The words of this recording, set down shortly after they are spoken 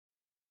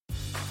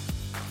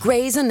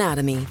Grey's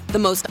Anatomy, the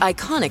most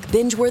iconic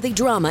binge-worthy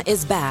drama,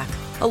 is back,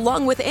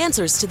 along with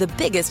answers to the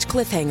biggest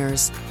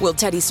cliffhangers. Will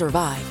Teddy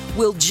survive?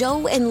 Will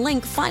Joe and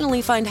Link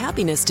finally find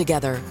happiness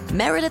together?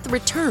 Meredith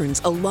returns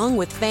along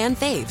with fan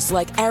faves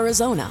like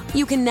Arizona.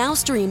 You can now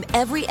stream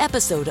every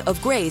episode of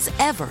Grey's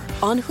ever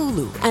on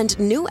Hulu, and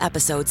new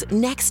episodes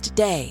next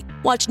day.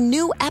 Watch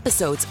new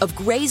episodes of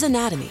Grey's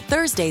Anatomy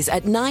Thursdays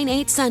at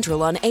 9/8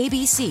 Central on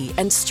ABC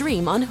and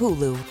stream on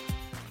Hulu.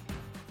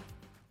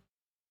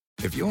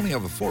 If you only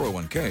have a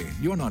 401k,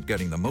 you're not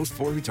getting the most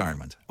for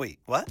retirement.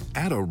 Wait, what?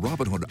 Add a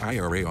Robinhood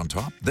IRA on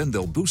top, then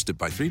they'll boost it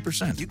by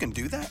 3%. You can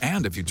do that?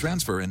 And if you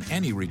transfer in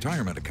any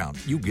retirement account,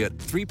 you get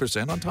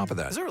 3% on top of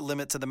that. Is there a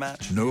limit to the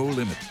match? No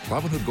limit.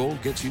 Robinhood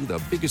Gold gets you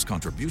the biggest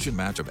contribution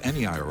match of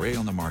any IRA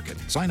on the market.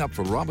 Sign up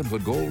for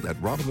Robinhood Gold at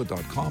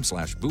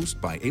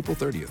Robinhood.com/boost by April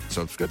 30th.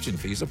 Subscription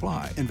fees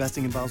apply.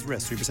 Investing involves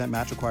risk. 3%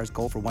 match requires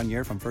gold for 1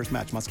 year from first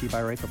match. Must keep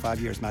IRA for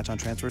 5 years. Match on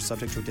transfers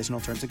subject to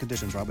additional terms and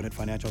conditions. Robinhood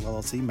Financial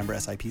LLC, member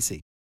SIPC.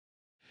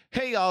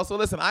 Hey, y'all. So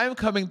listen, I'm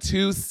coming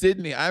to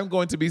Sydney. I'm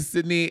going to be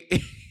Sydney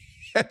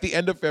at the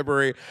end of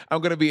February.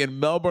 I'm going to be in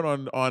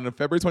Melbourne on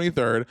February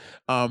 23rd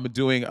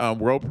doing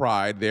World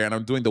Pride there. And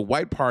I'm doing the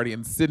White Party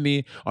in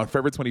Sydney on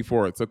February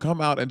 24th. So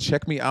come out and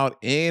check me out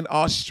in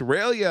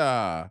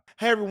Australia.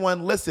 Hey,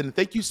 everyone. Listen,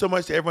 thank you so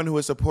much to everyone who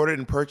has supported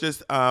and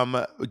purchased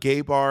Gay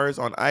Bars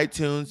on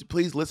iTunes.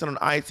 Please listen on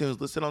iTunes.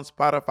 Listen on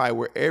Spotify,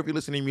 wherever you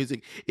listen to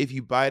music. If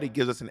you buy it, it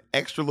gives us an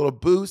extra little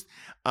boost.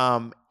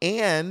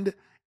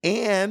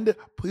 And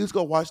please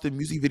go watch the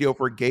music video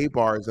for Gay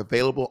Bars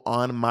available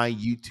on my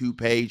YouTube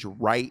page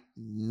right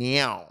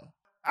now.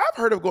 I've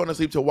heard of going to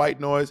sleep to white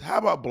noise. How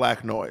about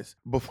black noise?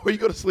 Before you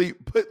go to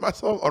sleep, put my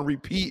song on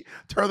repeat,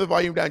 turn the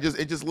volume down,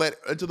 just let it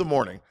into the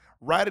morning.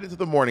 Ride it into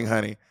the morning,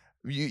 honey.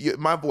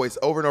 My voice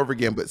over and over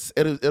again, but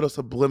it'll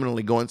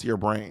subliminally go into your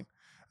brain. And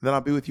then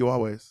I'll be with you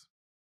always.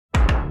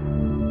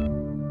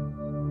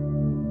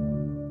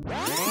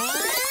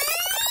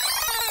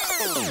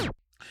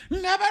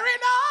 Never enough.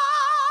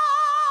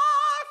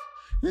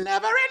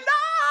 Never enough,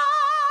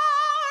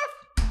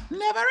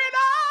 never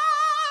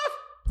enough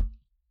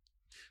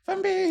for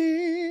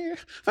me,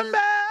 for me,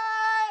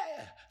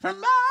 for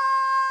me,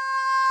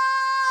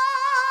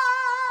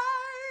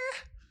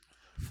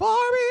 for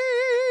me.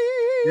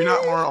 You're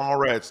not Lauren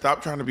Allred.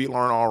 Stop trying to be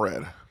Lauren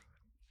Allred.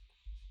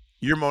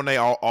 You're Monet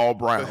all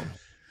brown.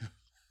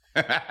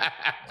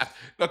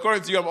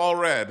 According to you, I'm all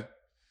red.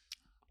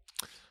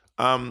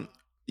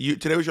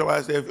 Today was your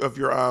last day of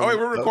your. Oh wait,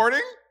 we're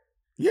recording?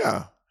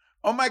 Yeah.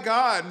 Oh my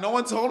God! No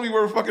one told me we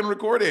were fucking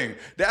recording.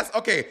 That's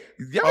okay.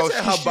 She's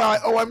shy.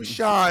 I'm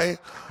shy.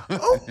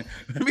 Oh.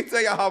 Let me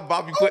tell y'all how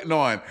Bob be putting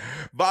on.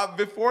 Bob,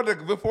 before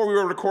we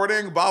were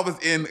recording, Bob was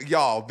in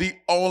the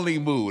only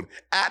mood,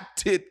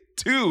 attitude.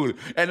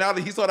 And now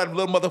that he saw that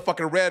little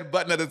motherfucking red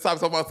button at the top,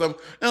 talking about some,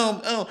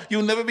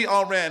 you'll never be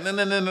on red. No.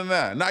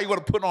 Now you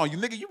want to put on. You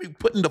nigga, you be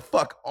putting the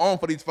fuck on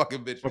for these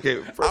fucking bitches.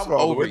 Okay, first of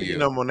all, you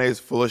know Monet's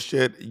full of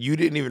shit. You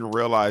didn't even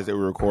realize they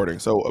were recording.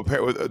 So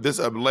apparently, this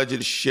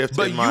alleged shift.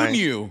 But you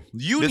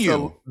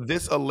knew.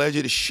 This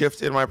alleged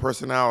shift in my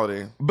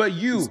personality. But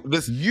you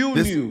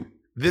knew.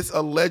 This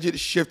alleged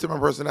shift in my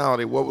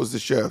personality. What was the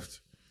shift?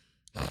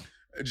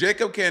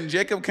 Jacob can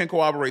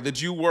corroborate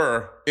that you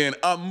were in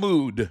a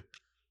mood.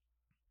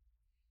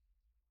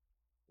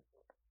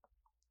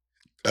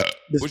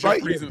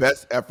 Despite your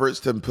best efforts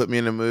to put me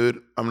in a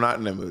mood, I'm not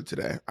in a mood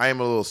today. I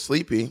am a little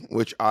sleepy,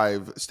 which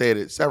I've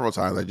stated several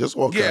times. I just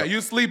woke up. Yeah,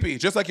 you're sleepy,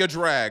 just like your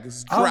drag.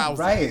 All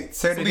right.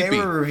 So today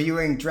we're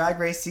reviewing Drag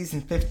Race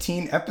Season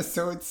 15,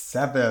 Episode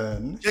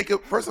 7.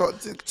 Jacob, first of all,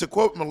 to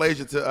quote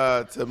Malaysia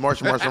to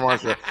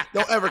Marsha,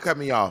 don't ever cut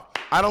me off.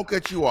 I don't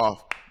cut you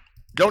off.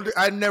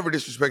 I never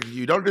disrespected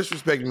you. Don't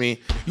disrespect me.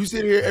 You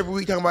sit here every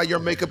week talking about your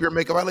makeup.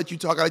 I let you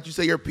talk. I let you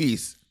say your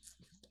piece.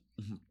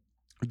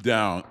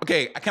 Down.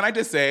 Okay, can I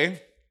just say,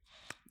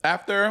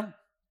 after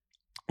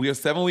we are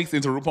 7 weeks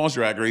into RuPaul's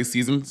Drag Race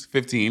Season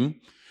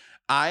 15,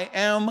 I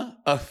am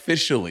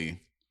officially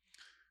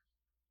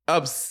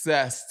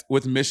obsessed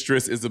with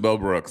Mistress Isabelle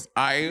Brooks.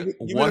 You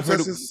want her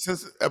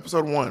since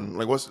episode 1.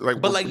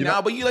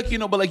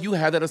 But you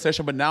had that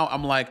obsession. But now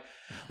I'm like,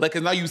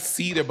 cause now you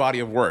see their body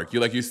of work.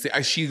 You see,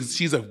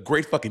 she's a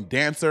great fucking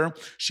dancer.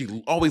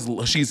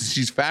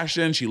 She's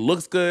fashion. She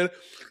looks good.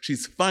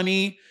 She's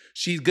funny.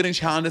 She's good in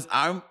challenges.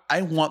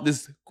 I want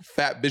this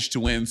fat bitch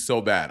to win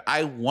so bad.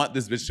 I want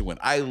this bitch to win.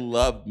 I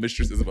love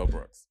Mistress Isabelle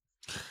Brooks.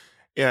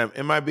 Yeah,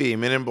 MIB,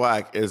 Men in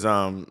Black is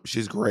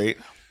she's great.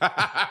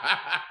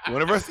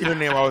 Whenever I see her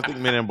name, I always think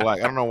Men in Black.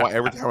 I don't know why.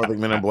 Every time I think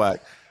Men in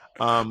Black.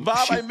 Bob,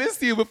 I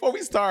missed you. Before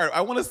we start,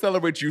 I want to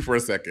celebrate you for a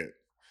second.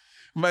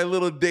 My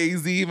little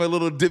Daisy, my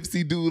little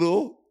Dipsy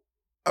Doodle.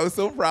 I was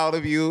so proud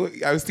of you.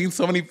 I've seen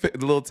so many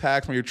little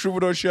tags from your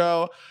Troubadour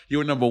show. You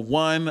were number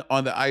 1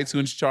 on the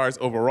iTunes charts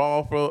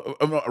overall for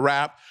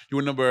rap. You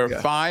were number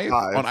 5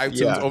 on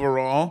iTunes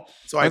overall.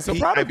 So I'm so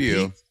proud of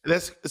you.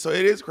 So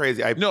it is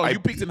crazy. You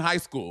peaked in high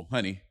school,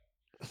 honey.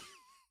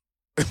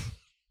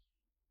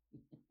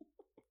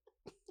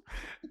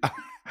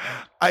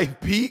 I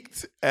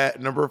peaked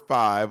at number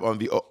 5 on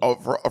the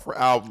for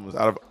albums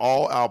out of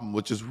all albums,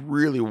 which is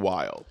really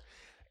wild.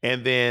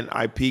 And then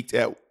I peaked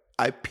at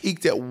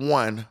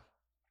 1,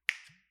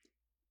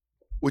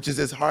 which is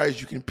as high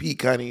as you can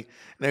peak, honey.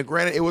 Now,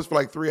 granted, it was for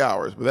like 3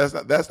 hours,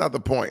 but that's not the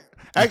point.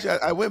 Actually,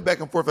 I went back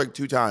and forth like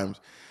 2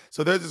 times.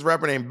 So there's this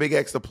rapper named Big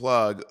X the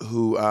Plug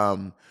who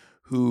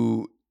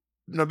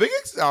Big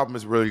X's album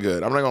is really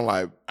good. I'm not gonna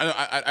lie.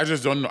 I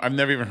just don't know. I've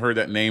never even heard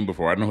that name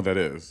before. I don't know who that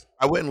is.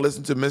 I went and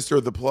listened to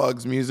Mr. The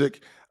Plug's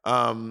music.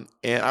 And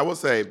I will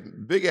say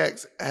Big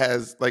X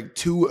has like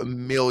 2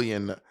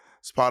 million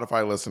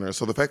Spotify listeners.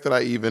 So the fact that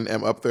I even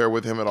am up there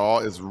with him at all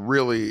is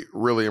really,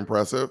 really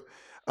impressive.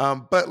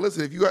 But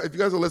listen, if you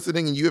guys are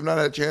listening and you have not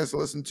had a chance to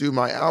listen to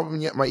my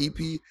album yet, my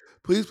EP,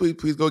 please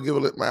go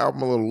give my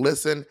album a little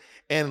listen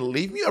and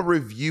leave me a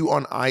review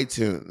on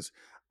iTunes.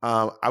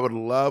 I would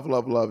love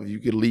if you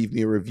could leave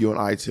me a review on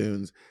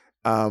iTunes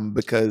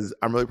because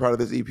I'm really proud of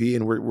this EP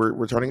and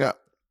we're turning up.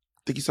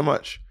 Thank you so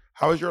much.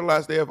 How was your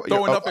last day of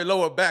throwing up and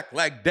lower back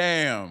like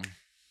damn?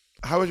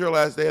 How was your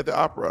last day at the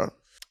opera?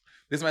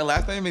 This is my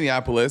last night in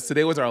Minneapolis.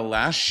 Today was our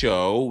last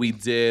show. We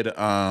did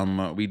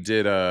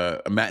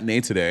a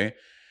matinee today,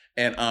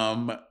 and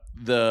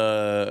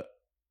the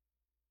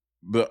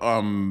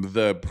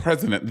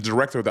president, the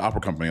director of the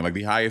opera company, like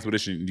the highest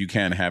position you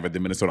can have at the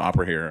Minnesota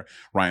Opera here,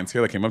 Ryan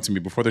Taylor, came up to me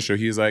before the show.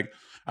 He's like,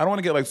 I don't want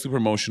to get like super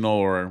emotional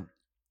or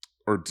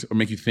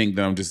make you think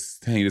that I'm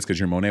just telling you this because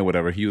you're Monet,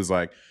 whatever. He was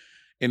like,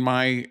 in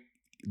my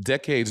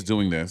decades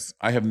doing this,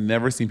 I have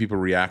never seen people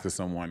react to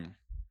someone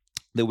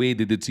the way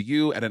they did to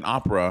you at an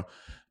opera.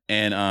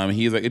 And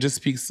he's like, it just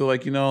speaks to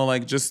like,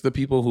 like just the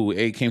people who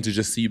came to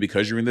just see you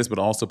because you're in this, but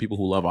also people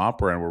who love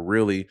opera and were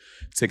really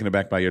taken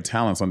aback by your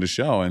talents on the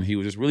show. And he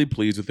was just really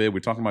pleased with it. We're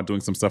talking about doing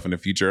some stuff in the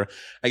future.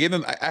 I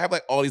have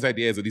like all these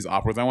ideas of these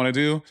operas I want to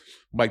do.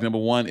 Like number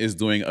 1 is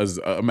doing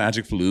a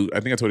magic flute.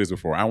 I think I told you this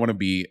before. I want to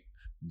be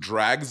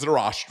drag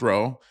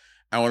Zarastro.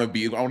 I want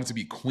it to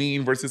be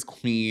Queen versus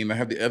Queen. I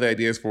have the other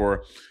ideas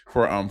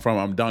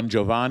from Don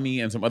Giovanni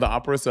and some other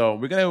operas. So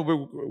we're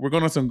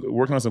working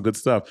on some good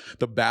stuff.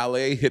 The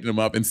ballet hitting them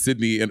up in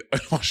Sydney and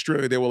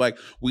Australia. They were like,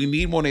 we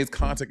need Monet's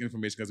contact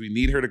information because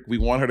we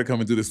want her to come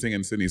and do this thing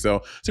in Sydney.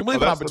 So some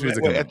really opportunities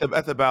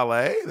at the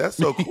ballet. That's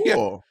so cool.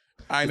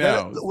 Yeah, I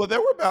know.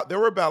 There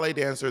were ballet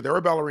dancers. There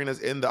were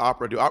ballerinas in the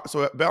opera.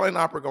 So ballet and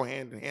opera go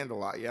hand in hand a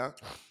lot. Yeah.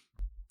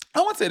 I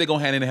wouldn't say they go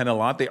hand in hand a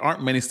lot. There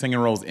aren't many singing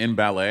roles in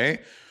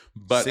ballet.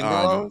 But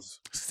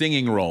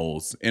singing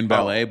roles in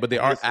ballet, but they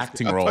are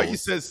acting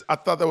roles. I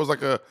thought that was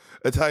like a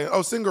Italian. Oh,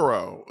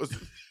 Singaro.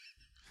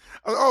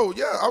 Oh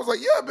yeah, I was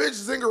like, yeah, bitch,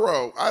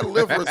 Singaro. I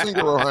live for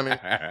Singaro, honey.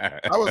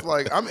 I was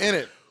like, I'm in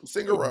it.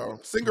 Singaro.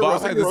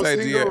 Bob had this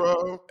idea.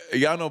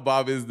 Y'all know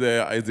Bob is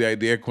the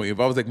idea queen. If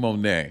I was like,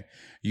 Monet,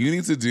 you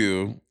need to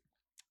do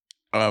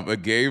a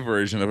gay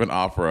version of an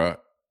opera.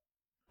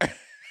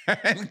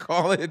 And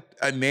call it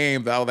a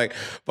name that I was like,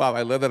 Bob,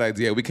 I love that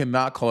idea. We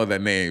cannot call it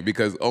that name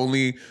because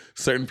only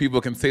certain people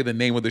can say the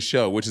name of the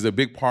show, which is a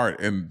big part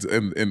and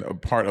a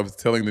part of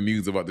telling the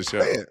news about the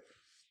show.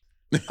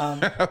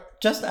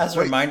 Just as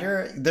a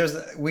reminder,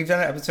 we've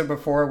done an episode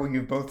before where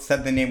you both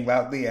said the name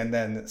loudly and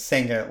then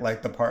sang it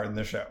like the part in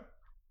the show.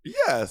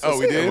 Yes.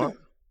 We did?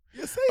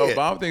 Yeah, say it.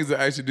 Bob thinks that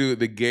I should do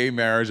the gay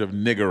marriage of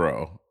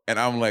Nigaro. And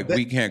I'm like,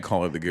 we can't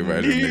call it the gay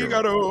marriage of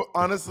Nigaro.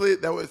 Honestly,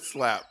 that would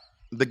slap.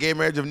 The gay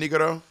marriage of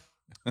Nigaro.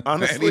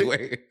 Honestly,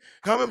 anyway.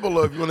 Comment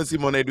below if you want to see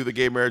Monet do the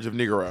gay marriage of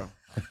Nigaro.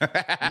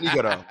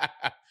 Nigaro.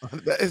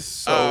 That is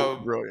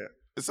so brilliant.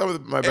 It's some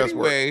of my best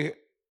work.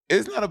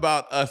 It's not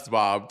about us,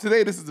 Bob.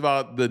 Today, this is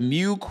about the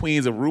new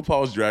queens of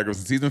RuPaul's Drag Race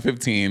in season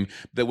 15,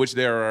 which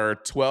there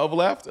are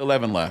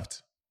 11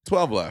 left.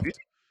 12 left. Do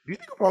you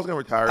think RuPaul's going to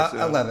retire soon?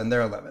 11.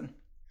 They're 11.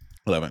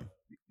 11. Do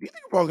you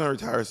think RuPaul's going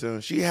to retire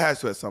soon? She has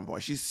to at some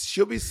point.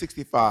 She'll be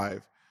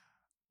 65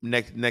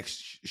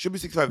 next. She'll be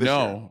 65 this year.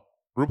 No,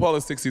 RuPaul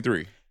is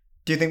 63.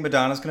 Do you think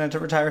Madonna's going to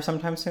retire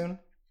sometime soon?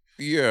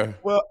 Yeah.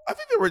 Well, I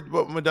think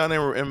what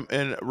Madonna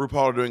and RuPaul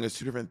are doing is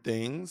 2 different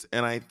things,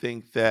 and I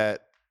think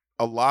that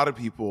a lot of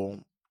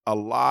people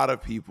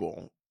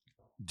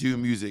do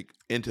music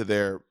into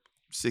their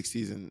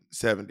 60s and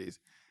 70s,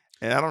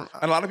 and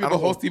a lot of people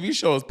host TV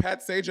shows.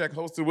 Pat Sajak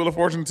hosted Wheel of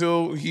Fortune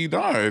until he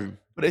died.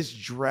 But it's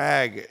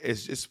drag.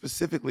 It's just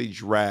specifically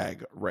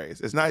drag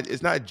race. It's not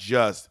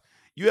just.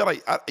 You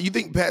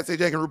think Pat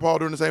Sajak and RuPaul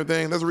doing the same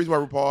thing? That's the reason why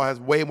RuPaul has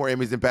way more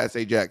Emmys than Pat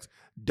Sajak's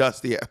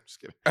dusty. I'm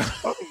just kidding.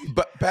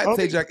 But Pat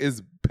Sajak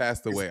is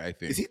passed away, I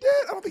think. Is he dead?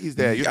 I don't think he's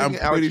dead. I'm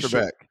pretty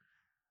sure.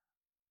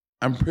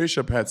 I'm pretty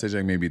sure Pat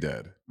Sajak may be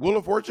dead. Wheel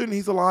of Fortune,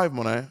 he's alive,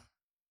 Monet.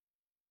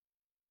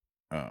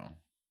 Oh.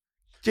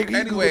 Jacob,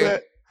 anyway,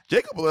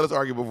 Jacob will let us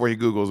argue before he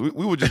Googles.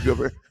 We would just go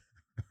over.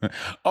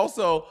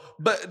 Also,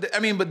 but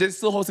they're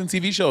still hosting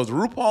TV shows.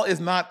 RuPaul is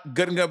not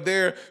getting up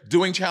there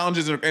doing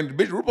challenges, and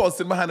bitch, RuPaul is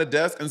sitting behind a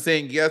desk and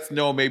saying yes,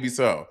 no, maybe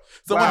so.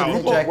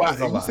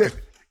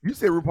 You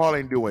say RuPaul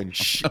ain't doing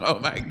shit. Oh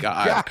my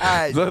God.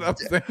 That's what I'm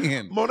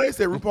saying. Monet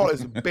said RuPaul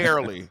is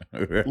barely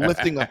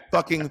lifting a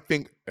fucking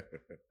finger.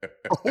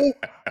 Oh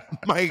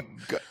my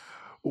God.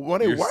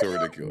 One day, You're why so you,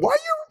 ridiculous. why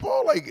you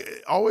RuPaul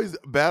like always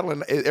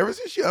battling? Ever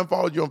since she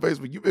unfollowed you on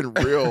Facebook, you've been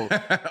real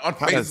On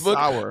kind of Facebook.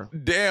 sour.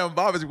 Damn,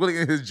 Bob is really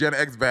in his Gen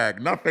X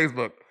bag. Not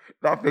Facebook.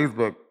 Not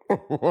Facebook.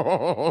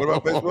 What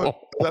about Facebook?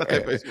 Did I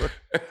say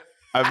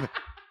Facebook?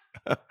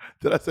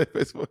 Did I say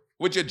Facebook?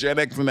 With your Gen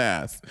X and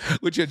ass.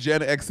 With your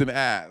Gen X and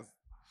ass.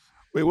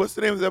 Wait, what's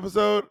the name of this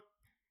episode?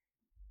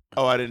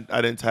 Oh, I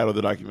didn't title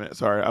the document.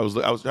 Sorry, I've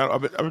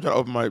been trying to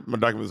open my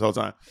document this whole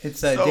time. It's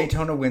So-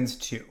 Daytona Wins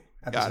 2,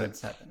 episode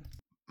 7.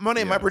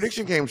 Monet, my Yes.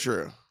 prediction came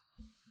true.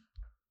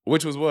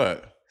 Which was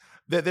what?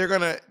 That they're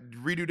gonna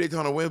redo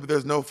Daytona Wins, but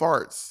there's no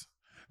farts.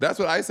 That's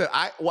what I said.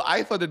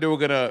 I thought that they were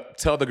gonna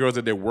tell the girls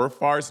that they were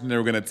farts and they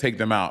were gonna take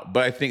them out.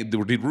 But I think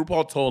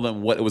RuPaul told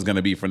them what it was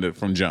gonna be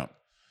from jump.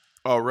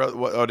 Oh, really?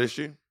 What? Oh, did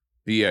she?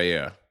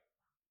 Yeah.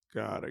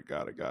 Got it.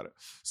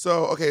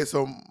 So okay,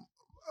 so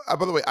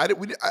by the way, I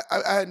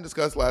hadn't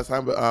discussed last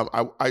time, but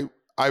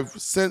I've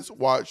since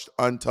watched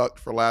Untucked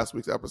for last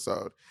week's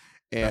episode,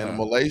 and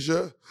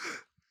Malaysia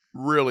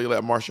really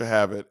let Marsha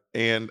have it.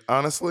 And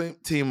honestly,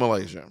 Team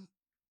Malaysia.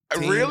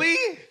 Really?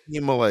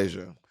 Team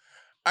Malaysia.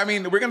 I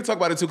mean, we're gonna talk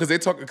about it too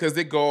because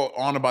they go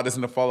on about this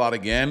in the fallout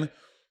again.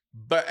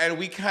 And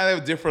we kind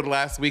of differed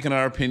last week in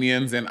our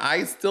opinions, and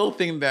I still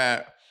think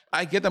that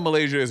I get that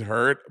Malaysia is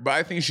hurt, but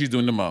I think she's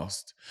doing the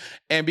most.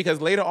 And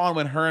because later on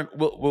when her,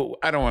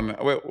 I don't want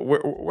to. Where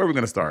are we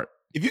gonna start?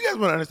 If you guys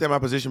want to understand my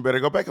position better,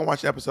 go back and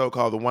watch the episode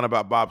called "The One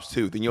About Bob's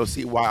Tooth," and you'll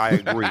see why I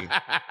agree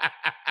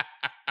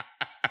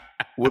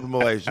with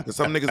Malaysia. Because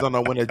some niggas don't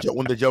know when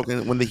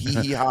the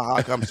hee hee ha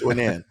ha comes to an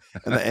end.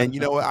 And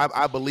you know what?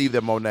 I believe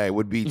that Monet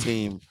would be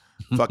team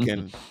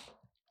fucking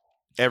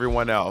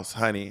everyone else,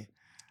 honey.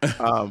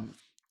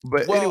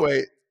 But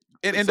anyway.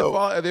 In the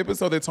fall of the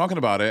episode, they're talking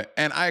about it,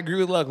 and I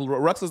agree with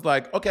Rux is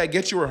like, okay, I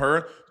get you were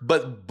her,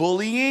 but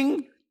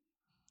bullying,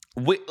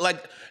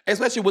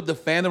 especially with the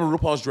fandom of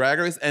RuPaul's Drag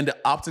Race and the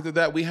optics of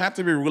that, we have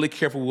to be really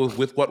careful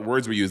with what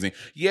words we're using.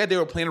 Yeah, they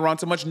were playing around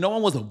too much. No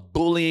one was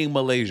bullying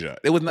Malaysia.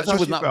 It was not. She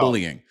was not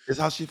bullying. It's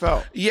how she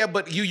felt. Yeah,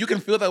 but you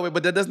can feel that way,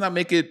 but that does not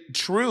make it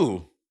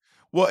true.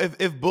 Well,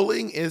 if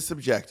bullying is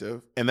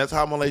subjective, and that's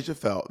how Malaysia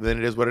felt, then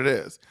it is what it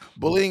is.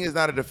 Bullying is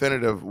not a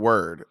definitive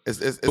word.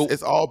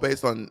 It's all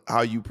based on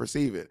how you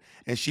perceive it.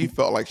 And she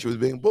felt like she was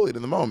being bullied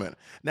in the moment.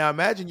 Now,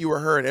 imagine you were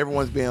her and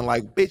everyone's being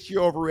like, bitch,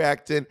 you're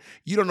overreacting.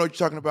 You don't know what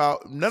you're talking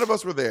about. None of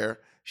us were there.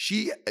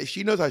 She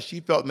knows how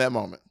she felt in that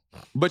moment.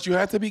 But you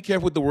have to be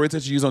careful with the words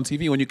that you use on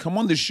TV. When you come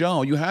on the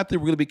show, you have to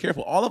really be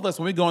careful. All of us,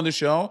 when we go on the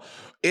show,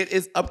 it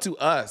is up to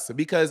us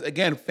because,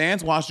 again,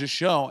 fans watch the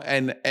show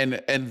and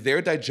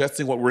they're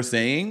digesting what we're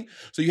saying.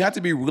 So you have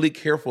to be really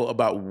careful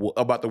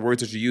about the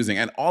words that you're using.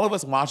 And all of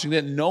us watching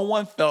it, no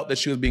one felt that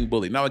she was being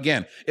bullied. Now,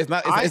 again, it's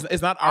not our business.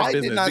 I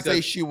did not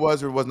say she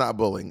was or was not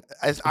bullying.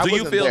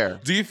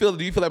 Do you feel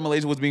like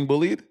Malaysia was being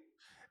bullied?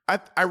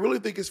 I really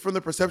think it's from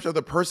the perception of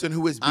the person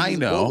who is being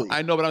bullied.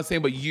 I know, but I'm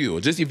saying, but you,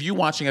 just if you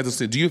watching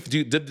as a,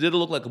 did it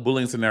look like a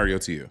bullying scenario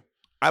to you?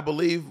 I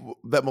believe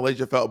that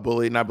Malaysia felt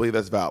bullied, and I believe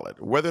that's valid.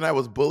 Whether or not it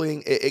was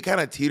bullying, it kind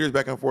of teeters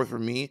back and forth for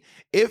me.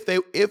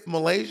 If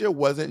Malaysia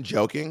wasn't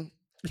joking,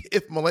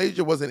 if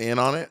Malaysia wasn't in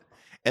on it,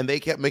 and they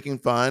kept making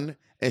fun,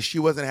 and she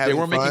wasn't having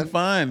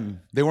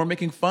fun. They weren't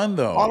making fun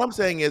though. All I'm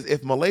saying is,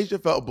 if Malaysia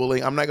felt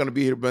bullying, I'm not going to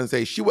be here and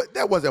say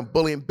that wasn't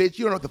bullying, bitch.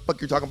 You don't know what the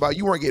fuck you're talking about.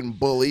 You weren't getting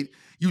bullied.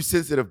 You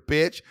sensitive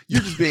bitch. You're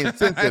just being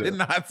sensitive. I did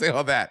not say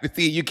all that.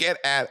 See, you cannot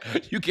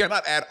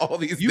add all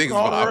these things. You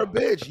called her a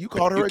bitch. You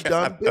called her a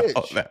dumb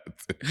bitch.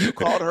 You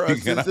called her a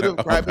sensitive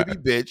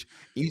crybaby bitch.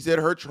 You said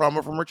her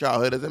trauma from her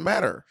childhood doesn't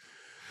matter.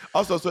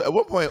 Also, so at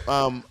one point,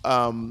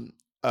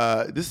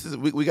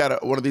 we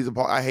got one of these.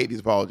 I hate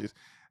these apologies.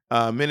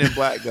 Men in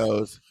Black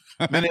goes.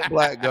 Men in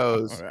Black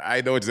goes.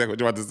 I know exactly what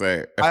you're about to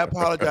say. I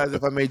apologize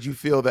if I made you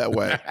feel that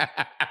way.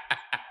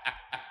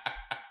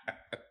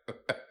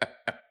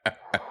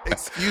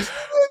 Excuse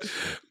me?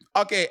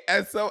 Okay,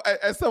 and so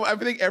I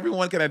think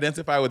everyone can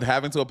identify with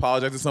having to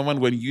apologize to someone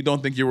when you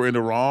don't think you were in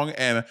the wrong.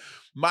 And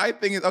my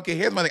thing is, okay,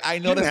 here's my thing. I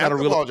know that's not a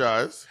real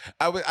apologize.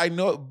 I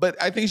know,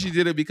 but I think she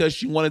did it because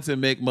she wanted to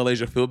make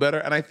Malaysia feel better.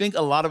 And I think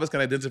a lot of us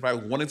can identify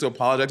with wanting to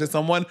apologize to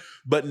someone,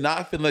 but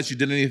not feeling that you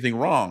did anything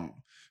wrong.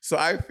 So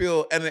I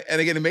feel, and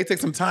again, it may take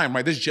some time,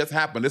 right? This just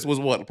happened. This was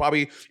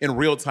probably in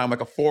real time,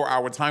 like a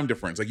 4-hour time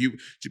difference. Like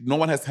no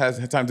one has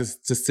time to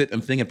sit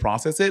and think and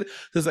process it.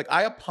 So it's like,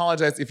 I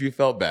apologize if you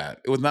felt bad.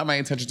 It was not my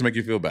intention to make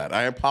you feel bad.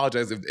 I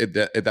apologize if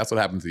that's what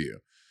happened to you.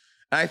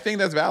 And I think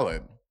that's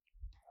valid.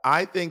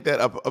 I think that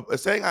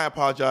saying I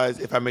apologize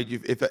if I made you,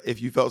 if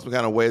you felt some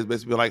kind of way is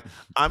basically like,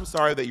 I'm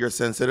sorry that you're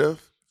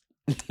sensitive.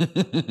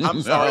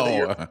 I'm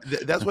sorry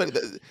that that's what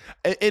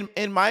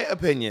in my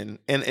opinion,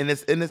 and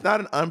it's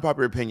not an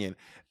unpopular opinion.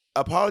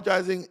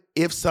 Apologizing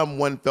if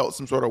someone felt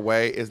some sort of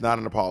way is not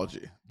an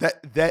apology.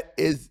 That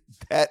is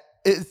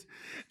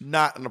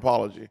not an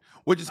apology.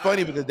 Which is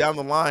funny because down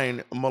the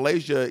line,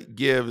 Malaysia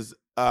gives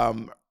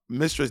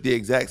mistress the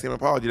exact same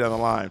apology down the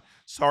line.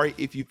 Sorry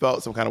if you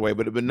felt some kind of way,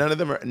 but none of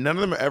them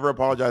are ever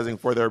apologizing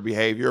for their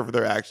behavior or for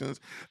their actions.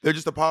 They're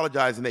just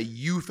apologizing that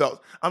you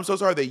felt. I'm so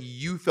sorry that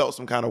you felt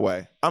some kind of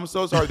way. I'm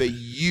so sorry that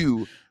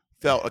you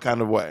felt a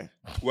kind of way.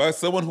 Well, as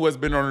someone who has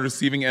been on the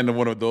receiving end of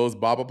one of those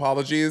Bob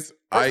apologies,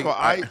 First of all,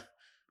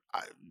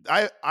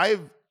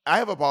 I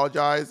have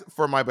apologized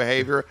for my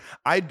behavior.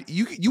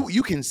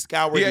 You can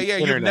scour. Yeah, the yeah.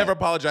 internet. You've never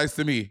apologized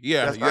to me.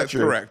 Yeah, that's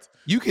true. correct.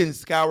 You can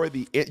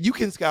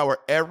scour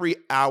every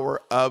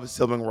hour of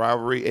sibling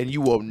rivalry, and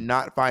you will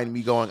not find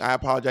me going, I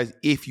apologize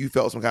if you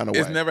felt some kind of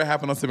way. It's never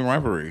happened on sibling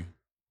rivalry.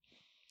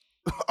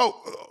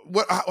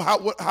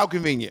 Oh, how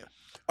convenient.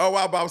 Oh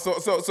wow, Bob.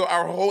 So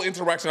our whole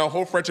interaction, our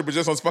whole friendship is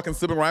just on fucking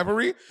sibling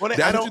rivalry.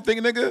 That's what you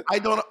think, nigga?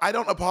 I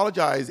don't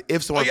apologize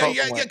if someone.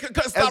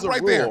 Stop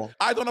right there.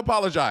 I don't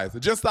apologize.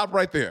 Just stop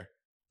right there.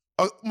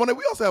 Monet,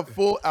 we also have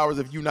full hours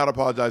of you not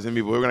apologizing to me,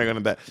 but we're gonna go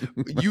into that.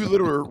 You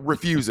literally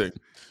refusing,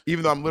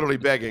 even though I'm literally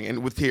begging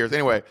and with tears.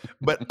 Anyway,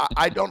 but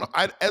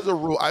as a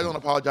rule, I don't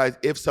apologize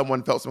if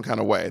someone felt some kind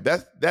of way.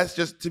 That's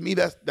just, to me,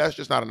 that's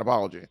just not an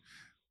apology.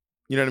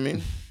 You know what I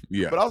mean?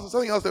 Yeah. But also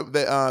something else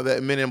that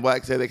Men in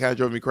Black said that kind of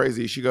drove me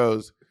crazy. She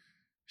goes,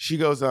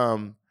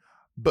 I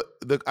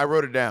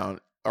wrote it down,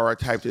 or I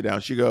typed it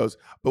down. She goes,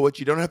 but what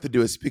you don't have to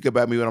do is speak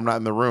about me when I'm not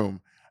in the room.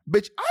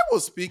 Bitch, I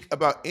will speak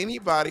about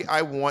anybody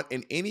I want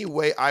in any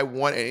way I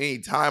want at any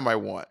time I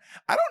want.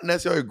 I don't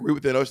necessarily agree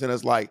with the notion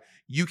that's like,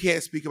 you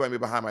can't speak about me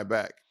behind my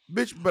back.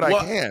 Bitch, but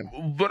I can.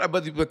 But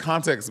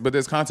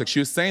there's context. She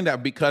was saying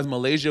that because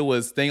Malaysia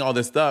was saying all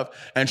this stuff,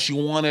 and she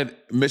wanted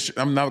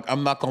I'm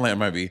not calling it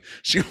maybe.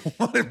 She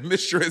wanted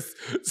Mistress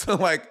to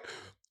like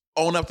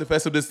own up to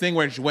festive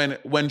distinguish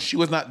when she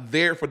was not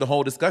there for the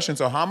whole discussion.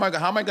 So how am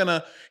I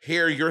gonna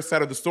hear your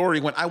side of the story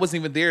when I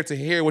wasn't even there to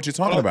hear what you're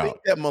talking about? I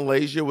think that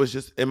Malaysia was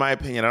just, in my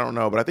opinion, I don't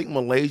know, but I think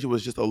Malaysia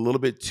was just a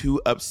little bit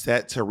too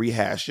upset to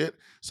rehash it.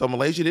 So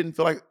Malaysia didn't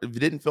feel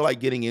like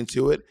getting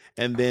into it.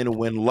 And then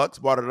when Lux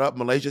brought it up,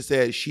 Malaysia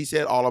said, she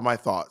said all of my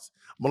thoughts.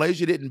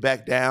 Malaysia didn't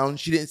back down.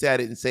 She didn't say I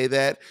didn't say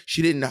that.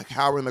 She didn't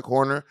cower in the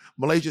corner.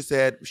 Malaysia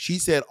said, she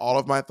said all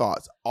of my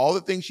thoughts. All the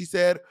things she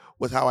said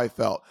was how I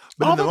felt.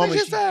 But all in the moment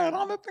she said,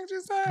 all the things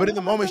she said. But in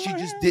the moment, she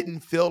just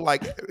didn't feel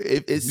like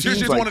it seems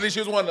she was one of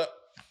the.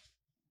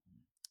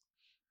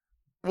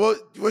 Well,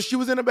 she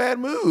was in a bad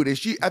mood.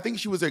 And I think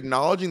she was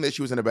acknowledging that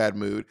she was in a bad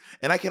mood.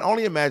 And I can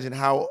only imagine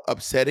how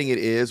upsetting it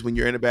is when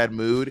you're in a bad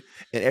mood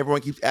and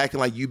everyone keeps acting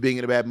like you being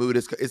in a bad mood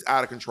is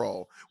out of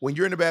control. When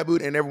you're in a bad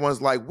mood and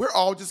everyone's like, we're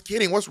all just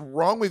kidding. What's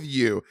wrong with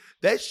you?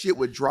 That shit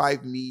would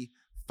drive me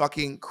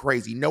fucking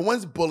crazy. No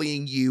one's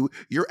bullying you.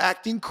 You're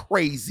acting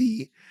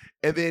crazy.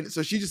 And then,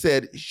 so she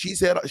said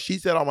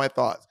all my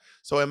thoughts.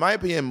 So in my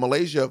opinion,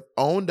 Malaysia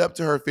owned up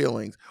to her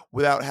feelings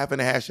without having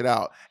to hash it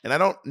out. And I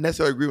don't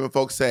necessarily agree when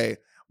folks say,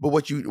 but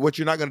what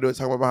you're not going to do is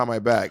talk about behind my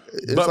back.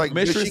 It's but like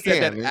Mistress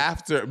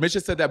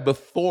said that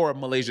before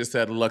Malaysia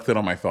said Lux said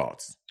on my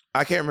thoughts.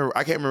 I can't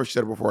remember if she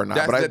said it before or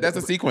not. That's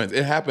a sequence.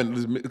 It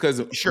happened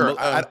because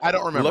I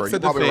don't remember. Lux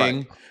said the thing.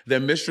 Right.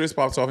 Then Mistress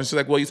pops off and she's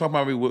like, "Well, you talking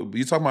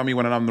about me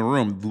when I'm in the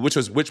room,"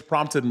 which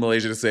prompted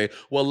Malaysia to say,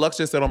 "Well, Lux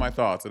just said on my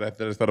thoughts that I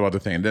thought about the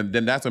thing."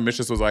 Then that's when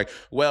Mistress was like,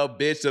 "Well,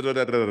 bitch." Da, da,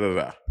 da, da, da,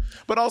 da.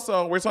 But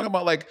also, we're talking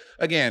about like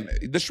again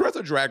the Shreds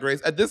of Drag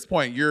Race. At this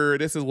point,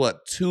 this is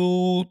what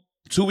 2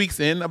 weeks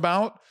in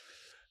about.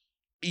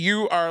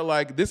 You are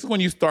like, this is when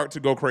you start to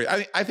go crazy.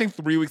 I think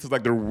 3 weeks is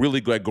like the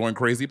really like going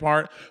crazy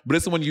part, but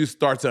this is when you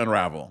start to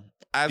unravel.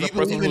 As a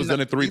person who's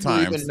done it 3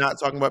 times. Even not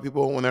talking about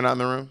people when they're not in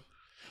the room?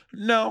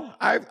 No,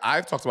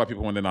 I've talked about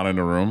people when they're not in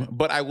the room,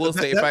 but I will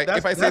say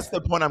that's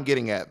the point I'm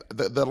getting at.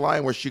 The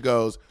line where she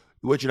goes,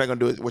 what you're not going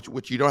to do is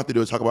what you don't have to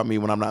do is talk about me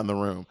when I'm not in the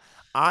room.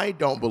 I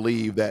don't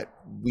believe that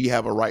we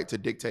have a right to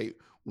dictate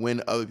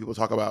when other people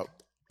talk about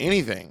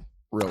anything.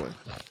 Really?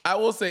 I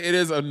will say it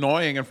is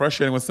annoying and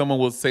frustrating when someone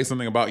will say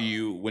something about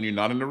you when you're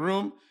not in the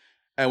room.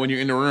 And when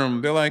you're in the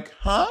room, they're like,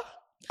 huh?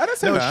 I didn't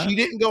say that. She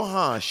didn't go,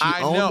 huh? She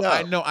owned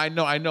up. I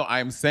know.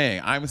 I'm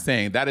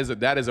saying that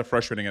is a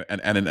frustrating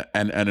and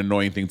an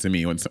annoying thing to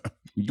me when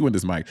you and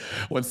this mic.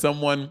 When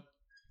someone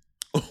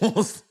the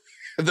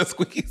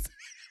squeakies.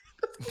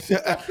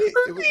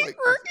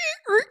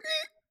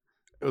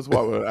 It was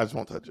what I just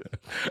won't touch it.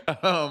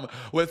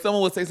 When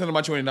someone will say something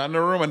about you when you're not in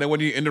the room, and then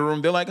when you're in the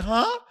room, they're like,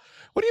 huh?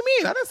 What do you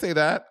mean? I didn't say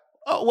that.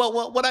 Oh,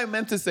 well, what I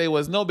meant to say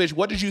was, no, bitch,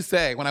 what did you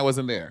say when I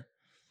wasn't there?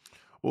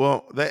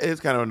 Well, that is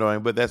kind of annoying,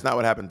 but that's not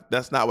what happened.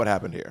 That's not what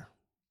happened here.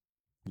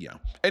 Yeah.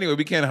 Anyway,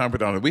 we can't hump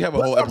it on it. We have a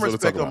whole episode to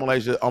talk about.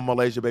 On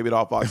Malaysia, Baby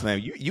Doll Fox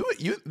name.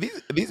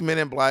 These Men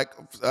in Black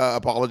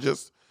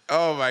apologists.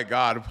 Oh my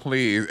God,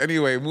 please.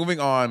 Anyway, moving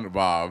on,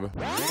 Bob.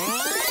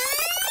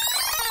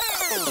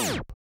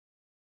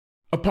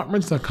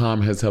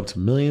 Apartments.com has helped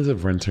millions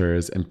of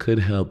renters and could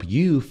help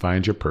you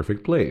find your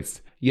perfect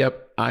place.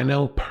 Yep, I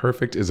know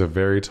perfect is a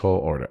very tall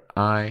order.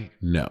 I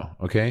know,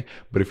 okay?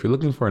 But if you're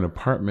looking for an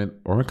apartment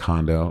or a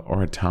condo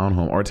or a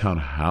townhome or a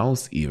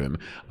townhouse even,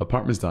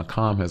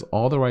 Apartments.com has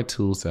all the right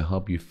tools to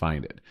help you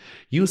find it.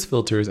 Use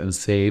filters and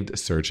saved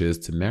searches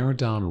to narrow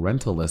down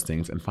rental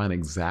listings and find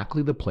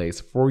exactly the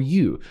place for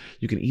you.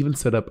 You can even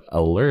set up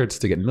alerts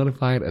to get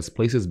notified as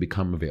places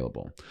become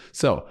available.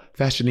 So,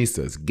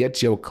 fashionistas,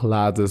 get your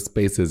closet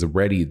spaces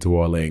ready,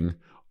 darling.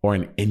 Or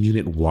an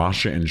in-unit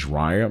washer and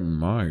dryer.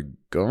 My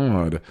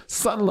God.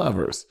 Sun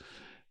lovers,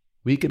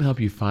 we can help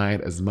you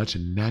find as much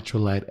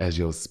natural light as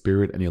your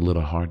spirit and your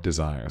little heart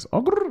desires.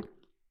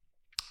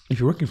 If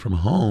you're working from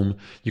home,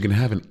 you can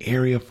have an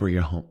area for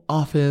your home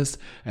office,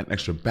 an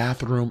extra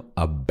bathroom,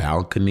 a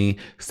balcony,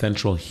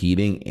 central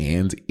heating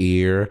and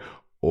air,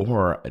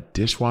 or a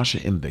dishwasher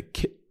in the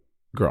kitchen.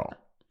 Girl,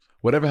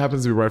 whatever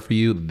happens to be right for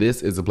you,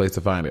 this is the place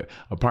to find it.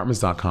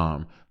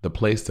 Apartments.com, the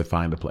place to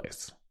find a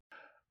place.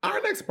 Our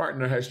next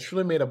partner has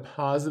truly made a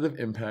positive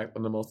impact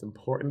on the most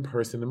important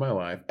person in my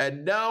life.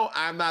 And no,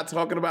 I'm not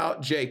talking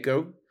about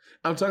Jacob.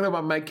 I'm talking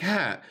about my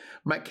cat.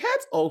 My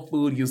cat's old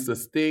food used to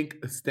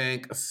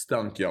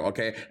stunk, y'all,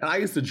 okay? And I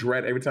used to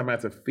dread every time I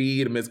had to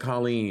feed Miss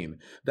Colleen.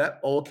 That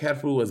old cat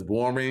food was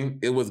boring.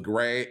 It was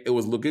gray. It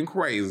was looking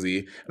crazy.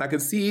 And I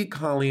could see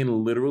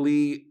Colleen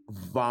literally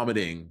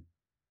vomiting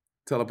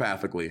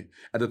telepathically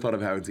at the thought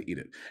of having to eat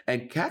it.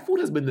 And cat food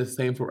has been the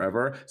same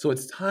forever. So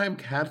it's time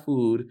cat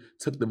food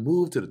took the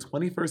move to the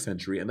 21st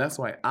century. And that's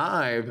why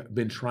I've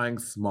been trying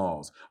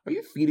Smalls. Are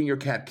you feeding your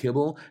cat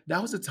kibble?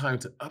 Now is the time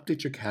to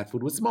update your cat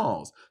food with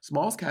Smalls.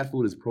 Smalls cat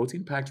food is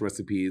protein-packed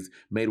recipes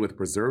made with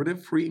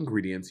preservative-free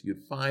ingredients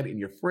you'd find in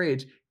your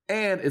fridge,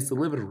 and it's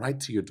delivered right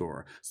to your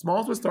door.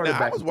 Smalls was started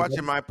back. I was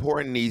watching my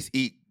poor niece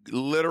eat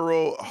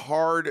literal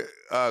hard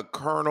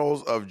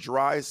kernels of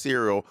dry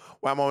cereal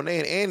while Monet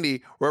and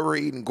Andy were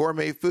eating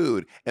gourmet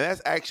food. And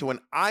that's actually when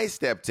I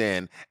stepped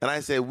in and I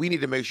said, we need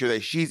to make sure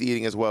that she's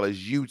eating as well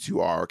as you two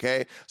are,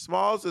 okay?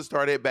 Smalls was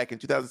started back in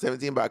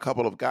 2017 by a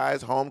couple of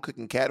guys home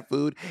cooking cat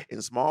food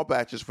in small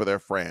batches for their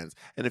friends.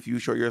 And a few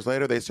short years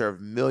later, they serve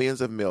millions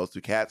of meals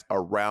to cats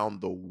around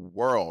the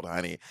world,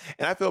 honey.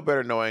 And I feel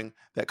better knowing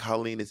that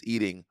Colleen is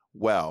eating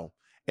well.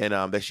 And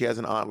that she has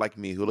an aunt like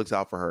me who looks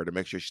out for her to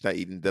make sure she's not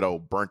eating that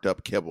old burnt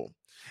up kibble.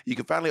 You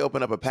can finally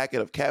open up a packet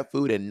of cat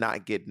food and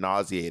not get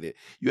nauseated.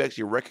 You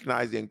actually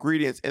recognize the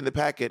ingredients in the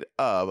packet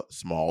of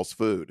Smalls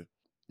food.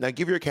 Now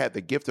give your cat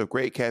the gift of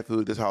great cat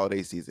food this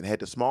holiday season.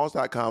 Head to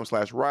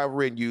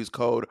smalls.com/rivalry and use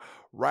code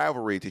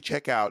rivalry to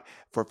check out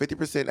for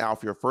 50%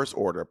 off your first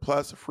order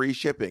plus free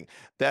shipping.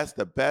 That's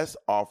the best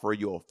offer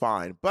you'll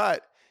find.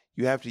 But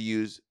you have to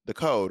use the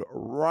code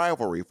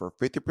RIVALRY for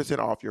 50%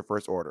 off your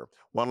first order.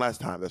 One last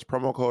time, that's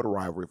promo code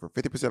RIVALRY for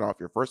 50% off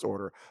your first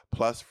order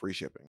plus free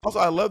shipping. Also,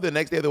 I love the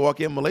next day they walk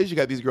in, Malaysia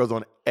got these girls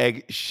on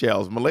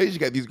eggshells. Malaysia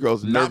got these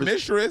girls nervous. Not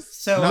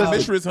Mistress. Not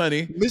Mistress,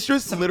 honey.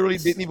 Mistress literally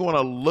didn't even want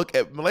to look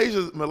at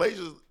Malaysia's.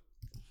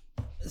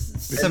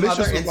 Some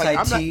other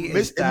inside tea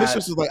is that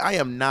Mistress was like, I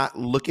am not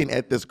looking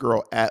at this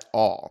girl at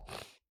all.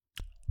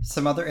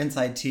 Some other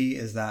inside tea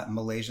is that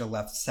Malaysia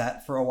left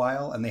set for a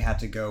while and they had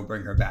to go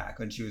bring her back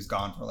when she was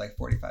gone for like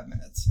 45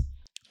 minutes.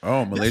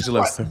 Oh, Malaysia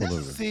left set for a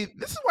little bit. See,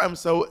 this is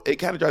why it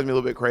kind of drives me a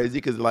little bit crazy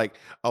because like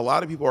a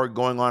lot of people are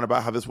going on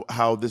about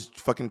how this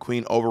fucking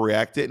queen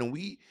overreacted, and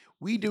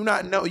we do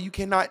not know. You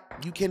cannot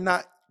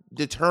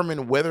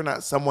determine whether or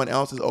not someone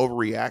else is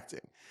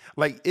overreacting.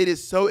 Like, it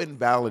is so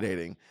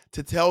invalidating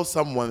to tell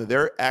someone that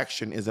their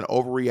action is an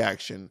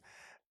overreaction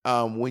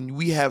when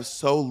we have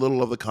so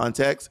little of the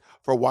context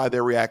for why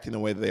they're reacting the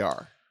way that they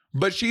are.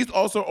 But she's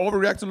also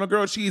overreacting to the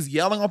girl. She's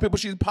yelling on people.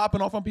 She's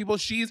popping off on people.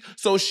 She's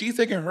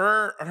taking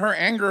her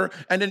anger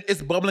and then it's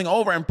bubbling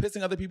over and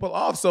pissing other people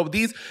off. So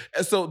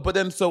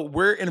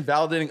we're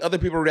invalidating other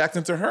people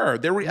reacting to her.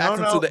 They're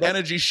reacting to the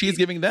energy she's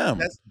giving them.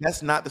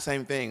 That's not the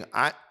same thing.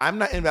 I'm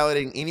not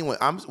invalidating anyone.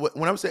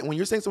 When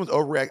you're saying someone's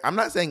overreacting, I'm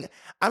not saying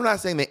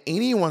that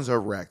anyone's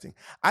overreacting.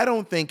 I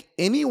don't think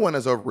anyone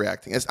is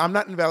overreacting. I'm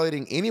not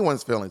invalidating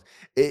anyone's feelings.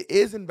 It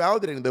is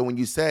invalidating though when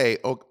you say,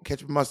 "Oh,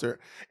 ketchup and mustard."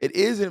 It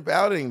is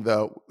invalidating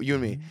though, you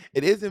and me.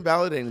 It is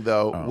invalidating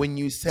though when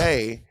you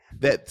say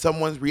that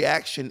someone's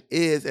reaction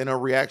is an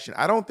overreaction.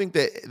 I don't think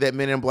that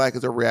Men in Black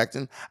is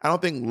overreacting. I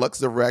don't think Lux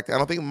is overreacting. I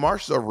don't think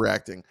Marsha's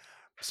overreacting.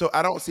 So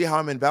I don't see how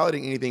I'm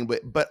invalidating anything.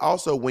 But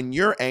also when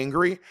you're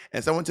angry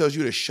and someone tells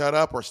you to shut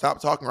up or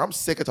stop talking, or I'm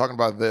sick of talking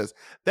about this,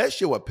 that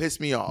shit would piss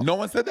me off. No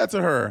one said that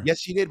to her. Yes,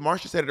 she did.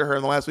 Marsha said it to her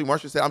in the last week.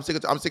 Marsha said, I'm sick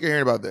of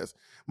hearing about this.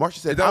 Marsha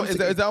said,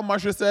 is that what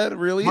Marsha said?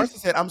 Really? Marsha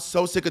said, I'm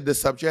so sick of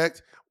this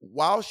subject.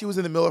 While she was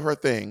in the middle of her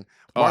thing,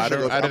 I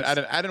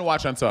didn't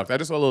watch Untucked. I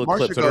just saw a little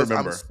clip so I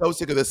remember. I'm so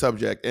sick of this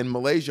subject. And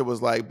Malaysia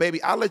was like,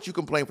 baby, I'll let you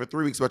complain for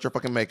 3 weeks about your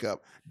fucking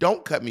makeup.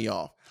 Don't cut me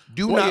off.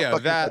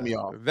 Cut me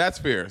off. That's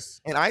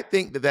fierce. And I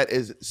think that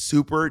is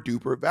super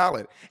duper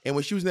valid. And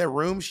when she was in that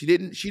room, she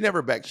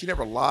never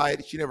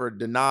lied. She never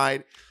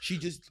denied. She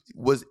just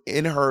was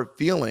in her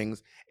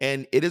feelings.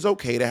 And it is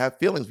okay to have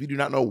feelings. We do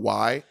not know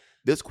why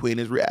this queen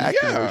is reacting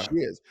the way Yeah. she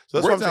is. So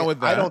that's We're what I'm down saying.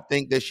 with I that. don't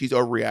think that she's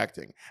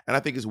overreacting. And I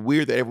think it's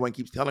weird that everyone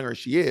keeps telling her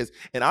she is.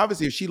 And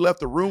obviously, if she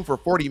left the room for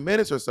 40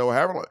 minutes or so,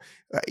 however long,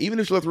 even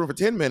if she left the room for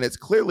 10 minutes,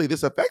 clearly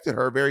this affected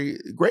her very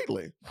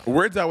greatly.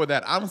 We're down with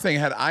that. I'm saying,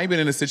 had I been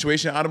in a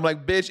situation, I'd have been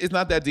like, bitch, it's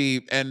not that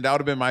deep. And that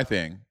would have been my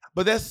thing.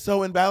 But that's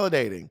so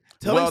invalidating.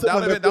 Telling Well, that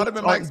someone would their have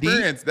been feelings my aren't deep-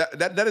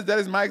 experience. That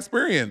is my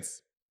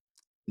experience.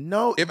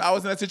 No, If I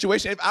was in that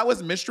situation, if I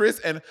was mistress,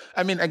 and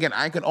I mean, again,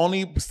 I can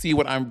only see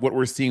what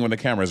we're seeing on the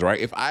cameras, right?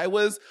 If I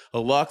was a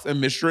Lux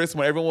and mistress,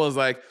 when everyone was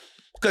like,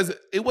 because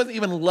it wasn't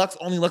even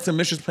only Lux and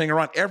mistress playing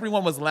around.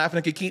 Everyone was laughing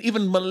at Kiki.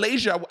 Even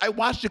Malaysia, I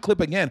watched the clip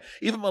again.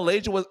 Even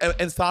Malaysia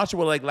and Sasha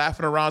were like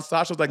laughing around.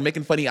 Sasha was like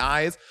making funny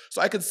eyes. So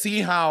I could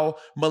see how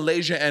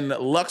Malaysia and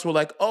Lux were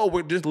like, oh,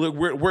 we're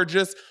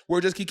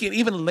just Kiki. And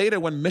even later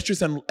when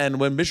Mistress and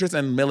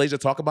Malaysia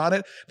talk about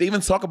it, they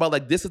even talk about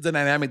like this is the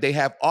dynamic they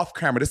have off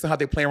camera. This is how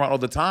they play around all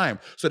the time.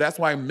 So that's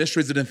why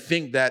Mistress didn't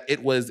think that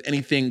it was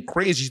anything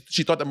crazy.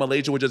 She thought that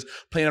Malaysia was just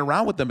playing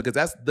around with them because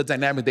that's the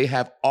dynamic they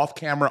have off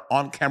camera,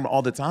 on camera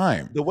all the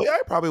time. the way I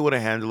probably would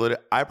have handled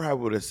it, I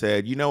probably would have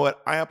said, you know what?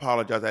 I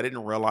apologize. I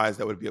didn't realize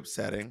that would be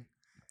upsetting.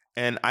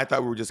 And I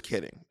thought we were just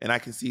kidding. And I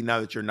can see now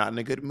that you're not in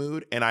a good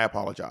mood, and I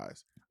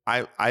apologize.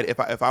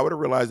 If I would have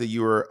realized that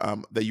you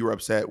were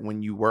upset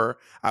when you were,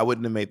 I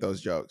wouldn't have made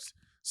those jokes.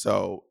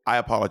 So I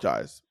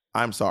apologize.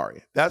 I'm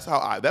sorry. That's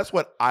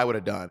what I would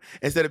have done.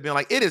 Instead of being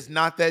like, it is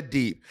not that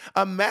deep.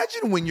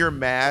 Imagine when you're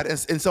mad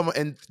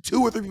and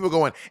 2 or 3 people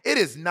going, it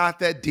is not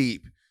that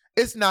deep.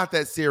 It's not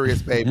that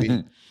serious,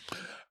 baby.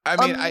 I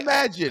mean,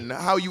 imagine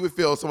how you would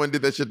feel if someone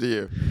did that shit to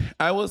you.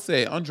 I will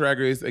say on Drag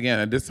Race again.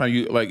 At this time,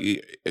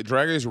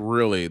 Drag Race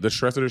really the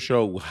stress of the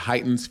show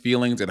heightens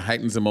feelings and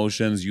heightens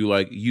emotions.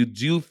 You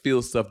do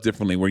feel stuff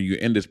differently when you're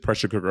in this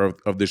pressure cooker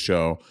of the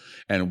show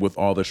and with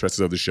all the stresses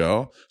of the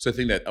show. So I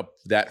think that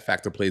that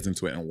factor plays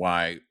into it and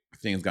why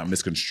things got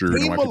misconstrued.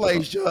 Team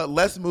Malaysia,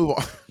 let's move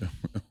on.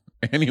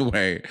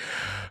 Anyway,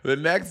 the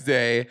next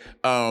day,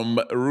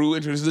 Rue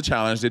introduces a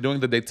challenge. They're doing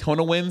the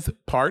Daytona Wins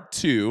Part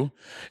 2.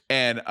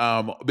 And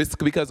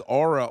because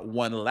Aura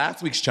won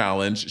last week's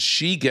challenge,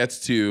 she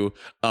gets to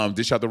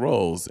dish out the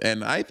roles.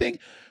 And I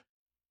think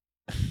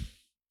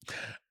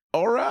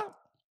Aura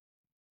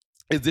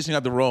is dishing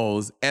out the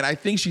roles. And I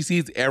think she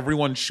sees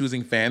everyone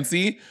choosing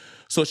fancy.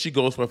 So she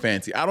goes for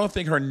fancy. I don't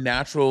think her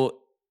natural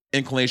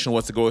inclination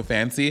was to go with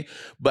fancy,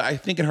 but I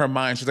think in her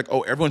mind she's like,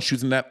 oh, everyone's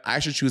choosing that, I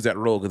should choose that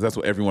role because that's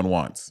what everyone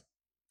wants.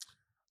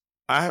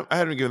 I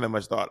hadn't given that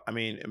much thought. I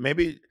mean,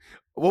 maybe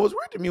what was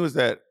weird to me was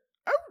that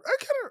I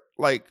kind of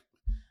like,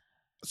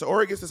 so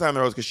Ori gets to sign the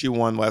rose because she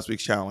won last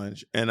week's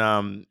challenge,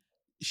 and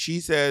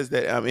she says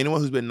that anyone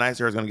who's been nice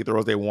to her is going to get the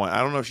rose they want. I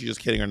don't know if she's just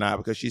kidding or not,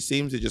 because she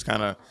seems to just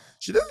kind of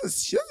she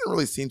doesn't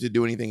really seem to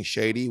do anything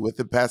shady with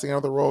the passing out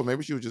of the role.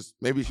 Maybe she was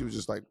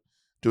just like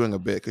doing a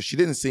bit, because she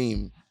didn't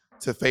seem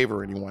to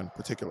favor anyone in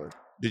particular.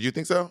 Did you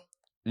think so?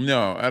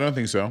 No, I don't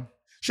think so.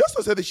 She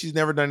also said that she's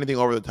never done anything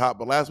over the top,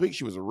 but last week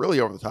she was really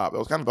over the top. It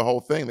was kind of the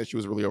whole thing that she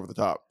was really over the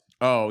top.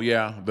 Oh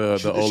yeah, the old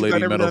she lady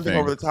never medal done thing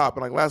over the top.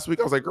 And like last week,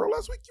 I was like, girl,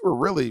 last week you were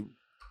really,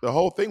 the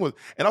whole thing was,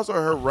 and also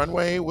her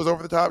runway was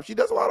over the top. She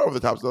does a lot over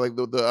the top. So like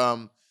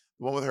the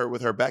one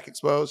with her back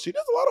exposed, she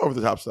does a lot of over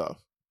the top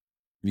stuff.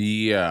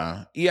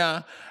 Yeah.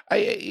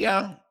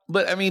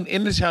 But I mean,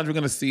 in the challenge, we're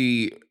going to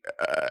see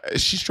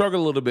she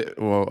struggled a little bit.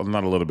 Well,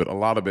 not a little bit, a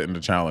lot of it in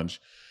the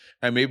challenge.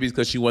 And maybe it's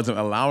because she wasn't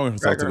allowing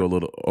herself to go a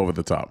little over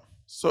the top.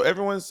 So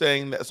everyone's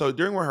saying that. So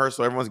during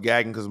rehearsal, everyone's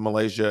gagging because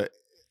Malaysia,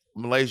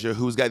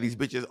 who's got these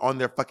bitches on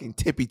their fucking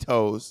tippy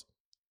toes.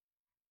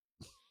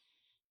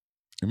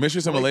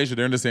 Mistress and Malaysia,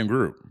 they're in the same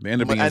group. They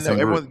end up being in the same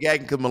group. Everyone's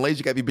gagging because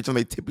Malaysia got these bitches on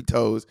their tippy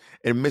toes,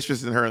 and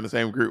Mistress and her in the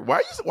same group.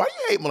 Why do you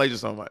hate Malaysia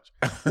so much?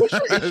 What's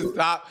your issue?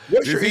 Stop.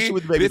 What's your issue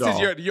with the baby doll?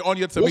 You're on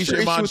your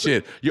Tamisha Iman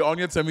shit. You're on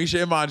your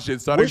Tamisha Iman shit.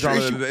 Starting drama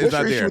is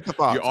not there.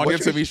 You're on your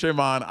Tamisha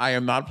Iman. I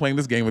am not playing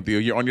this game with you.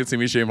 You're on your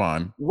Tamisha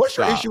Iman. What's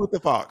your issue with the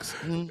Fox?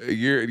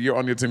 You're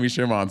on your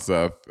Tamisha Iman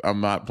stuff.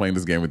 I'm not playing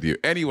this game with you.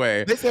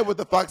 Anyway. They said what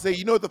the Fox say.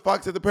 You know what the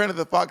Fox said? The parent of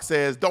the Fox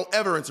says, don't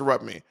ever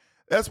interrupt me.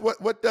 That's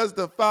what does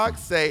the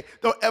Fox say?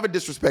 Don't ever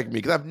disrespect me,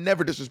 because I've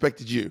never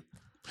disrespected you.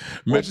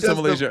 Mistress and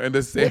Malaysia in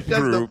the same group. What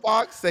does the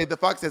Fox say? The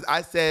Fox says,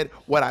 I said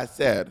what I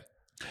said.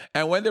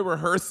 And when they're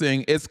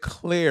rehearsing, it's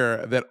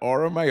clear that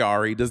Aura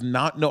Mayari does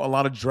not know a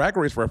lot of Drag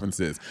Race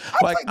references.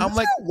 I'm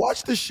like,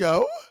 watch the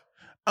show?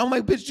 I'm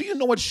like, bitch, do you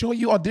know what show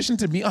you auditioned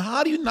to be?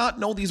 How do you not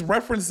know these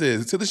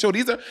references to the show?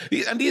 These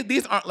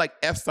aren't like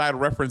F-side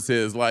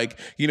references, like,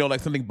 you know,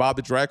 like something Bob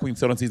the Drag Queen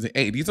said on season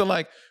 8. These are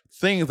like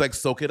things like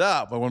Soak It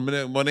Up, or when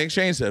they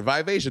exchange it,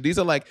 Vivacia. These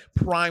are like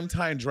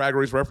primetime Drag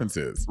Race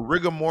references.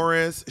 Rigor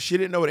Morris, she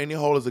didn't know what Any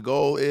Hole Is a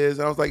Goal is.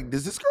 And I was like,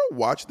 does this girl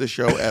watch the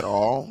show at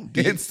all?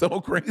 It's so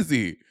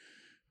crazy.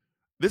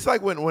 This is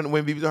like when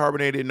Bibi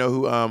Harbonnet didn't know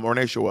who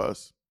Ornacia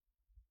was.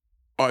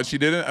 Oh, she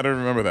didn't? I don't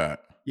remember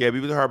that. Yeah,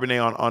 Bibi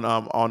Harbonnet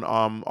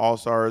on All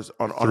Stars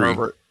on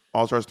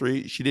All Stars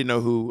 3. She didn't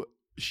know who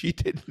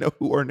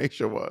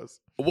Ornacia was.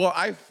 Well,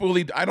 I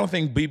don't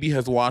think BB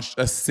has watched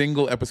a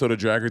single episode of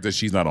Drag Race that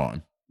she's not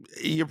on.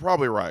 You're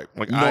probably right.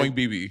 Like knowing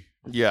BB.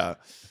 Yeah.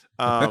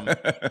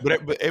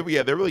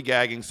 Yeah, they're really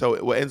gagging.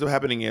 So what ends up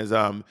happening is,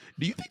 do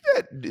you think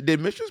that did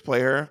Mistress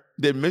play her?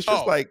 Did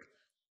Mistress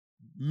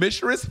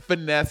Mistress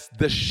finessed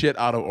the shit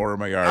out of Aura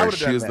Mayari. I would have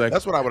done that. Like,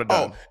 that's what I would have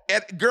done. Oh,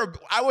 and girl,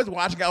 I was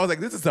watching. I was like,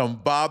 this is some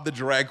Bob the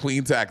drag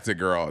queen tactic,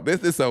 girl.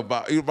 This is so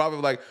Bob. You probably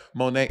like,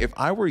 Monet. If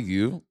I were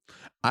you,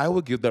 I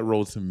would give that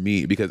role to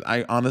me because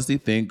I honestly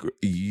think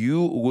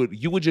you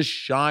would just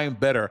shine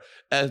better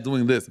as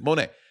doing this,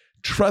 Monet.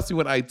 Trust me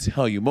when I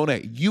tell you,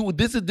 Monet.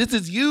 This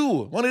is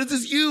you, Monet. This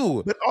is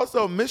you. But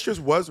also, Mistress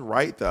was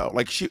right though.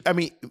 Like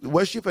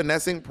was she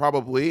finessing?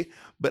 Probably,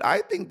 but I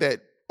think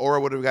that Aura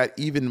would have got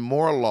even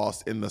more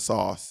lost in the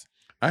sauce.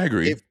 I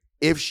agree.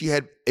 If she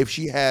had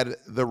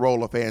the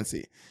role of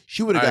Fancy,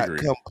 she would have got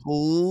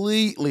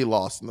completely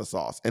lost in the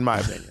sauce, in my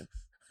opinion.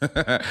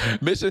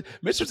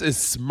 Mistress is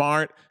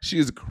smart. She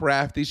is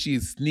crafty. She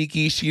is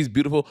sneaky. She is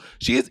beautiful.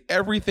 She is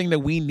everything that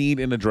we need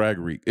in a drag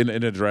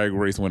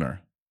race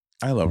winner.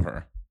 I love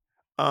her.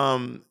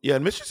 Yeah,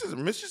 Mistress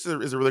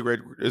is a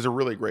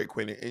really great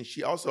queen, and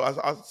she also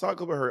I saw a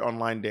clip of her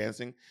online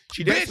dancing.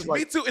 She dances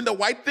me too in the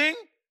white thing.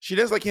 She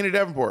dances like Kenny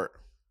Davenport.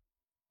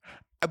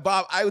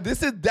 Bob,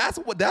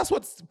 that's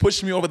what's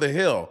pushed me over the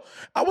hill.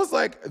 I was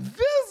like,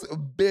 this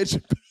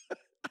bitch,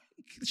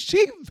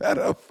 she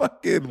better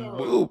fucking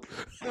move.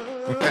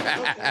 Cover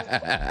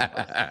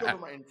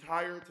my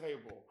entire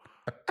table.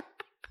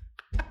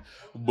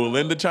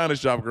 Belinda China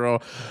Shop,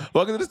 girl.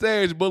 Welcome to the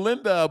stage,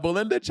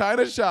 Belinda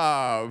China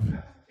Shop. Oh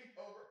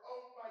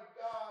my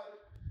God.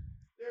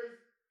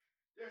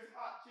 There's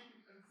hot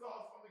chicken and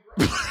sauce on the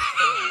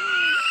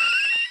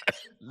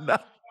ground.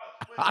 Not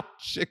hot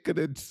chicken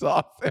and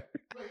sauce.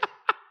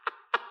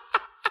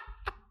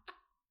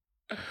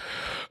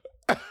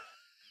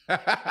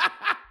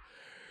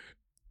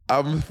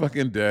 I'm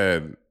fucking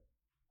dead.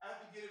 I have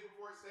to get it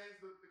before it stains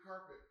the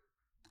carpet.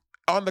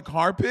 On the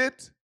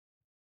carpet?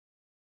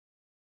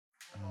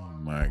 Oh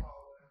my.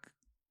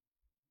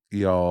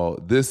 Y'all,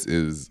 this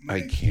is, I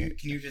can't.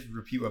 Can you just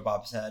repeat what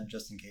Bob said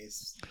just in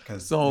case?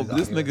 So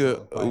this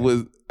nigga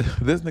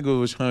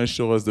was trying to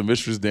show us the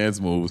Mistress dance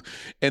moves.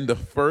 And the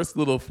first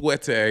little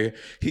fouette,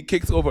 he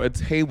kicks over a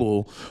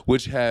table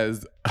which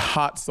has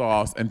hot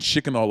sauce and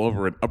chicken all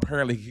over it.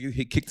 Apparently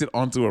he kicked it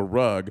onto a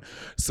rug.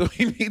 So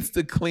he needs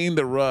to clean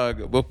the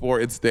rug before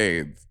it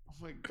stains. Oh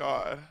my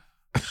God.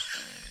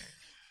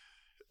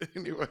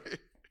 Anyway.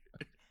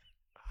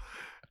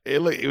 Hey,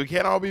 look, we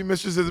can't all be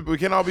mistresses. We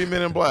can't all be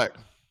men in black.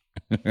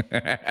 We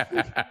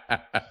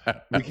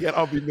can't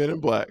all be men in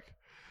black.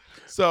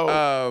 So,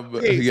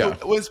 so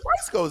when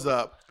Spice goes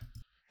up,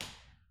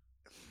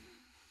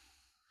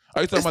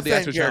 are you talking about the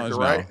extra challenge,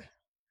 right?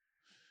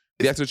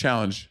 The extra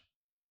challenge.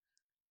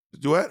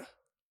 Do what?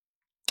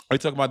 Are you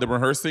talking about the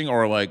rehearsing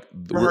or like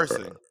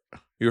rehearsing?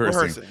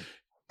 Rehearsing.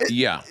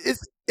 Yeah,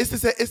 it's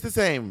the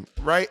same,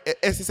 right?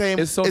 It's the same.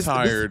 It's so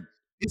tired.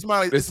 It's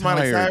Miley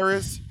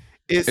Cyrus.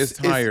 It's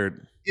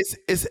tired.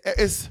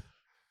 It's.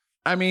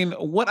 I mean,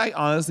 what I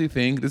honestly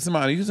think, this is you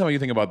can tell me what you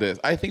think about this.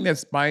 I think that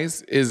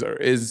Spice is.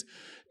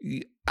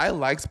 I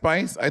like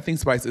Spice. I think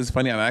Spice is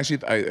funny, and I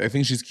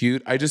think she's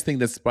cute. I just think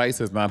that Spice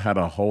has not had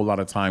a whole lot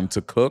of time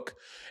to cook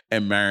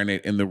and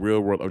marinate in the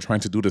real world of trying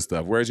to do this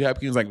stuff. Whereas you have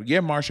queens like,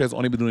 Marsha has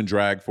only been doing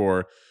drag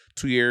for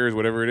 2 years,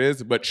 whatever it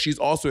is, but she's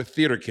also a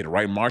theater kid,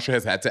 right? Marsha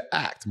has had to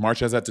act.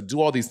 Marsha has had to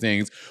do all these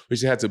things, where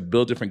she had to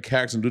build different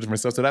characters and do different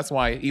stuff. So that's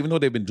why, even though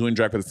they've been doing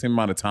drag for the same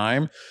amount of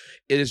time,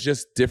 it is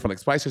just different. Like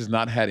Spice has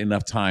not had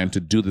enough time to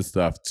do this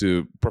stuff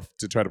to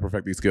try to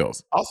perfect these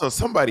skills. Also,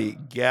 somebody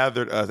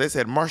gathered us. They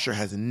said Marsha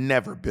has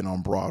never been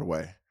on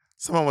Broadway.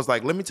 Someone was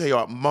like, "Let me tell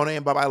y'all, Monet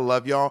and Bob, I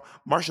love y'all.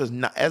 Marsha's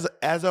not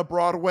as a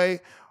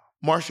Broadway.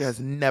 Marsha has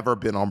never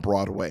been on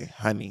Broadway,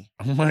 honey."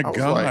 Oh my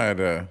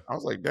God! I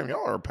was like, "Damn,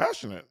 y'all are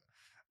passionate."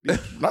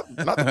 not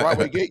the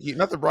Broadway gatekeeping.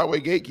 Not the Broadway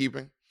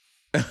gatekeeping.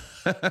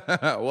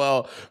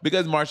 Well,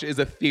 because Marsha is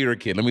a theater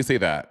kid, let me say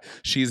that.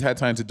 She's had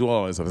time to do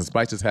all this stuff. And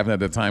Spice just haven't had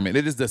the time. And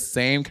it is the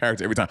same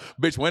character every time.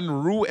 Bitch, when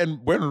Rue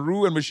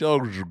and Michelle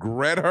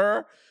read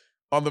her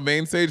on the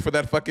main stage for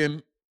that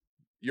fucking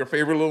your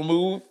favorite little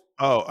move.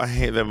 Oh, I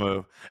hate that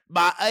move.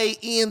 By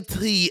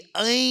A-N-T-N.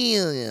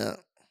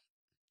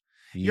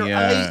 Your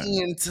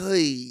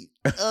A-N-T.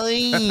 And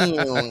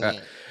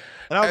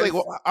I was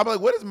like,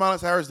 what is Miley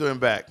Cyrus doing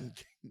back?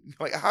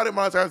 Like, how did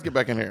Miley Cyrus get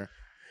back in here?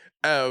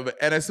 And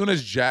as soon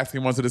as Jax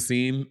came onto the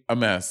scene, a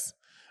mess.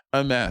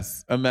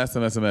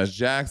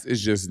 Jax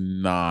is just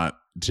not.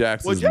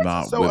 Jax is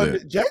not with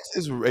it. Jax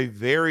is a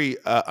very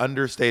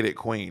understated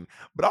queen.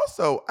 But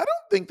also, I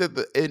don't think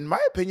that, in my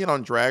opinion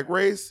on Drag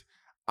Race,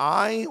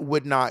 I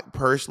would not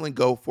personally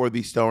go for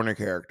the stoner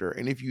character.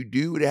 And if you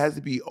do, it has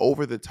to be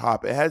over the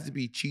top. It has to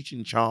be Cheech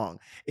and Chong.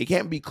 It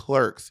can't be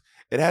Clerks.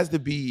 It has to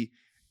be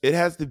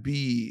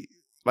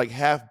like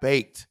Half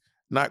Baked,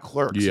 not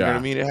Clerks. Yeah. You know what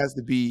I mean? It has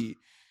to be.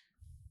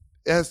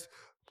 I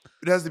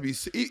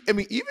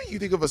mean, even you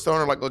think of a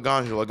stoner like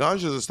Laganja.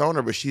 Laganja is a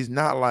stoner, but she's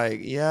not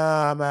like,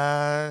 yeah,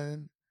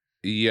 man.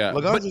 Yeah.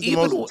 Laganja is the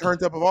most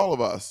turned up of all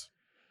of us.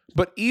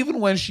 But even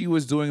when she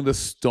was doing the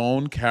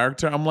Stone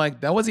character, I'm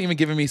like, that wasn't even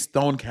giving me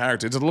Stone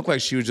character. It just looked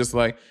like she was just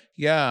like,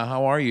 yeah,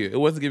 how are you? It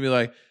wasn't giving me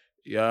like,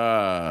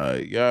 yeah,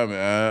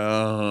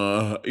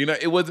 man.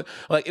 It was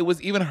like, it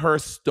was even her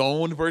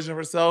Stone version of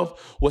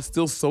herself was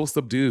still so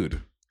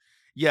subdued.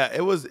 Yeah,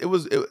 it was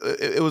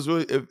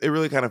really it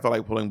really kind of felt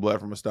like pulling blood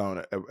from a stone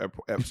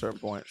at certain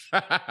points.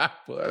 That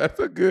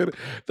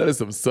is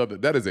some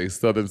Southern. That is a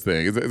Southern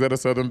thing. Is that a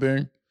Southern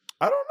thing?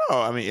 I don't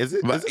know. I mean, is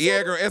it? Like,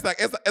 yeah, girl. It's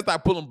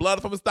like pulling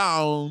blood from a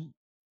stone.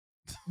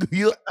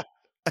 I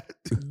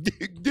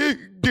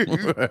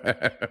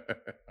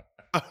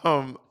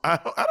don't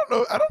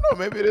know.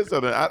 Maybe it is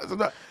Southern.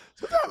 Sometimes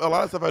a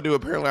lot of stuff I do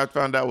apparently I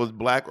found out was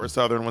Black or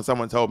Southern when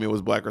someone told me it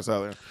was Black or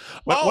Southern.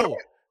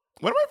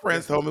 One of my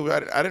friends told me I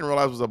didn't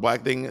realize it was a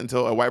Black thing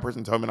until a white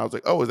person told me, and I was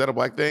like, "Oh, is that a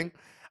Black thing?"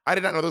 I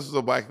did not know this was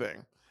a Black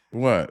thing.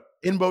 What?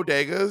 In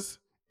bodegas,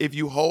 if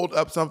you hold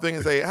up something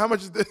and say, "How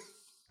much is this?"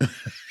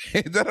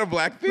 Is that a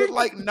Black thing? But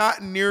like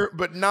not near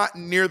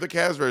the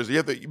cash register. You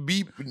have to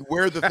be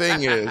where the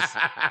thing is.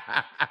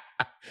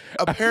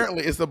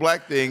 Apparently, it's a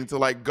Black thing to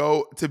like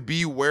go to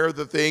be where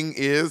the thing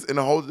is and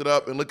hold it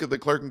up and look at the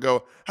clerk and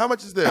go, "How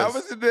much is this? How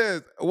much is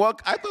this?" Well,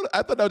 I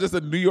thought that was just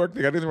a New York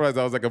thing. I didn't realize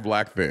that was like a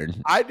Black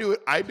thing. I do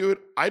it. I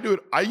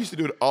used to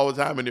do it all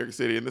the time in New York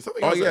City, and there's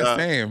something else. Oh yeah,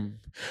 same.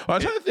 Well,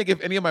 I'm trying to think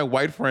if any of my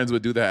white friends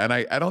would do that, and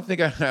I don't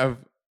think I have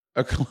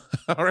a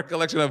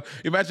recollection of.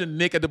 Imagine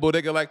Nick at the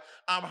bodega, like,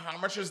 how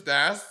much is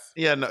that?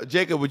 Yeah, no,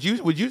 Jacob, would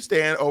you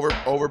stand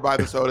over by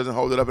the sodas and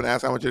hold it up and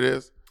ask how much it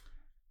is?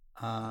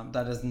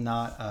 That is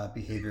not a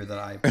behavior that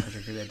I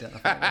particularly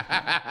identify with.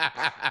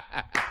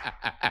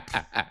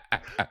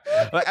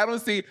 Like I don't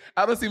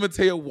see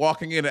Mateo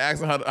walking in and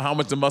asking how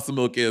much the muscle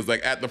milk is,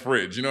 like at the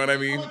fridge. You know what I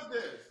mean?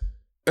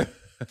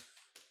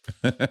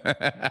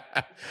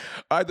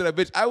 I did that,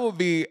 bitch. I will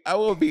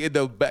be in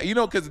the back,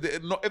 because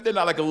if they're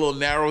not like a little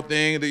narrow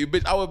thing,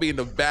 bitch, I would be in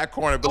the back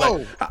corner.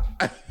 But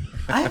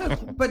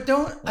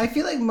I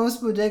feel like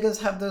most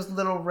bodegas have those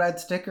little red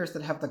stickers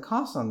that have the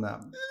cost on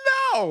them.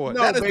 No,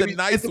 that is the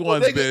nice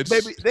ones, bitch.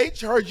 Baby, they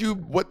charge you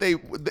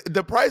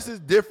the prices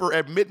differ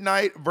at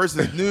midnight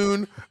versus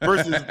noon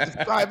versus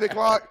 5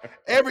 o'clock.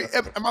 Am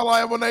I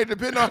lying one night?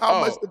 Depending on how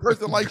much the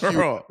person likes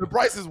you, the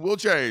prices will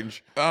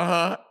change.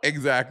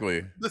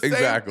 Exactly. The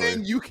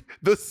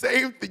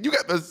same thing. You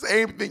got the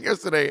same thing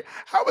yesterday.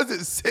 How is it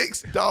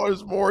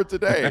 $6 more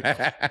today?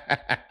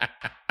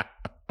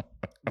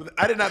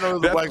 I did not know it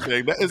was a Black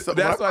thing. That's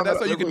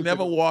why you can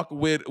never walk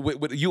with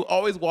you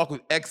always walk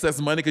with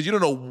excess money because you don't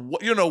know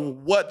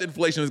what the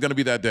inflation is going to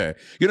be that day.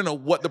 You don't know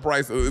what the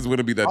price is going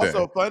to be that day.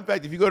 Also, fun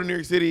fact: if you go to New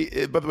York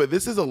City, by the way,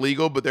 this is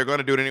illegal, but they're going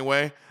to do it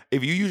anyway.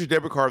 If you use your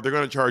debit card, they're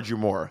going to charge you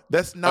more.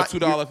 That's not a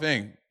 $2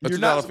 thing. You're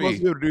not supposed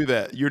to be able to do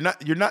that. You're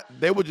not.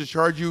 They will just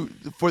charge you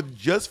for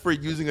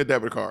using a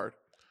debit card.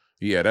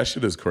 Yeah, that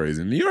shit is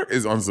crazy. New York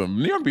is on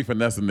some. New York be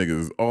finessing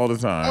niggas all the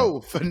time. Oh,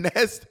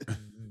 finessed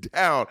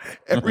down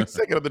every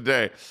second of the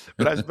day.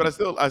 But I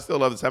still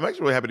love this. I'm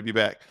actually really happy to be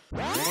back.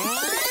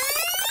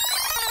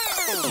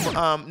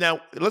 Now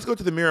let's go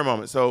to the mirror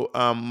moment. So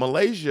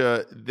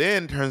Malaysia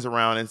then turns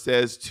around and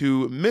says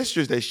to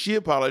Mistress that she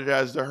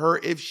apologized to her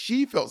if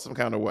she felt some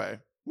kind of way,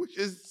 which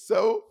is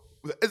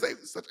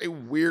such a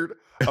weird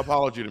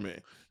apology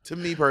to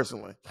me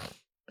personally.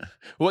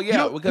 Well,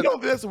 yeah, you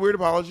don't think that's a weird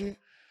apology?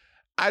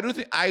 I don't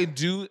think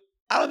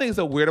it's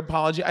a weird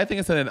apology. I think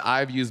it's something that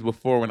I've used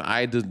before when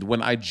I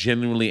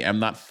genuinely am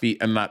not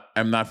feeling like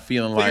you're not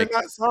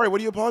sorry.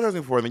 What are you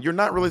apologizing for? Then you're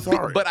not really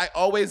sorry. But I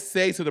always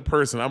say to the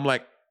person, I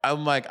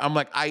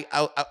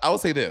will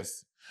say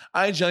this.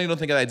 I genuinely don't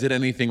think that I did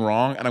anything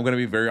wrong, and I'm going to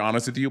be very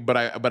honest with you. But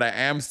I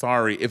am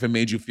sorry if it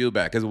made you feel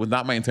bad because it was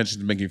not my intention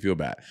to make you feel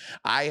bad.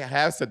 I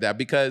have said that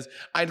because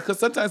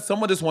sometimes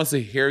someone just wants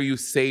to hear you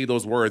say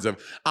those words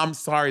of "I'm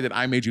sorry that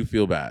I made you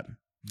feel bad."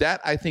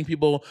 That I think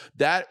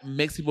that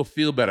makes people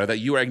feel better, that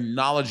you are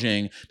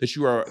acknowledging that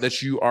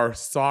you are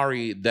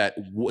sorry that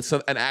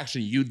an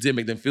action you did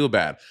make them feel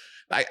bad.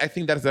 I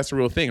think that's a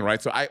real thing,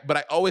 right? So I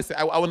always say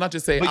I will not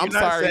just say but I'm you're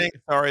not sorry. Saying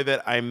sorry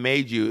that I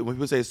made you. When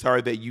people say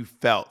sorry that you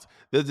felt,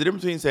 there's a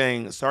difference between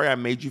saying sorry I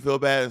made you feel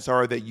bad and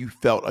sorry that you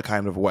felt a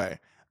kind of way.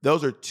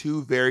 Those are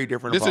two very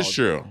different. This is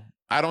true.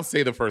 I don't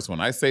say the first one.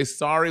 I say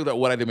sorry that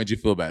what I did made you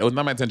feel bad. It was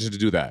not my intention to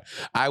do that.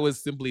 I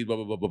was simply blah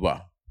blah blah blah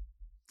blah.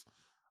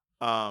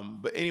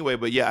 But anyway,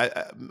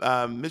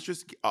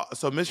 Mistress.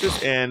 So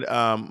Mistress and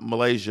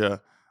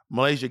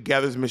Malaysia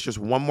gathers Mistress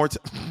one more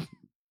time.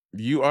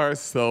 You are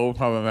so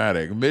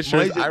problematic,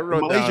 Mistress.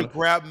 Malaysia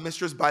grabbed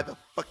Mistress by the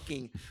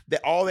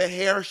all that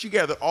hair. She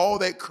gathered all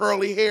that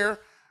curly hair,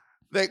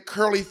 that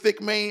curly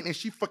thick mane, and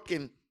she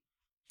fucking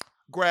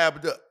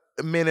grabbed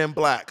Men in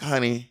Black,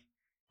 honey.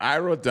 I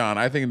wrote down,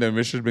 I think that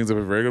Mistress brings up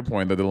a very good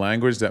point that the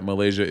language that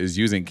Malaysia is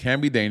using can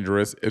be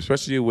dangerous,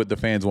 especially with the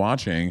fans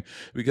watching,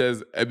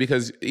 because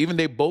even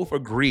they both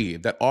agree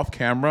that off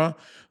camera,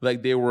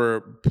 like they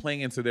were playing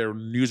into their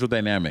usual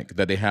dynamic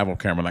that they have off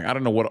camera. Like, I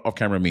don't know what off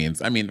camera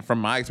means. I mean, from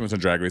my experience on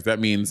Drag Race, that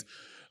means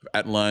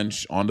at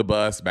lunch, on the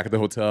bus, back at the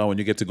hotel, when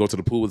you get to go to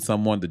the pool with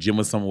someone, the gym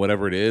with someone,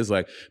 whatever it is,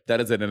 like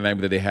that is the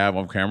dynamic that they have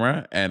on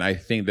camera. And I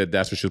think that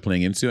that's what she's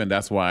playing into. And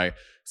that's why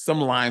some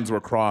lines were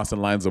crossed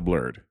and lines are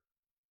blurred.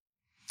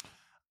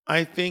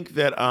 I think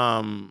that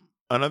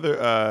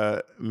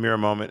another mirror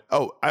moment.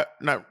 Oh,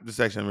 not this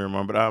actually a mirror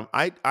moment, but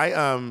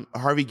I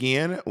Harvey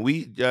Guillen,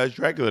 we judged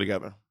Dracula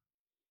together.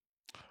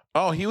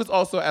 Oh, he was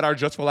also at our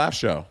Just for Laughs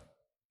show.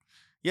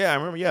 Yeah, I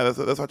remember. Yeah, that's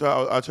what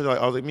I told you.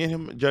 I was like, me and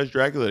him judged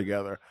Dracula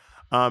together.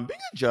 Being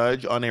a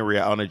judge on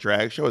a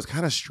drag show is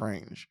kind of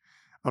strange.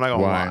 I'm not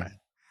gonna lie.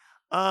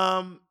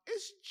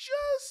 It's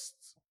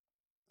just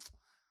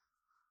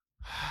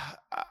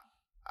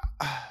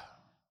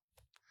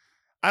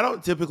I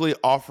don't typically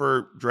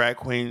offer drag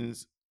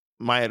queens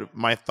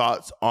my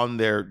thoughts on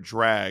their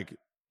drag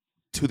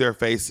to their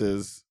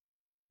faces.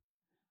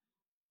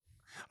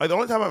 Like the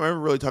only time I remember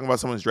really talking about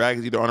someone's drag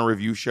is either on a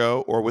review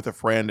show or with a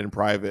friend in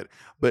private.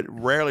 But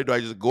rarely do I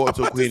just go up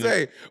to a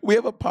queen. We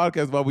have a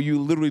podcast about where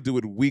you literally do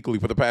it weekly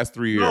for the past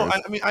 3 years. No, I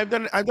mean I've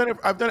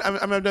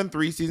done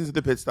 3 seasons of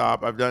The Pit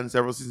Stop. I've done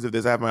several seasons of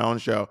this. I have my own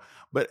show.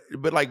 But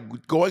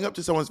like going up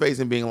to someone's face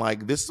and being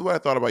like, "This is what I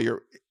thought about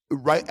your,"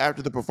 right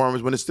after the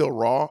performance when it's still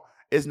raw,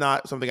 is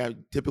not something I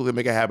typically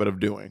make a habit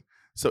of doing.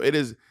 So it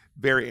is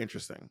very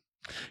interesting.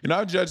 You know,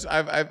 I judged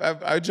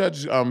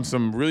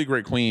some really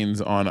great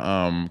queens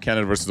on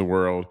Canada versus the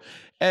World,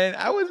 and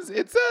I didn't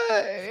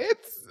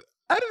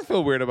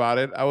feel weird about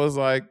it. I was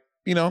like,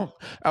 I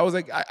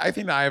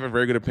think that I have a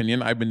very good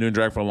opinion. I've been doing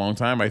drag for a long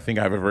time. I think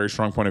I have a very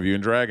strong point of view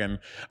in drag, and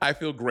I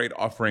feel great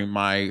offering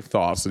my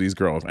thoughts to these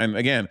girls. And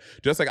again,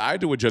 just like I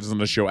do with judges on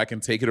the show, I can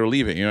take it or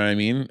leave it. You know what I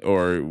mean?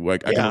 Or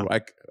like I can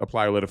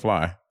apply or let it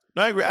fly.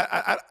 No, I agree.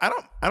 I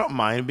don't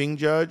mind being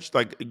judged.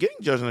 Like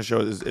getting judged on the show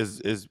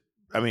is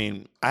I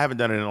mean, I haven't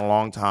done it in a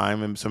long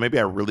time, and so maybe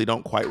I really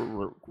don't quite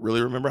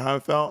really remember how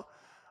it felt.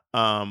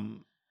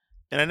 And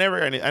I never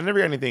got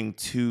anything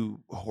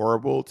too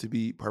horrible, to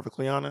be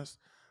perfectly honest.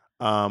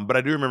 But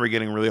I do remember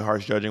getting really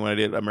harsh judging when I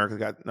did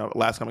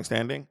Last Comic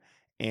Standing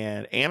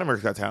and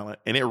America's Got Talent,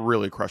 and it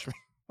really crushed me.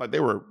 Like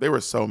they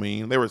were so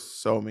mean. They were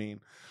so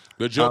mean.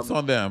 The joke's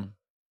on them.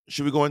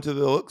 Should we go into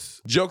the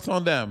looks? Jokes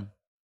on them.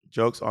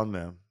 Jokes on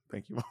them.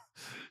 Thank you.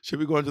 Should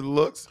we go into the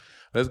looks?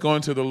 Let's go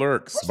into the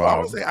lurks, Bob. I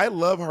want to say I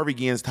love Harvey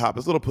Guillen's top.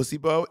 This little pussy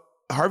bow.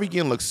 Harvey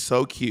Guillen looks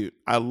so cute.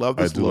 I love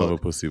this look. I do love a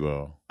pussy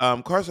bow.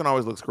 Carson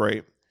always looks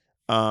great.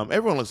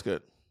 Everyone looks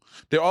good.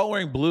 They're all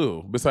wearing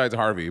blue besides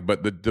Harvey,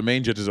 but the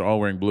main judges are all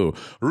wearing blue.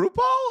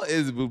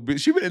 RuPaul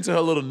she's been into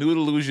her little nude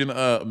illusion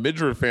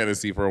midriff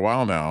fantasy for a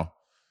while now.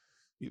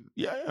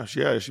 Yeah.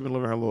 She's been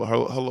living her little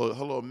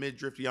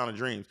midriftiana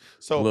dreams.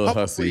 So little Puffer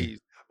hussy. Please.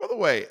 By the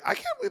way, I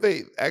can't believe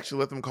they actually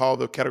let them call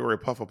the category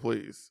Puffer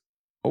Please.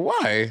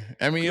 Why?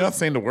 I mean, you're not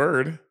saying the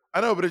word.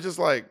 I know, but it's just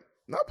like,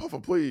 not Puffer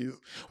Please.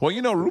 Well,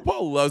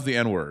 RuPaul loves the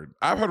N-word.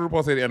 I've heard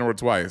RuPaul say the N-word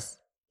twice.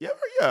 Yeah.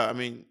 I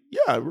mean,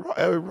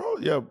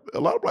 RuPaul, a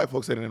lot of black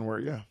folks say the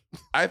N-word, yeah.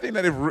 I think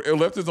that if it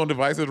left its own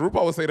devices,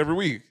 RuPaul would say it every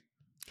week.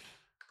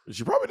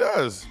 She probably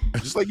does,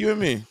 just like you and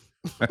me.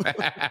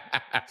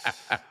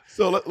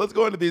 So let's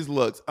go into these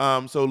looks.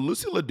 So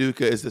Lucy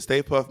LaDuca is the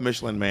Stay Puft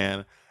Michelin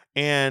Man,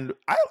 and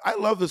I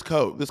love this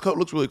coat. This coat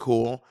looks really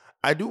cool.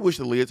 I do wish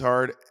the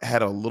leotard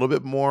had a little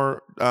bit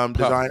more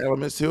design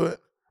elements to it.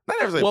 Not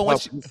necessarily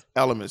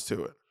elements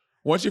to it.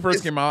 When she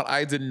first came out,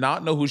 I did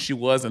not know who she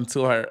was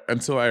until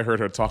I heard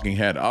her talking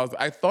head.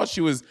 I thought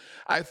she was.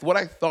 I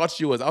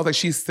was like,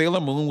 she's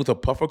Sailor Moon with a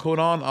puffer coat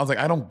on. I was like,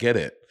 I don't get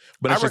it.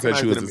 But she said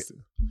she was.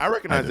 I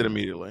recognized it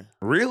immediately.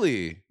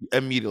 Really?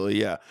 Immediately,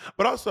 yeah.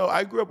 But also,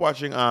 I grew up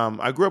watching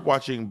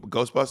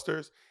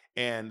Ghostbusters.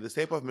 And the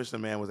Stay Puft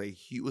Michelin Man was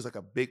like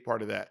a big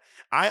part of that.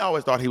 I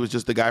always thought he was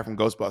just the guy from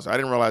Ghostbusters. I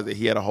didn't realize that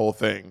he had a whole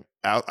thing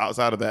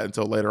outside of that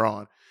until later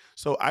on.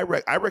 So I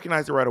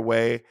recognized it right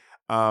away.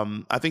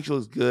 I think she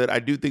looks good. I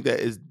do think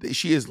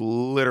she is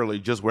literally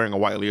just wearing a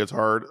white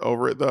leotard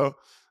over it though,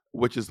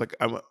 which is a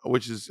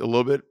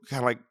little bit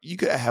kind of like you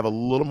could have a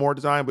little more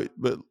design,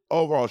 but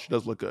overall she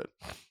does look good.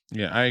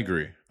 Yeah, I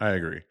agree.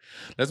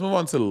 Let's move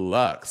on to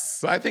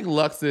Lux. So I think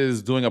Lux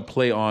is doing a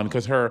play on,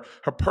 because her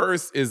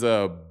purse is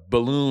a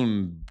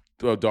balloon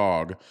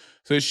dog.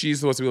 So she's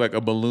supposed to be like a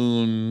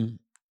balloon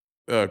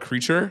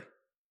creature.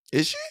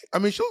 Is she? I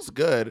mean, she looks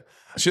good.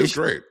 She looks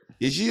great.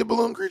 Is she a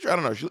balloon creature? I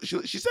don't know.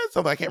 She said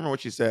something. I can't remember what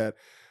she said.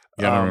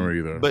 Yeah, I don't remember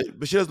either.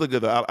 But she does look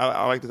good though.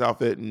 I like this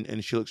outfit,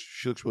 and she looks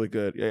really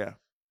good. Yeah.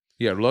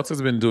 Yeah, Lux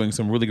has been doing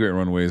some really great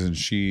runways, and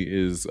she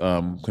is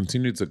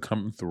continued to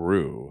come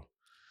through.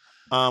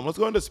 Let's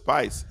go into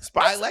Spice.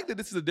 I like that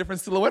this is a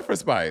different silhouette for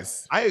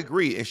Spice. I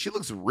agree, and she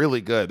looks really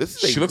good.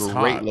 This is a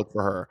great look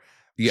for her.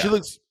 Yeah. She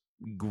looks.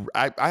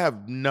 I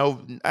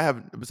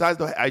besides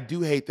though, I do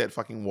hate that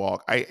fucking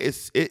walk.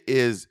 It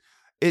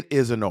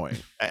is annoying,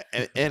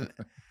 and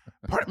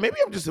maybe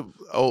I'm just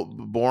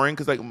boring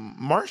because like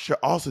Marsha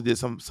also did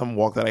some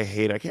walk that I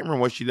hate. I can't remember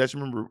what she did. I just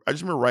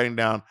remember writing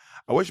down.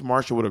 I wish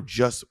Marsha would have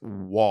just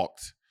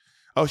walked.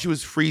 Oh, she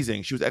was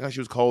freezing. She was acting like she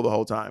was cold the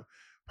whole time.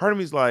 Part of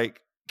me is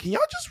like, can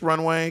y'all just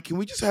runway? Can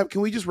we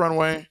just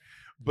runway?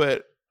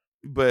 But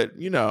but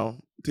to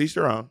each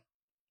their own.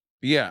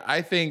 Yeah,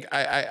 I think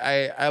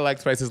I like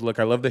Spice's look.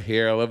 I love the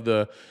hair. I love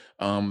the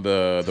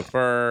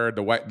fur,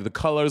 the white, the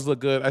colors look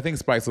good. I think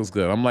Spice looks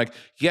good. I'm like,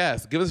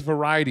 yes, give us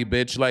variety,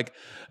 bitch. Like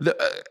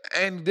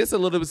and this a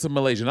little bit of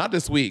Malaysia, not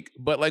this week,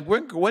 but like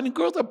when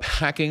girls are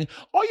packing,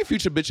 all your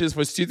future bitches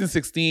for season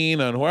 16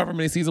 and however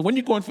many seasons, when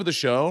you're going for the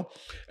show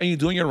and you're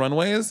doing your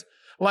runways.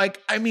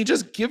 Like, I mean,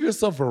 just give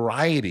yourself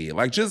variety.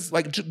 Just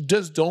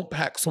don't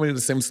pack so many of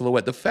the same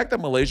silhouette. The fact that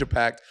Malaysia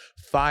packed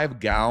 5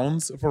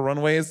 gowns for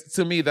runways,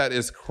 to me, that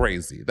is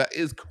crazy. That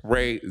is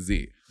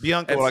crazy.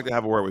 Bianca would like to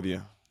have a word with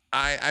you.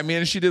 I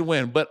mean, she did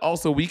win, but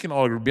also we can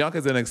all agree,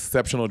 Bianca's an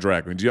exceptional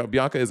drag queen.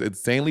 Bianca is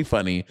insanely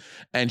funny,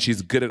 and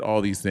she's good at all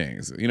these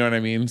things. You know what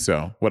I mean?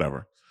 So,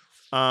 whatever.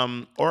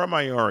 Aura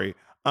Mayuri.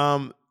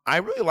 I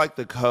really like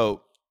the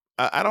coat.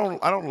 I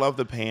don't love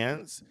the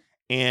pants,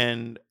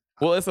 and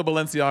well, it's a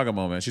Balenciaga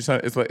moment. She's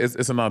trying.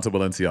 It's a nod to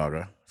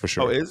Balenciaga for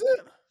sure. Oh, is it?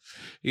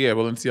 Yeah,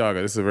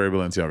 Balenciaga. This is a very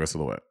Balenciaga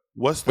silhouette.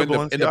 What's the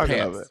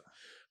Balenciaga of it?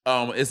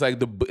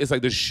 It's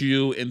like the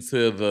shoe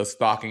into the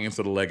stocking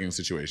into the legging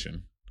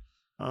situation.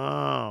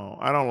 Oh,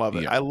 I don't love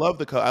it. Yeah. I love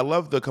the I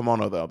love the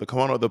kimono though.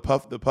 The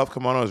puff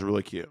kimono is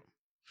really cute.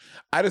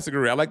 I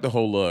disagree. I like the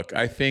whole look.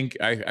 I think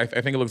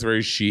it looks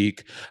very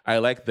chic. I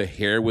like the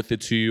hair with it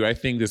too. I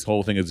think this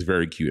whole thing is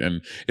very cute,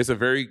 and it's a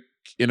very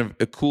in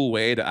a cool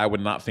way that I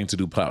would not think to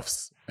do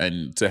puffs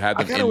and to have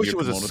them. I kind of wish it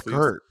was a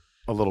skirt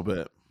a little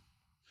bit.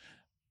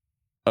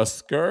 A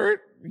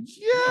skirt?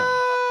 Yeah,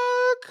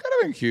 could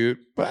have been cute,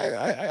 but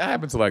I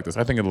happen to like this.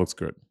 I think it looks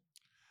good.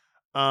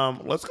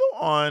 Let's go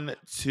on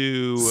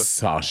to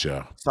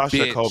Sasha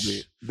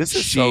Colby. This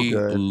is so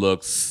good. She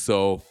looks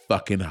so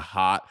fucking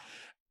hot.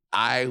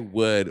 I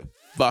would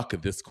fuck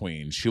this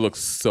queen. She looks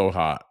so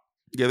hot.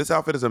 Yeah, this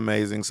outfit is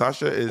amazing.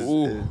 Sasha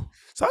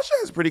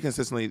has pretty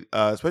consistently,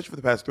 especially for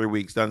the past 3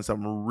 weeks, done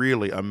some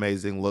really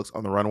amazing looks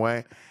on the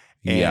runway.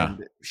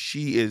 And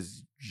she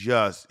is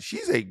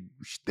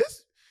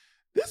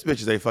this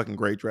bitch is a fucking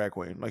great drag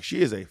queen. Like,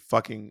 she is a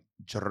fucking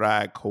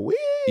drag queen.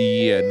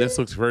 Yeah, this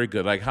looks very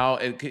good. Like how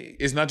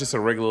it's not just a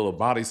regular little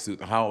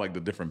bodysuit. How like the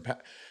different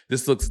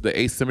this looks, the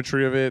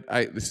asymmetry of it.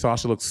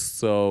 Sasha looks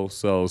so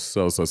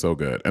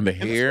good, and the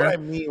hair. That's what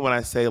I mean when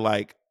I say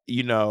like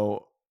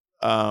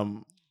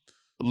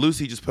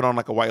Lucy just put on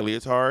like a white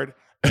leotard,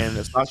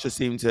 and Sasha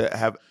seemed to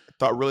have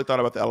really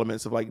thought about the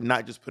elements of like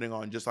not just putting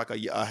on just like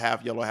a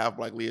half yellow, half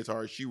black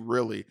leotard. She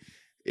really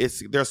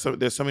there's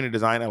so many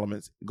design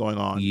elements going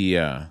on.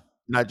 Yeah,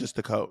 not just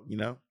the coat.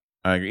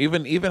 I agree.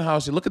 Even how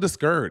she look at the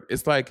skirt.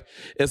 It's like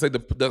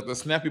the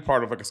snappy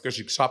part of like a skirt.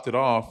 She chopped it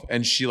off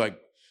and she like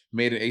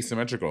made it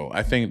asymmetrical.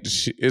 I think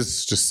she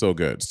is just so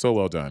good, so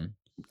well done.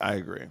 I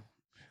agree.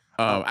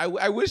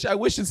 I wish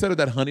instead of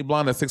that honey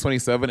blonde at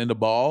 627 in the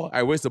ball,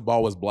 I wish the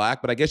ball was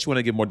black. But I guess you want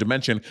to give more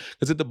dimension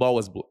because if the ball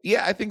was,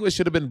 I think it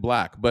should have been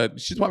black.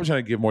 But she's probably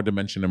trying to give more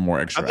dimension and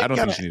more extra. I don't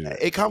think she needed it.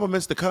 It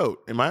complements the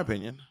coat, in my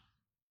opinion.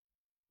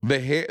 The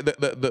hair,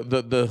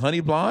 the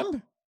honey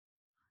blonde.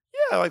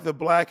 Yeah, like the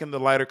black and the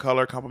lighter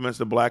color complements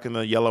the black and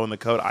the yellow in the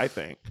coat, I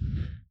think.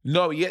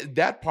 No, yeah,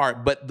 that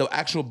part, but the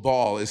actual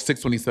ball is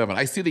 627.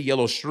 I see the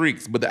yellow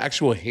streaks, but the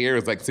actual hair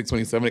is like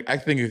 627. I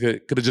think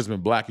it could have just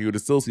been black. You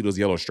would still see those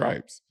yellow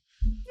stripes.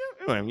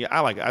 Yeah, I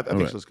like it. I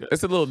think it's good.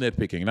 It's a little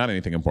nitpicking, not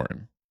anything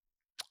important.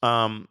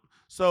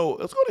 So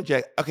let's go to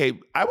Jack. Okay,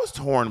 I was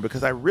torn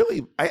because I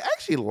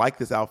actually like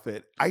this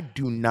outfit. I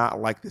do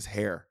not like this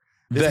hair.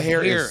 The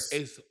hair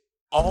is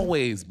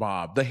always,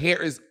 Bob. The hair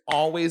is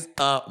always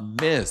a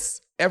miss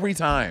every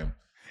time.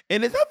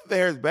 And it's not that the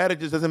hair is bad.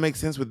 It just doesn't make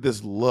sense with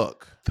this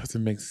look.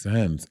 Doesn't make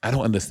sense. I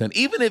don't understand.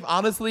 Even if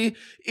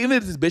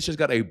this bitch has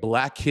got a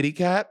black kitty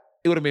cat,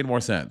 it would have made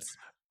more sense.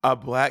 A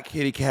black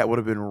kitty cat would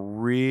have been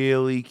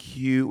really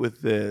cute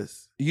with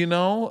this.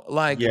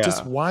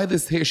 Just why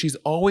this hair? She's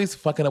always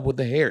fucking up with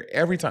the hair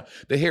every time.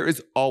 The hair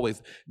is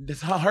always,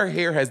 her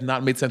hair has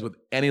not made sense with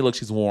any look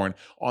she's worn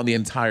on the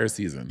entire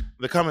season.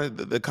 The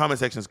comment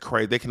section is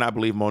crazy. They cannot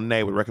believe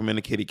Monet would recommend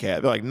a kitty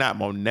cat. They're like, not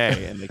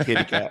Monet and the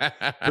kitty cat.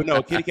 But no,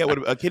 a kitty cat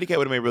would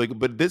have made really good.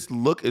 But this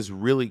look is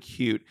really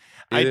cute.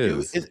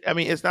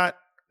 It's not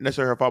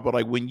necessarily her fault, but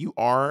like when you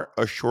are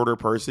a shorter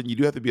person, you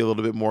do have to be a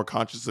little bit more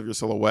conscious of your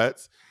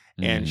silhouettes.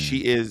 And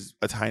she is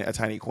a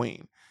tiny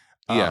queen.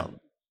 Yeah.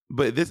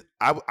 But this,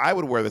 I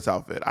would wear this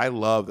outfit. I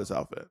love this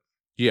outfit.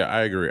 Yeah,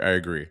 I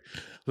agree.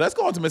 Let's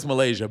go on to Miss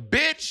Malaysia.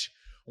 Bitch,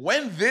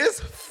 when this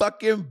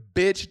fucking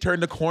bitch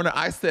turned the corner,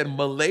 I said,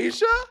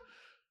 Malaysia,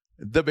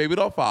 the baby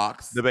doll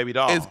fox. The baby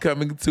doll. Is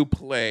coming to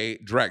play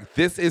drag.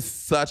 This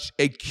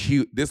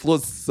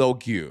looks so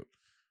cute.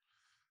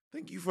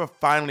 Thank you for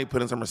finally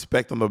putting some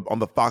respect on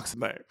the fox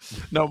name.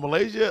 No,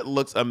 Malaysia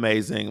looks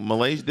amazing.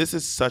 This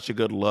is such a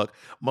good look.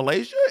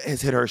 Malaysia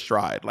has hit her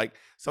stride. Like,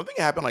 something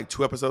happened like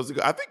 2 episodes ago.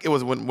 I think it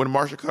was when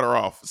Marsha cut her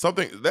off.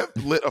 Something that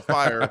lit a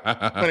fire.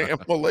 And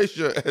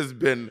Malaysia has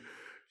been.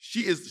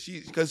 She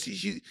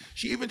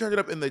even turned it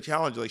up in the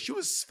challenge. Like, she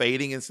was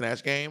fading in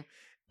Snatch Game,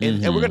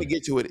 and we're gonna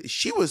get to it.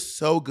 She was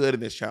so good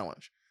in this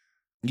challenge.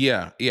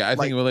 Yeah. I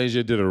think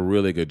Malaysia did a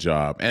really good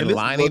job, and this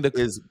lining look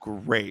is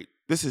great.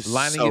 This is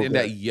lining so it in good.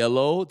 that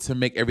yellow to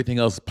make everything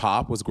else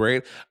pop was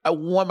great. I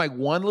want my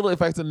one little,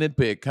 if I had to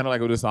nitpick, kind of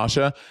like with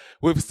Sasha,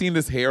 we've seen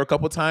this hair a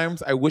couple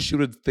times. I wish she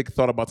would have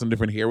thought about some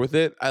different hair with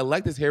it. I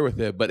like this hair with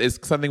it, but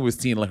it's something we've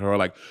seen like her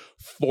like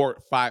four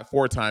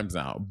times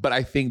now. But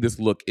I think this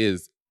look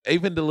is,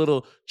 even the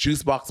little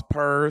juice box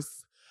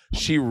purse,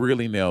 she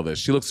really nailed it.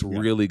 She looks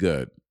really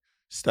good.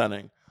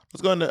 Stunning.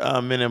 Let's go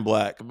into Men in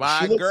Black. My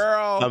She looks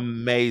girl.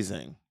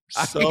 amazing.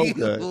 So I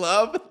good.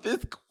 love this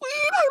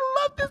queen.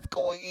 I love this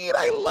queen.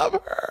 I love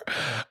her.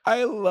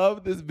 I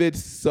love this bitch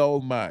so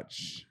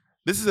much.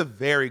 This is a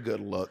very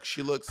good look.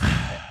 She looks.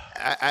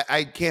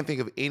 I can't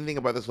think of anything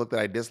about this look that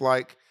I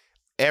dislike.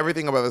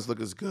 Everything about this look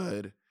is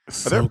good. Are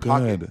So there good.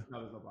 pockets? No,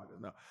 there's no pockets.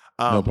 No.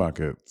 No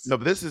pockets. No,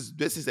 but this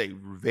is a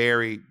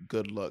very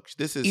good look.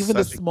 This is Even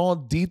the such a- small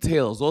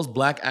details, those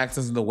black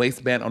accents in the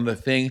waistband on the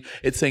thing,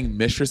 it's saying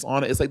mistress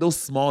on it. It's like those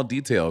small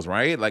details,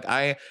 right? Like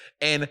I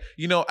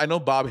know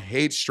Bob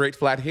hates straight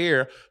flat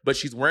hair, but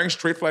she's wearing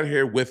straight flat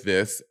hair with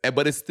this,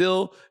 but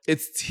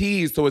it's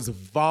teased, so it's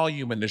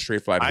volume in the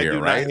straight flat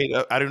hair, right?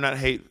 I do not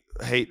hate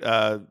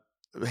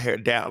hair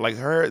down like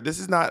her.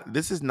 This is not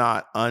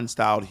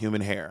unstyled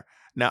human hair.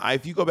 Now,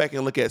 if you go back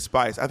and look at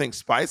Spice, I think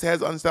Spice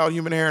has unstyled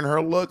human hair in her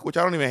look, which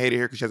I don't even hate it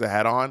here because she has a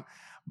hat on.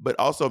 But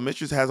also,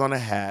 Mistress has on a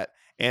hat,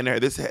 and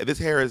this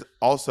hair is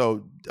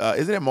also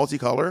isn't it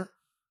multicolor?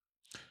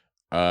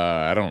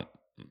 I don't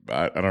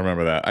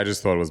remember that. I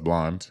just thought it was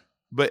blonde.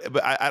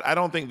 But I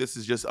don't think this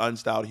is just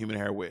unstyled human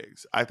hair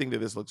wigs. I think that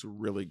this looks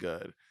really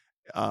good.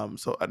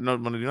 So no,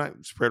 do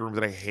not spread rumors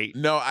that I hate.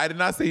 No, I did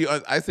not say you.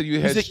 I said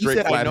you had You straight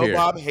said flat I know hair.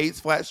 Bob hates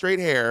flat straight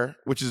hair,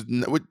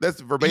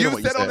 that's verbatim. You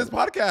what said on this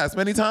podcast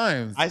many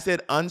times. I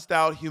said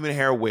unstyled human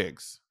hair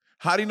wigs.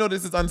 How do you know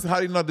this is? How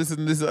do you know this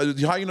is?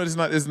 How do you know this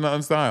is not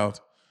unstyled?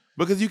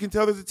 Because you can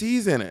tell there's a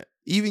tease in it.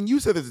 Even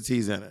you said there's a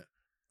tease in it.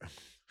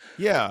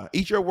 Yeah,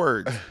 eat your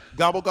words.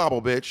 Gobble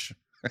gobble, bitch.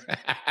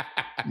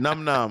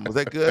 Num num. Was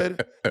that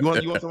good?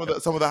 You want some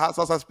of the hot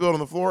sauce I spilled on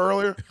the floor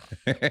earlier?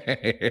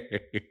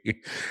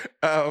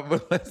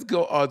 But let's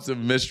go on to to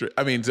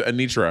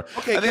Anitra.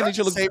 Okay, can I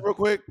just say real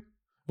quick,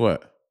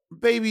 What?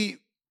 baby?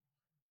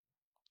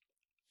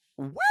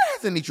 Where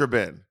has Anitra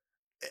been?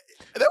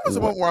 There was a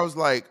moment where I was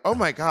like, "Oh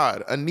my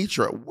god,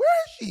 Anitra, where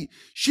is she?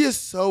 She is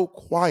so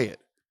quiet."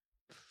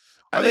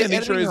 Are they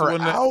editing her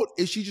out?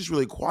 Is she just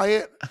really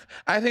quiet?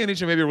 I think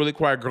Anisha may be a really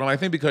quiet girl. And I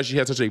think because she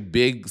had such a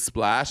big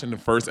splash in the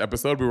first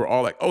episode, we were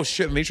all like, oh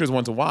shit, Anisha is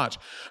one to watch.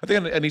 I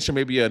think Anisha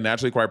may be a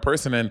naturally quiet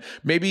person, and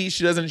maybe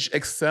she doesn't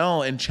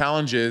excel in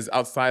challenges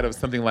outside of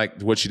something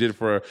like what she did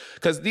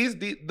because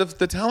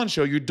the talent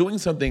show, you're doing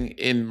something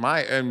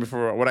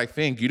for what I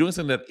think, you're doing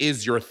something that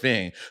is your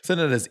thing,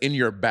 something that is in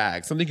your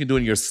bag, something you can do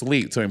in your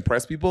sleep to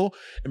impress people.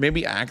 And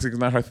maybe acting is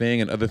not her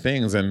thing and other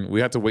things. And we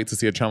have to wait to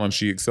see a challenge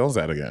she excels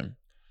at again.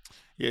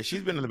 Yeah,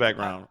 she's been in the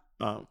background.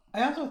 I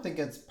also think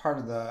it's part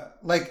of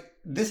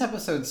this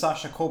episode.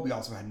 Sasha Colby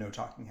also had no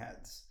talking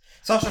heads.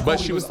 But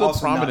she was still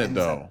prominent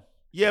though.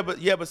 Yeah,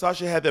 but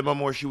Sasha had that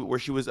moment where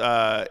she was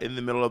in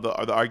the middle of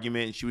the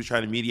argument. And she was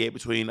trying to mediate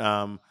between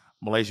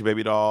Malaysia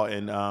Baby Doll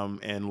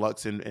and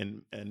Lux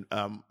and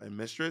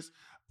Mistress.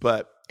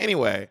 But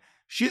anyway,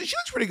 she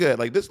looks pretty good.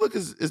 Like this look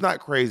is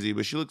not crazy,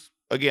 but she looks.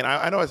 Again,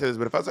 I know I said this,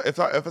 but if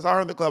I saw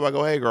her in the club, I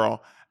go, "Hey,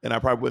 girl," and I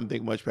probably wouldn't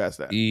think much past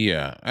that.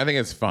 Yeah, I think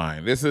it's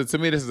fine. To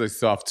me, this is a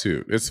soft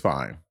toot. It's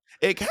fine.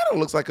 It kind of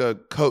looks like a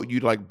coat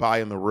you'd like buy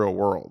in the real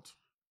world.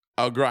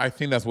 Oh, girl, I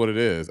think that's what it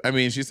is. I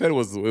mean, she said it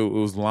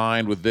was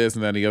lined with this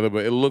and that and the other,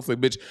 but it looks like,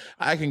 bitch,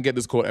 I can get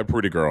this coat at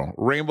Pretty Girl.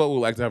 Rainbow would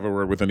like to have a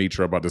word with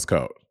Anitra about this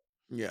coat.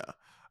 Yeah.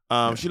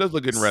 She does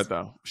look good in red,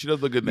 though. She does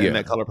look good in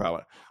that color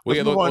palette.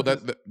 Well,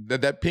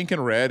 that pink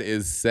and red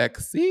is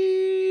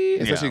sexy,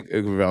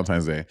 especially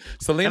Valentine's Day.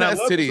 Selena has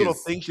titties. This little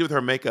thing she did with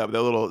her makeup,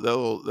 that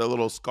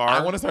little scar.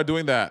 I want to start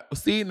doing that.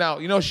 See,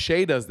 now,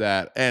 Shay does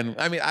that. And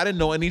I mean, I didn't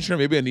know Anitra.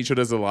 Maybe Anitra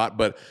does a lot,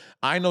 but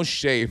I know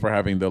Shay for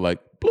having the bloop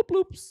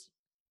bloops.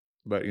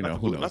 But, who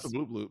knows? Not the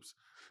bloop bloops.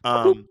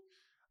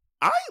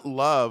 I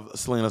love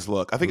Selena's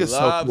look. I think it's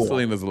so cool.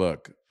 Selena's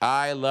look.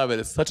 I love it.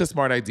 It's such a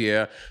smart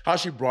idea. How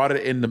she brought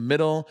it in the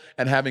middle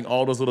and having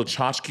all those little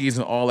tchotchkes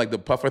and all like the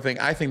puffer thing.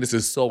 I think this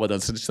is so well done.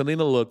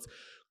 Selena looks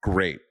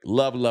great.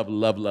 Love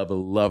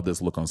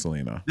this look on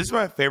Selena. This is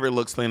my favorite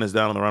look Selena's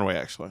done on the runway,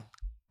 actually.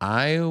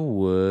 I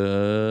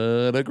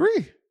would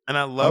agree. And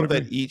I love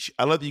that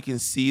you can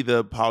see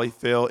the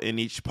polyfill in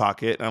each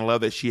pocket. And I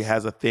love that she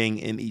has a thing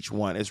in each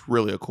one. It's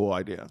really a cool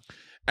idea.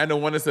 And the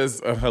one that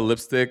says her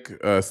lipstick,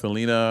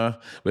 Selena,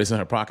 but it's in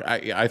her pocket.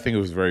 I think it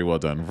was very well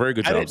done. Very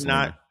good job,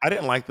 Selena. I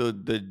didn't like I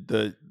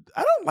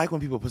don't like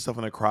when people put stuff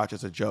on their crotch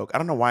as a joke. I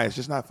don't know why. It's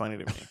just not funny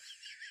to me.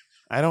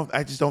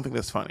 I just don't think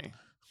that's funny.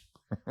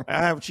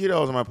 I have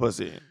Cheetos in my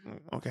pussy.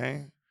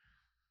 Okay.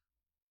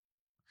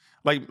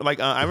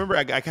 I remember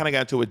I kind of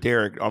got into it with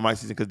Derek on my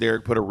season because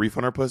Derek put a reef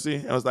on her pussy.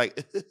 And I was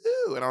like,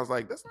 ooh, and I was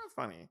like, that's not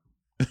funny.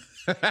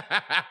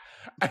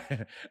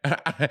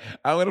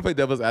 I'm going to play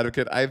devil's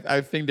advocate.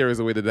 I think there is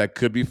a way that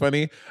could be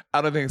funny.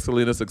 I don't think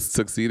Selena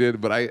succeeded,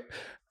 but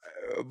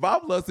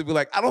Bob loves to be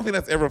like, I don't think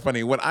that's ever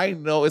funny. When I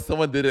know if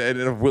someone did it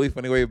in a really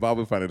funny way, Bob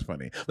would find it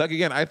funny. Like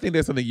again, I think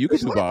there's something you could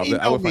do, Bob,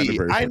 that I would find it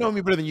very funny. I know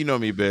me better than you know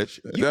me, bitch.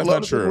 You That's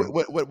love not true.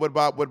 What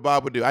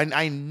Bob would do.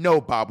 I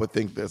know Bob would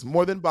think this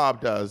more than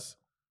Bob does.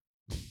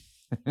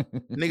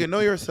 Nigga, know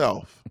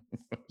yourself.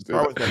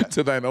 Start with that.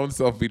 To thine own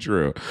self be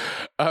true.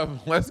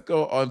 Let's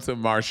go on to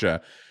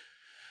Marsha.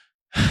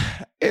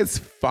 It's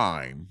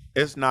fine.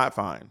 It's not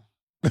fine.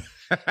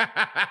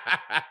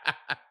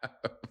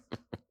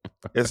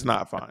 It's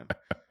not fine.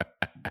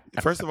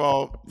 First of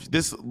all,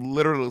 this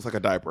literally looks like a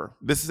diaper.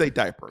 This is a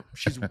diaper.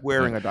 She's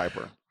wearing a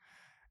diaper.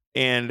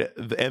 And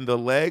the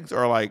legs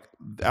are like,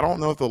 I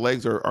don't know if the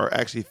legs are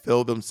actually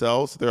filled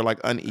themselves. They're like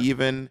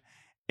uneven.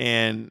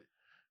 And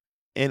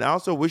I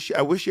also wish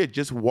she had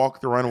just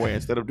walked the runway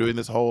instead of doing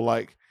this whole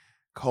like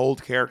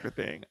cold character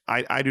thing.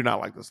 I do not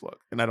like this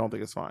look, and I don't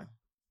think it's fine.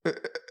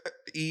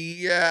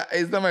 Yeah,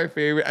 it's not my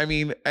favorite. I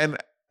mean, and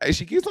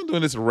she keeps on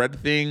doing this red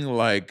thing,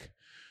 like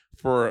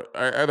for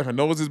either her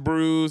nose is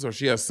bruised or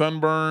she has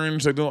sunburn.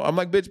 I'm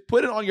like, bitch,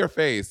 put it on your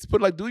face.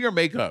 Do your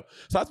makeup.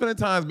 Stop spending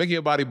time making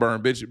your body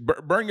burn, bitch.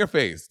 Burn your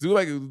face. Do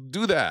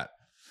that.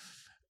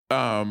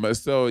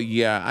 So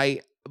yeah,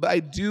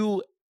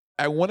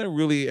 I want to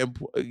really,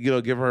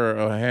 give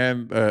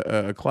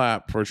her a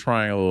clap for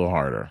trying a little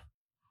harder.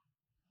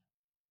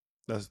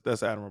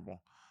 That's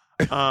admirable.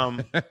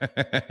 Should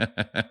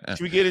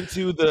we get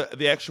into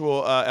the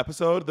actual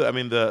episode?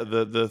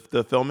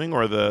 The filming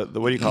or the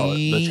what do you call it?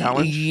 The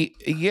challenge?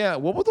 Yeah.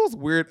 What were those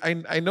weird?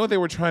 I know they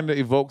were trying to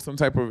evoke some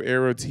type of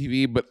era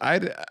TV, but I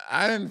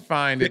didn't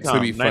find it to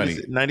be funny.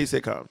 90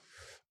 sitcom.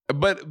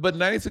 But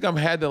 90 sitcom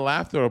had the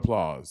laughter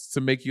applause to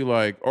make you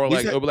like, or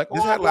like, it'll be like,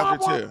 this had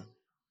laughter too.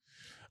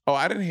 Oh,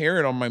 I didn't hear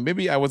it on my.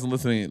 Maybe I wasn't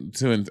listening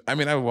to it. I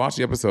mean, I watched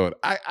the episode.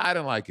 I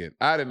didn't like it.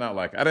 I did not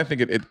like it. I didn't think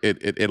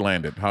it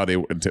landed how they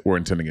were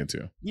intending it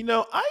to.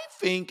 I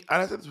think,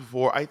 and I said this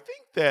before, I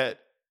think that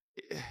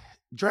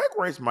Drag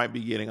Race might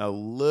be getting a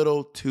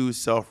little too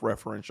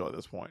self-referential at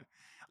this point.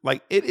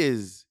 Like it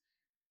is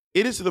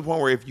to the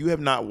point where if you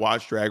have not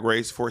watched Drag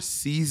Race for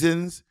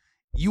seasons,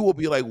 you will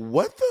be like,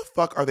 what the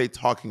fuck are they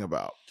talking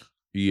about?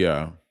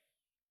 Yeah.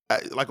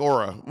 Like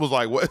Aura was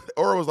like, what?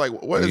 Aura was like,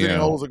 what is any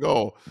holes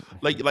ago?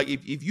 Like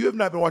if you have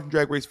not been watching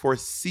Drag Race for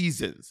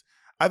seasons,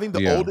 I think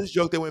the oldest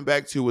joke they went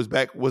back to was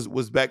back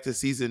to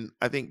season,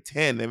 I think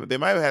 10. They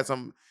might have had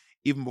some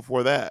even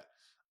before that.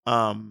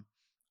 They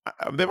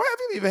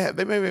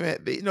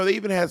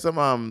even had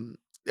some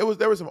there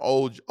were some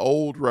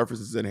old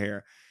references in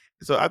here.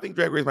 So I think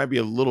Drag Race might be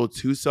a little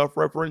too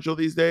self-referential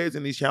these days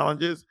in these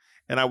challenges.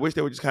 And I wish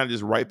they would just kind of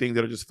just write things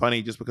that are just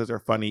funny just because they're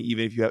funny,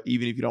 even if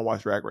you don't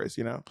watch Drag Race,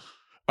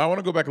 I want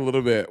to go back a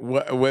little bit.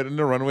 When in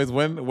the runways,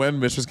 when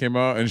Mistress came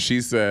out and she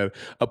said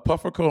a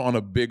puffer coat on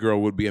a big girl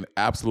would be an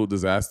absolute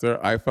disaster,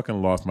 I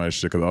fucking lost my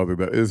shit because I was like,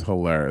 that is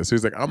hilarious. She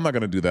was like, I'm not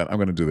gonna do that. I'm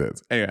gonna do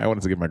this. Anyway, I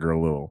wanted to give my girl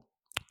a little.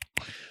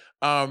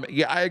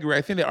 Yeah, I agree.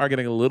 I think they are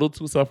getting a little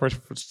too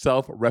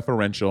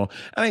self-referential.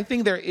 And I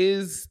think there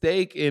is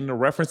stake in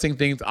referencing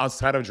things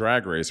outside of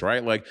Drag Race,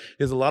 right? Like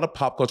there's a lot of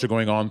pop culture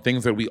going on,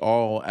 things that we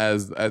all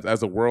as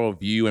a world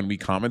view and we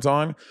comment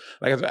on.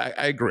 Like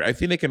I agree. I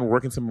think they can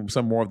work in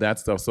some more of that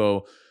stuff.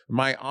 So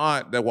my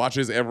aunt that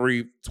watches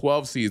every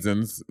 12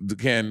 seasons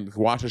can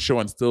watch a show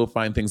and still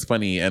find things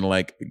funny and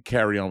like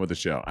carry on with the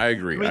show. I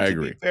agree. I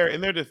agree. To be fair,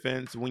 in their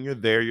defense, when you're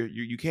there,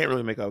 you can't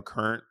really make a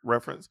current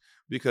reference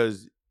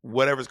because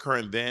whatever's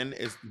current then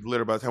is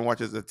literally by the time you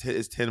watch it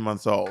is 10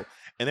 months old.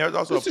 And there was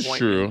also this a point is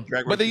true. in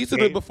Drag Race but they used UK,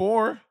 to do it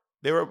before.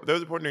 There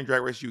was a point in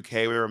Drag Race UK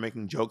where they were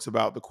making jokes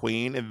about the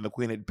Queen, and the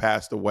Queen had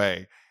passed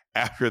away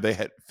after they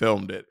had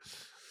filmed it.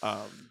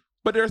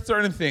 But there are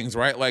certain things,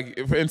 right? Like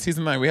in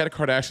season 9, we had a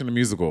Kardashian the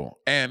musical,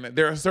 and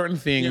there are certain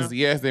things.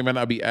 Yeah. Yes, they might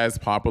not be as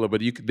popular,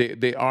 but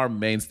they are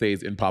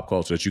mainstays in pop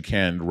culture that you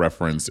can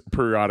reference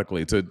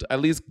periodically to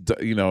at least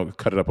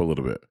cut it up a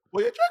little bit.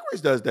 Well, yeah, Drag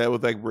Race does that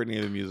with like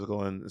Britney the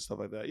musical and stuff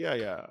like that.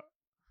 Yeah.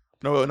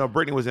 No,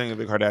 Britney was in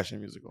the Kardashian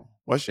musical.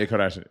 What's she?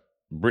 Kardashian?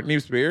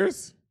 Britney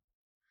Spears?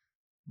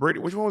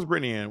 Which one was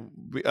Britney in?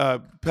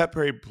 Pep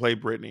played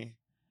Britney.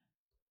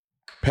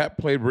 Pep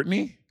played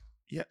Britney?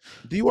 Yeah.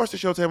 Do you watch the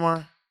show,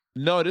 Tamar?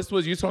 No, this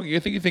was you're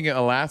thinking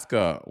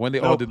Alaska when they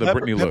all did the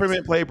Britney looks.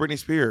 Peppermint played Britney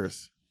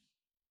Spears.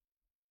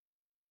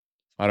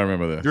 I don't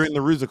remember this. During the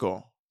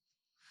Rusical.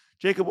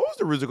 Jacob, what was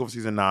the Rusical for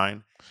season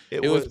 9?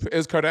 It was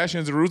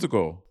Kardashian's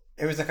Rusical.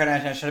 It was the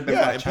Kardashian. It should have been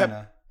Blac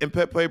Chyna. And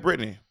Pep played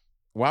Britney.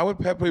 Why would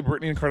Pep play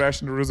Britney and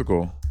Kardashian the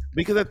Rusical?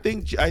 Because I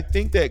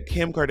think that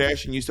Kim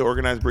Kardashian used to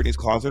organize Britney's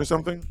closet or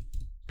something.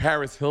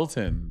 Paris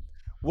Hilton.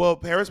 Well,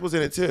 Paris was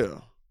in it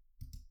too.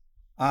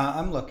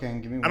 I'm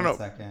looking. Give me one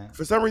second.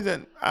 For some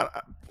reason,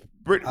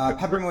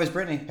 Peppermint was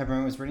Britney.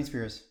 Peppermint was Britney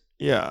Spears.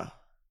 Yeah.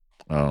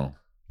 Oh,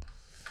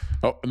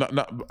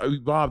 no,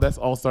 Bob. That's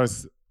All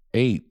Stars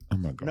 8. Oh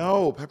my god.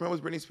 No, Peppermint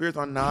was Britney Spears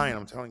on 9.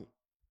 I'm telling you.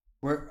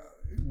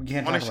 We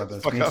can't talk about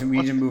this. We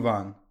need to move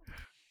on.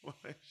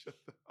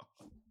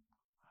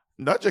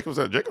 Not Jacob.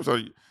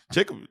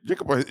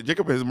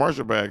 Jacob his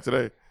Marshall bag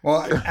today.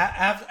 Well,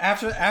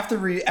 after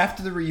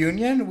the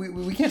reunion,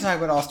 we can't talk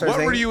about All Stars.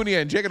 What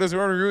reunion? Jacob, there's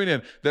no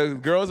reunion. The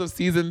girls of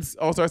seasons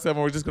All Star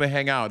 7 were just going to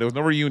hang out. There was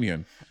no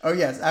reunion. Oh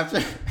yes,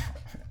 after.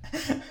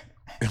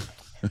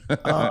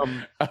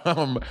 I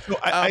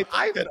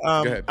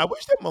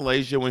wish that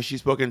Malaysia, when she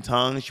spoke in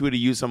tongues, she would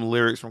have used some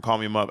lyrics from Call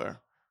Me Mother.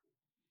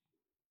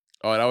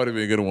 Oh, that would have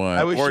been a good one.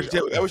 I wish she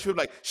would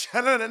like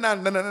that'd have been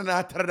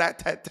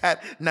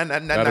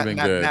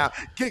good.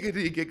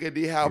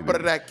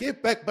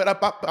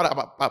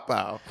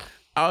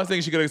 I was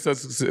thinking she could have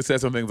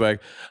said some things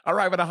like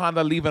 "arrive at a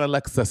Honda, leave an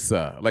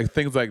Lexus," like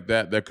things like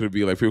that. That could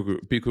be like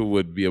people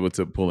would be able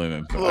to pull in.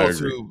 And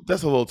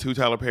that's a little too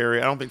Tyler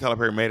Perry. I don't think Tyler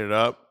Perry made it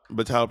up,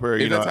 but Tyler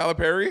Perry. Is that Tyler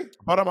Perry?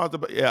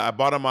 I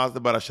bought a Mazda,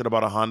 but I should have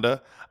bought a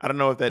Honda. I don't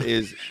know if that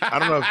is. I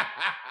don't know. If,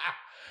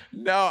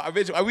 No,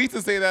 we used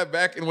to say that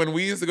back when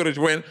we used to go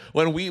to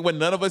when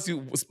none of us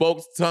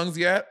spoke tongues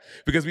yet,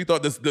 because we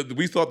thought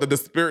that the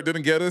spirit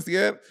didn't get us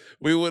yet.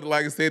 We would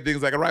like say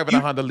things like "arrive at a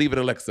Honda, leave it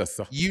a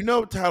Lexus." You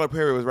know, Tyler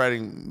Perry was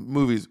writing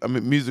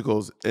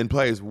musicals and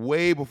plays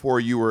way before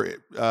you were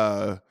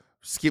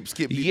skip.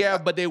 Yeah,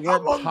 but they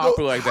weren't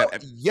popular like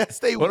that. Yes,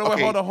 they were.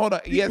 Hold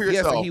on. Yes,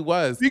 he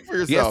was. Speak for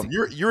yourself.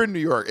 Yes. You're in New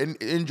York,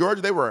 and in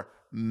Georgia they were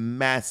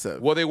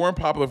massive. Well, they weren't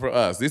popular for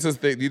us. They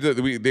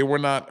were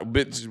not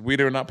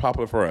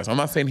popular for us. I'm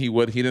not saying he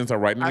didn't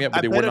start writing them yet,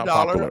 but they were not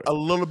popular. A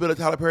little bit of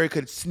Tyler Perry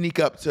could sneak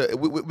up to,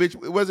 which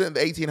it wasn't in the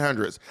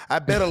 1800s. I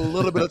bet a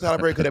little bit of Tyler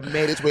Perry could have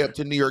made its way up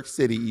to New York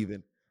City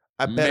even.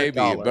 I bet maybe,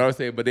 but I would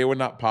say, but they were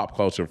not pop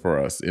culture for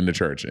us in the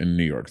church in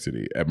New York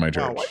City at my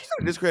church. Why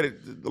you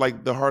discredit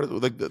like the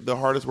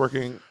hardest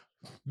working?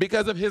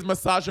 Because of his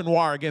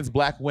misogynoir against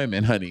black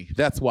women, honey.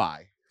 That's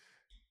why.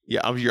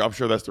 Yeah, I'm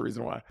sure that's the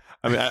reason why.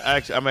 I mean,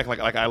 I'm acting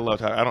like I love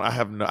Tyler. I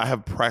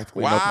have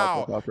practically no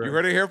Wow, you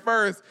heard it here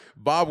first.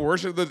 Bob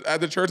worshipped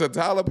at the church of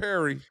Tyler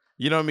Perry.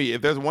 You know me.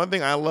 If there's one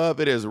thing I love,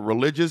 it is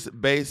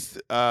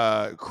religious-based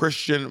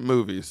Christian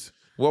movies.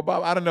 Well,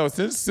 Bob, I don't know.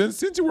 Since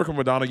you're working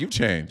with Madonna, you've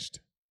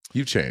changed.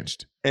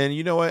 And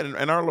you know what?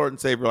 And our Lord and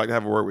Savior like to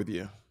have a word with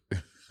you.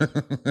 In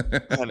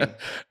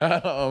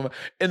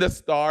the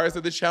stars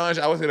of the challenge,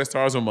 I would say the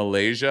stars of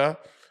Malaysia,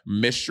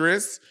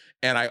 Mistress,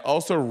 and I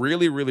also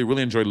really, really,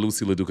 really enjoyed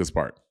Lucy LaDuca's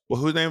part. Well,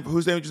 whose name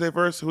did you say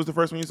first? Who's the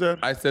first one you said?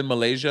 I said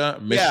Malaysia,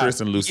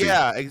 Mistress, and Lucy.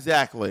 Yeah,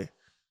 exactly.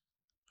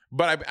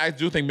 But I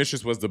do think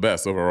Mistress was the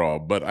best overall,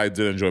 but I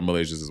did enjoy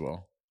Malaysia's as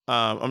well.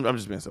 I'm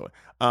just being silly.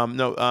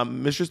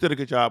 Mistress did a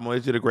good job.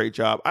 Malaysia did a great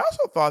job. I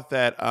also thought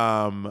that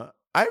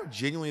I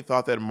genuinely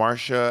thought that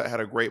Marsha had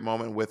a great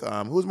moment with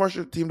who's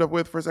Marsha teamed up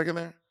with for a second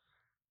there?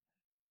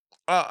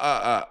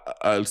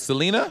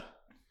 Selena?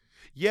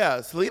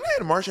 Yeah, Selena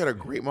and Marsha had a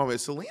great moment.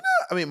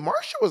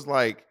 Marsha was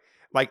like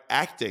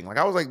acting. Like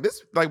I was like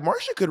this. Like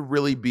Marsha could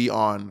really be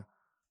on.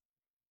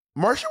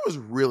 Marsha was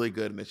really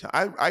good in this show.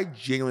 I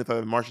genuinely thought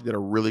that Marsha did a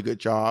really good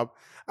job.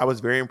 I was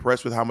very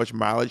impressed with how much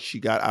mileage she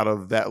got out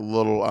of that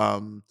little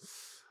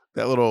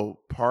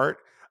part.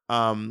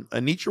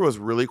 Anitra was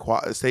really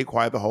stayed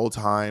quiet the whole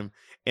time,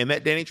 and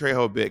that Danny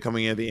Trejo bit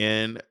coming in at the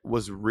end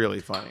was really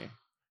funny.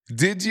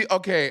 Did you?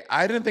 Okay,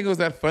 I didn't think it was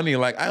that funny.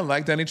 Like, I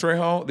like Danny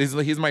Trejo.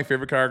 He's my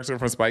favorite character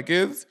from Spy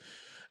Kids.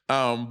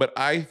 But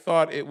I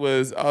thought I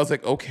was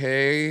like,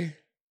 okay.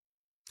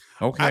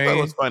 I thought it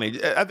was funny.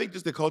 I think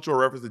just the cultural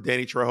reference to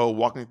Danny Trejo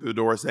walking through the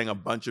door saying a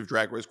bunch of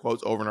Drag Race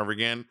quotes over and over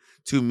again,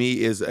 to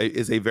me is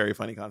a very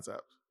funny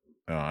concept.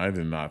 Oh, I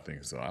did not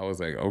think so. I was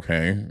like,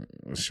 okay,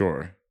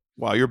 sure.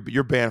 Wow,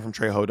 you're banned from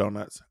Trejo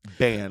Donuts.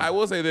 Banned. I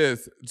will say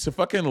this. To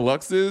fucking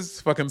Lux's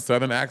fucking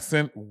Southern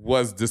accent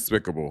was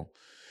despicable.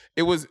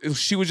 Lux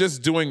was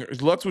just doing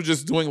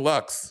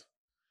Lux.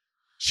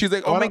 She's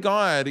like, oh my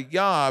God,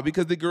 yeah,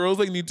 because the girls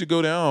like need to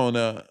go down.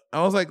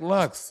 I was like,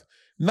 Lux,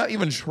 not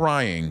even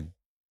trying.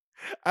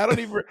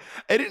 It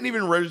didn't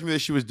even register me that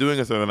she was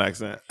doing a Southern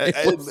accent.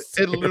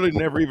 It literally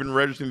never even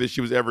registered me that she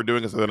was ever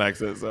doing a Southern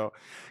accent. So,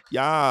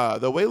 yeah,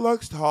 the way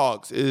Lux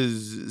talks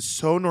is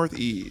so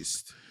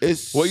Northeast.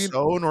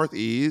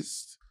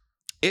 Northeast.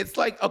 It's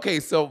like, okay,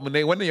 so when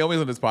Naomi's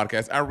on this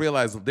podcast, I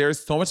realized there's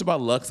so much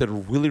about Lux that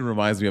really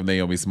reminds me of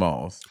Naomi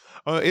Smalls.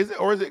 Is it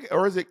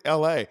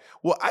L.A.?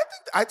 Well,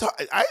 I think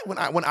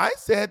when I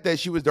said that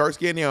she was dark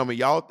skinned Naomi,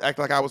 y'all act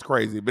like I was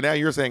crazy. But now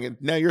you're saying it.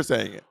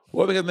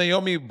 Well, because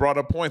Naomi brought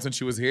up points when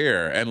she was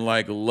here, and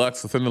like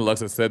Lux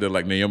has said that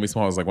like Naomi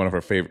Smalls is like one of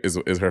her favorite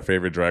is her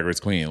favorite Drag Race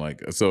queen.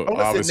 Like, so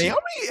obviously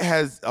Naomi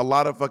has a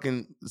lot of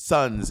fucking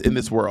sons in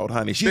this world,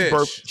 honey.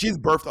 She's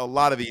birthed a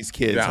lot of these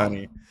kids,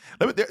 honey.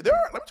 Let me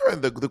tell you,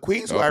 the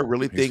queens who I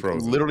really think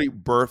literally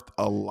birthed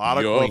a lot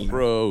of queens. You're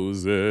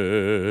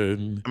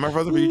frozen. Am I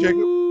frozen for you,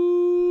 Jacob?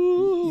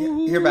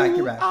 You're back.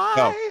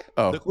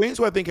 The queens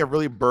who I think have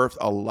really birthed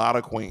a lot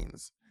of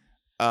queens.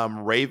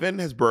 Raven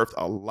has birthed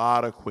a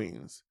lot of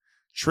queens.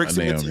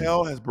 Trixie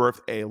Mattel has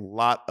birthed a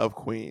lot of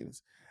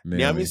queens.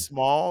 Naomi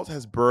Smalls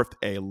has birthed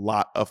a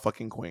lot of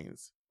fucking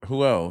queens.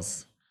 Who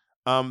else?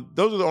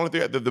 Those are the only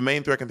three, the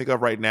main three I can think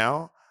of right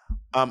now.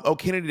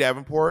 Kennedy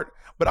Davenport,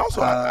 but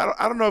also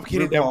I don't know if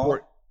Kennedy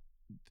Davenport.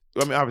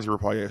 I mean, obviously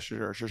RuPaul, yeah,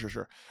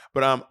 sure.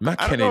 But Not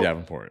I don't Kenny know.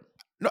 Davenport.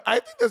 No, I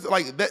think there's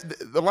like that.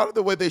 A lot of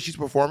the way that she's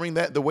performing,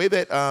 the way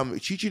that Chi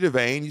Chi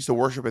DeVayne used to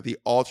worship at the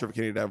altar of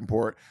Kenny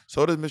Davenport,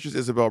 so does Mistress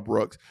Isabel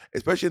Brooks.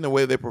 Especially in the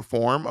way they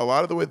perform. A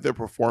lot of the way that they're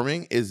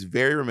performing is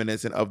very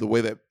reminiscent of the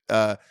way that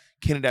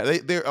Kenny.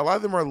 A lot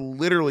of them are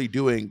literally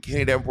doing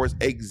Kenny Davenport's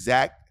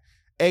exact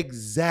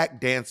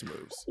dance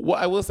moves. Well,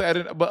 I will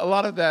say but a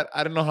lot of that,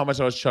 I don't know how much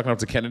I was chucking up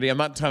to Kennedy. I'm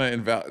not trying to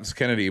invalidate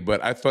Kennedy,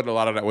 but I thought a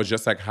lot of that was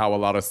just like how a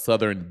lot of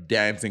Southern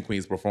dancing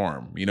queens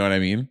perform. You know what I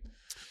mean?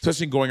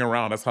 Especially going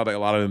around, that's how a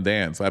lot of them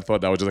dance. I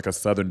thought that was just like a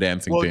Southern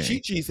dancing thing. Chi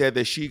Chi said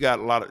that she got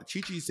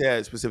Chi Chi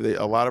said specifically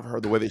a lot of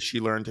her, the way that she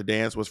learned to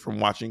dance was from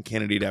watching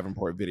Kennedy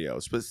Davenport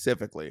videos,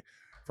 specifically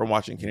from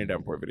watching Kennedy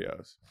Davenport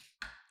videos.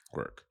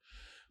 Work.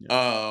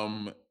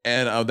 Yeah.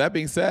 And that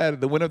being said,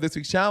 the winner of this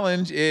week's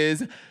challenge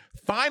is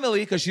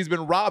finally, because she's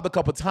been robbed a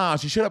couple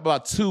times, she should have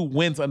about 2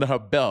 wins under her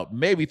belt,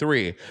 maybe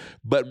 3.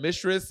 But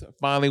Mistress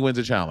finally wins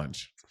a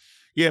challenge.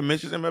 Yeah,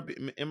 Mistress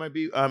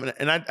MIB,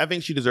 and I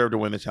think she deserved to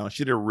win the challenge.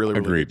 She did a really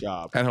good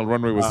job, and her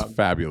runway was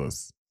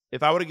fabulous.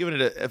 If I would have given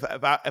it,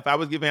 if I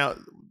was giving out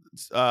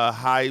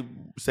high,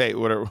 say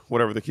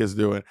whatever the kid's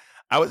doing,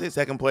 I would say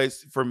second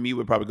place for me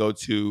would probably go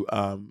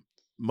to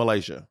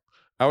Malaysia.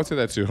 I would say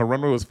that too. Her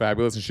runway was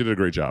fabulous, and she did a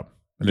great job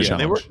in the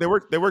challenge. They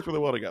worked really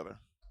well together.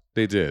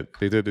 They did.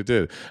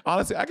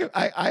 Honestly,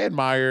 I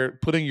admire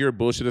putting your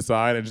bullshit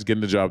aside and just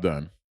getting the job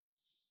done.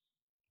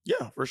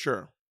 Yeah, for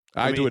sure.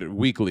 I mean, do it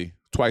weekly,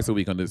 twice a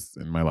week on this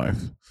in my life.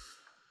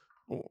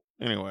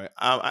 Anyway,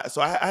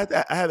 so I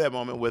had that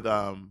moment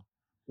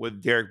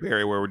with Derek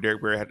Barry where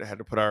Derek Barry had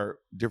to put our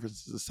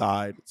differences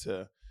aside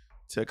to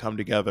come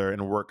together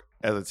and work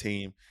as a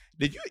team.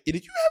 Did you have any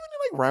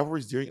like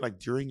rivalries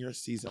during your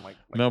season? Like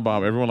no,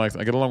 Bob. Everyone likes.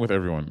 I get along with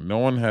everyone. No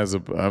one has a.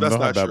 I don't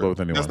have bad blood with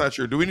anyone. That's not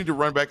true. Do we need to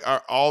run back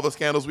all the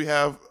scandals we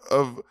have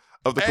of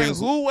the queens?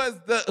 Who was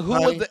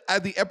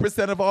at the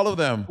epicenter of all of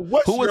them? Who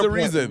was the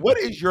reason? What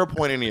is your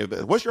point in any of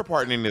this? What's your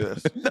part in any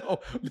of this?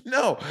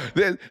 No.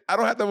 I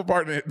don't have to have a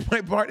part in it.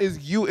 My part is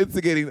you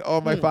instigating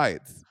all my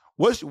fights.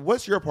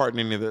 What's your part in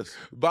any of this?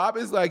 Bob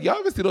is like, y'all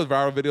ever see those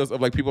viral videos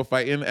of like people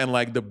fighting and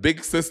like the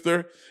big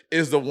sister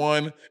is the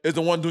one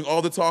doing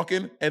all the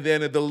talking and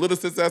then the little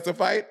sister has to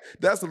fight?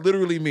 That's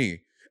literally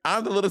me.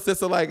 I'm the little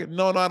sister like,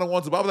 no, I don't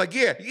want to. Bob was like,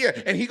 yeah.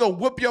 And he gonna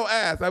whoop your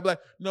ass. I'm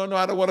like, no,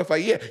 I don't want to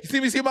fight. Yeah.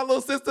 You see my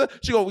little sister?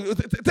 She go,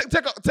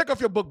 take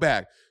off your book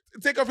bag.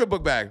 Take off your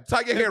book bag.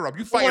 Tie your hair up.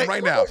 You fighting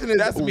right now.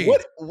 That's me.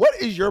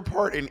 What is your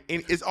part in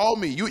it's all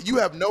me. You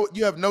have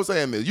no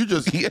say in this. You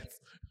just yes.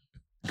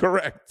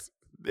 Correct.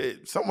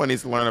 Someone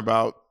needs to learn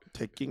about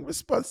taking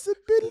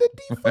responsibility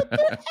for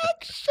their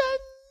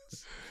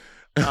actions.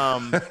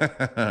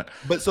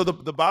 But so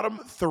the bottom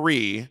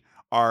 3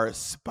 are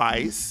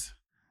Spice,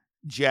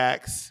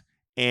 Jax,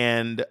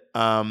 and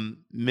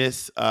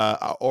Miss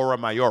Aura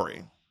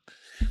Mayori.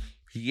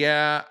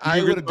 Yeah,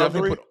 I would have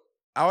definitely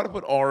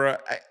put Aura.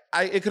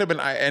 It could have been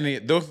any.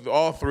 Those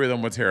all 3 of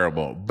them were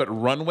terrible. But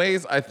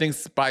runways, I think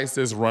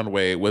Spice's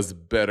runway was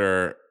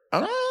better.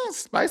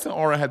 Spice and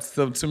Aura had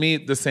some, to me,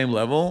 the same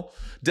level.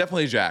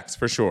 Definitely Jax,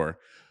 for sure.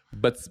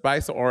 But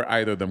Spice or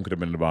either of them could have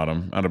been at the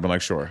bottom. I'd have been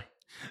like, sure.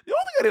 The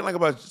only thing I didn't like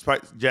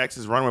about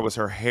Jax's runway was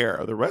her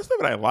hair. The rest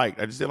of it I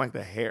liked. I just didn't like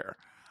the hair.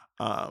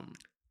 And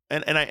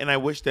I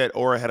wish that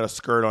Aura had a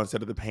skirt on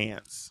instead of the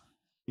pants.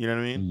 You know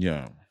what I mean?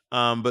 Yeah.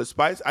 But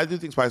Spice, I do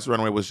think Spice's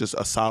runway was just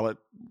a solid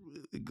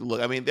look.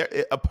 I mean,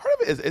 a part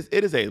of it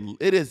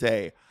is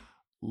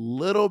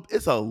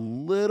a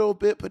little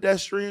bit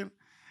pedestrian.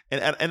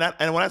 And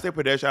when I say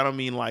pedestrian, I don't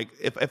mean like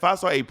if I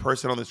saw a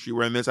person on the street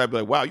wearing this, I'd be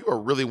like, wow, you are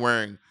really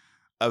wearing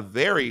a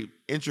very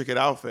intricate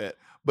outfit.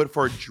 But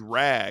for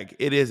drag,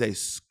 it is a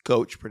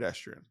scotch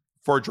pedestrian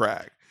for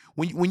drag.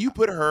 When you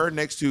put her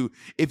next to,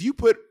 if you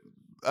put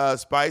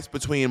Spice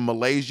between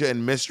Malaysia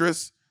and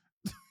Mistress,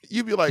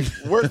 you'd be like,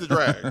 where's the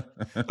drag?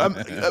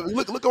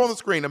 Look on the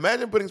screen.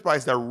 Imagine putting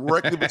Spice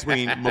directly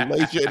between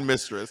Malaysia and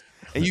Mistress,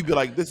 and you'd be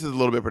like, this is a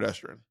little bit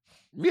pedestrian.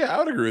 Yeah, I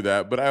would agree with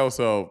that. But I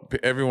also,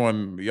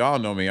 y'all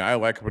know me. I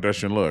like a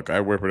pedestrian look. I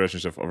wear pedestrian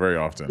stuff very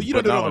often. But you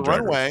don't do it on the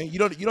runway. You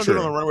don't do it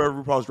on the runway of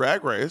RuPaul's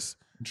Drag Race.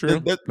 True.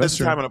 That's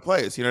a time and a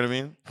place. You know what I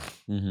mean?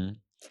 Mm-hmm.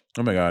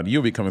 Oh my God,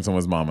 you'll becoming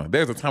someone's mama.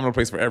 There's a time and a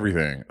place for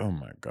everything. Oh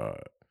my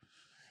God.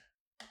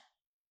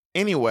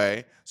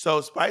 Anyway, so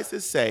Spice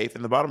is safe,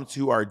 and the bottom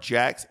 2 are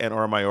Jax and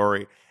Aura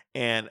Mayori.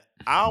 And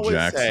I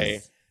always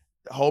say,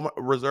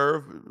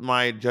 reserve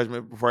my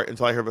judgment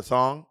until I hear the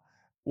song.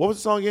 What was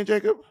the song again,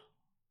 Jacob?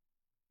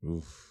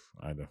 Oof,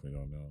 I definitely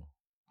don't know.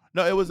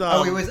 No, it was. No,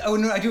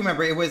 I do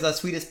remember. It was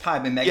Sweetest Pie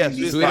by Megan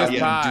Thee Sweetest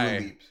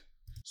Pie.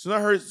 Soon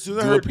as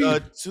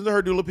I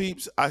heard Dula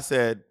Peeps, I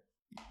said,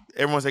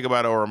 everyone say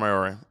goodbye to Aura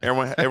Mayori.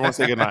 Everyone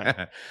say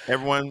goodnight.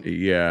 Everyone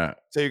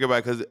say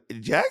goodbye, because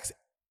Jax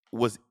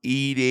was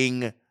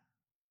eating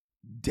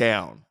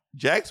down.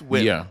 Jax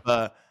went.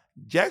 Yeah.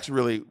 Jax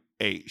really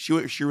ate.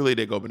 She really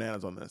did go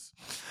bananas on this.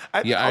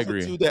 I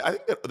agree. Too, I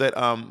think that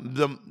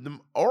the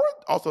Aura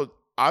also,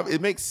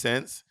 it makes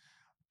sense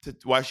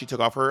why she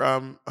took off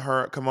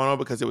her kimono,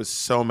 because it was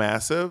so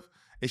massive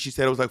and she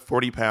said it was like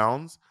 40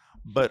 pounds.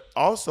 But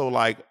also,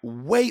 like,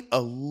 wait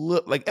a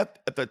little, like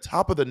at the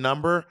top of the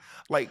number,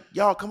 like,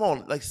 y'all, come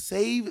on, like,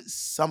 save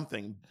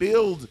something,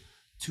 build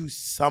to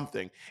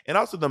something. And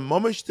also, the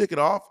moment she took it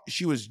off,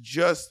 she was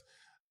just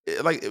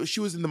like, she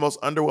was in the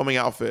most underwhelming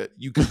outfit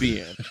you could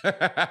be in.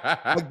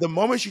 Like, the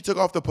moment she took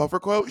off the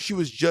puffer quote, she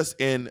was just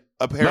in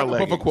a pair of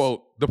leggings. The puffer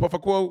quote. The puffer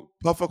quote.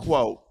 Puffer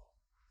quote.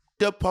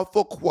 The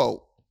puffer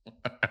quote.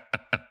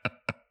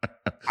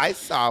 I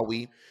saw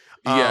we.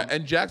 Yeah,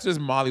 and Jax just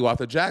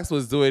mollywopped. Jax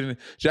is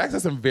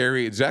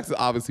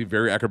obviously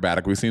very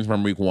acrobatic. We've seen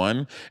from week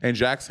 1, and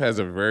Jax has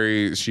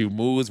she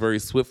moves very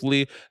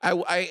swiftly.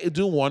 I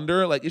do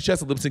wonder, like, if she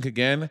has to lip sync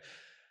again,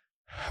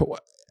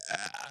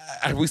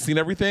 have we seen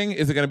everything?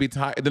 Is it going to be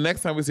the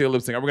next time we see a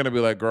lip sync? Are we going to be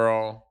like,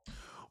 girl?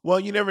 Well,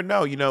 you never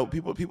know. You know,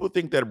 people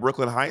think that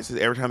Brooklyn Heights is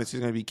every time that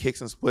she's going to be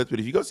kicks and splits. But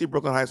if you go see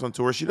Brooklyn Heights on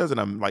tour, she does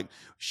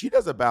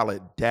a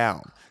ballad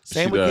down.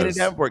 Same with Kenny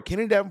Davenport.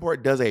 Kenny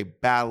Davenport does a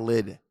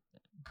ballad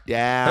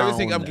down. Have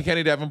you seen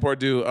Kenny Davenport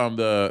do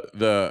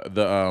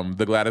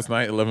the Gladys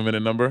Knight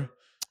 11-minute number?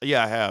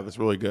 Yeah, I have. It's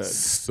really good.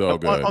 So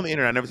good on the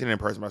internet. I've never seen it in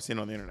person, but I've seen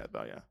it on the internet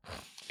though. Yeah.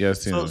 Yeah.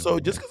 So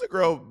just because a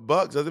girl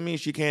bucks doesn't mean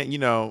she can't,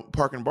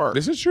 park and bark.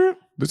 This is true.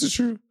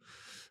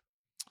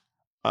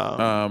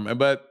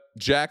 But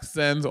Jax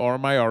sends Aura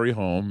Mayari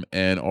home,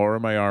 and Aura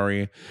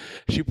Mayari,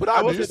 she put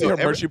out. Did you see her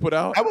merch she put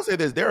out? I will say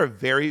this: there are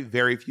very,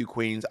 very few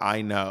queens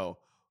I know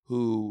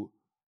who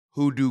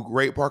do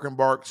great park and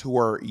barks who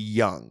are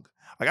young.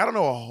 Like, I don't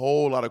know a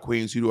whole lot of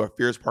queens who do a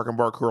fierce park and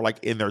bark who are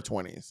like in their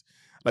 20s.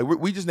 Like,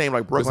 we just named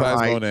like Brooklyn Besides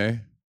Heights. Monet.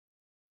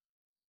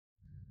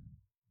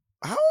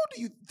 How old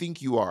do you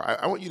think you are?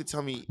 I want you to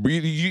tell me.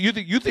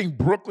 You think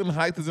Brooklyn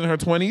Heights is in her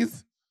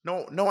 20s?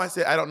 No. I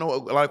said I don't know a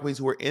lot of queens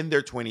who are in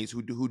their 20s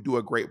who do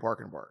a great park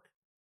and bark.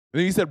 And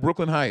then you said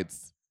Brooklyn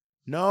Heights.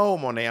 No,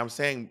 Monet.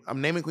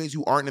 I'm naming queens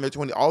who aren't in their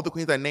 20s. All the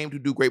queens I named who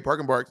do great park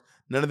and barks,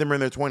 none of them are in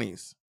their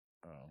 20s.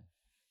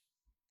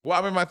 Well,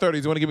 I'm in my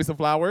 30s. You want to give me some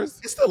flowers?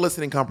 It's still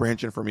listening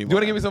comprehension for me, Monet. You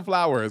want to give me some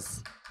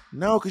flowers?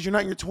 No, because you're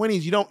not in your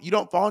 20s. You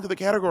don't fall into the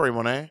category,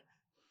 Monet.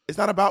 It's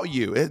not about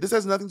you. This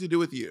has nothing to do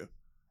with you.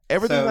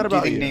 Everything's not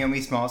about you. Do you think Naomi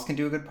Smalls can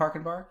do a good park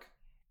and bark?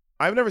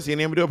 I've never seen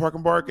Naomi do a park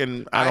and bark,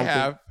 and I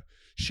have.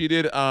 She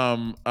did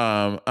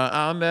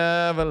I'll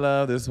never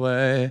love this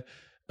way.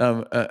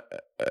 That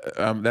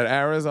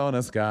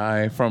Arizona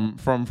sky from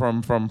Spit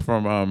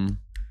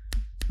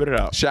it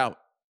out. Shout.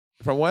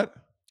 From what?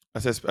 I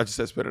just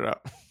said spit it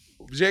out.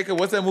 Jacob,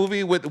 what's that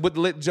movie with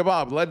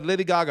Jabab,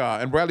 Lady Gaga,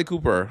 and Bradley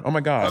Cooper? Oh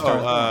my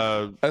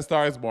God. A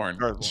Star is Born.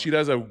 She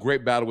does a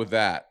great battle with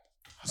that.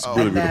 It's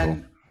really beautiful.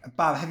 Then,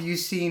 Bob, have you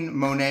seen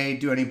Monet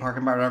do any park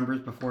and bark numbers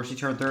before she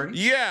turned 30?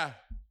 Yeah,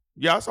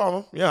 I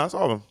saw them.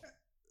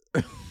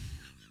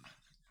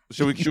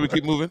 Should we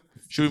keep moving?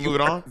 Should we move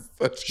it on?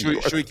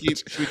 Should we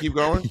keep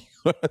going?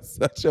 You are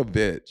such a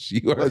bitch.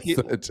 You are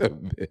such a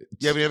bitch.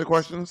 You have any other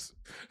questions?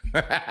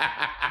 You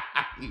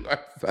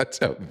are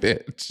such a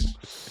bitch.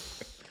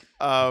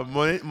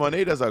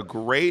 Monet does a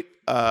great.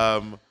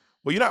 Well,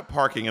 you're not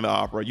parking in the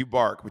opera. You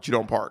bark, but you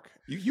don't park.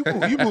 You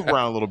move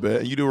around a little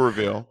bit and you do a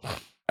reveal.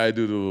 I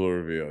do a little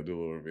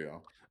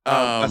reveal.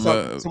 I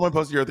saw someone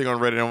posted your thing on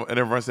Reddit and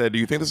everyone said, "Do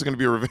you think this is going to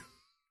be a reveal?"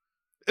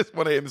 It's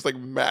Monet in this like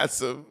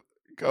massive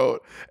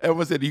coat.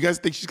 Everyone said, "Do you guys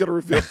think she's going to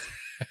reveal?"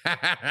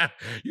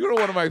 You know,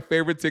 one of my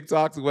favorite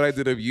TikToks is what I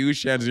did of you,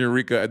 Shannon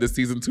Eureka, at the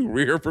season 2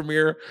 Rear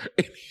premiere.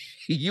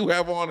 You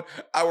have on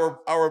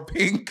our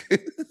pink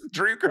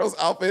Dreamgirls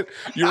outfit,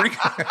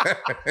 Eureka.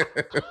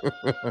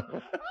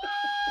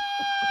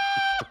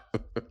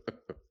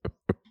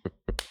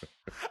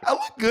 I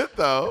look good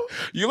though.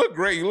 You look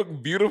great. You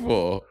look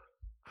beautiful.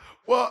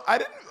 Well, I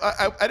didn't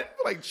feel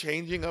like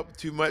changing up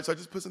too much, so I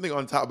just put something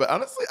on top. But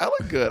honestly, I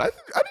look good. I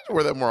need to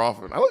wear that more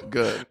often. I look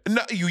good.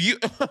 No, you,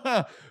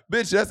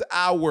 bitch. That's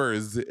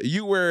ours.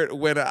 You wear it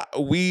when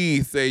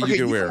we say you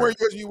can wear it.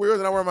 You wear yours,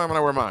 and I wear mine when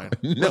I wear mine.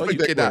 No, you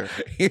cannot.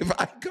 If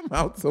I come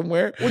out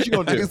somewhere, what you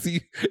gonna do?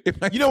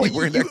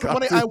 Wearing that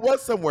costume, I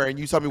was somewhere and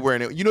you saw me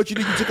wearing it. You know what you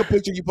did? You took a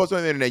picture, you posted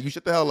on the internet. You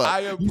shut the hell up.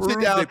 I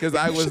approved it because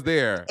I was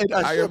there. And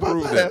I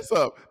approved it. Ass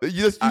up.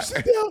 You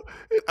sit down.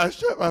 I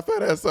shut my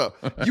fat ass up.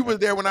 You was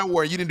there when I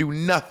wore it. You didn't do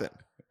nothing.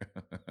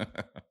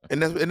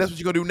 And that's what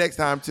you're gonna do next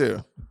time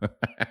too.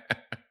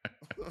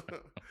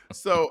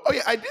 So, oh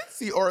yeah, I did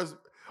see Aura's.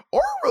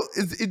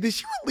 Did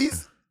she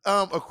release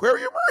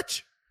aquarium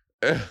merch?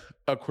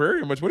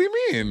 Aquarium merch? What do you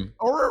mean?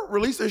 Aura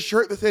released a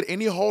shirt that said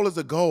 "Any hole is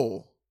a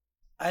goal."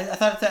 I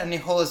thought it said "Any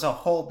hole is a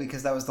hole"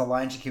 because that was the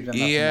line she kept on.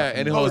 Yeah,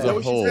 any hole is a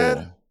hole.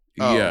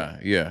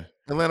 Yeah.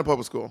 Atlanta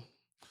Public School.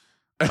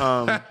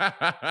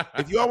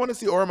 If you all want to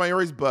see Aura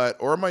Mayori's butt,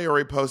 Aura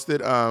Mayori posted.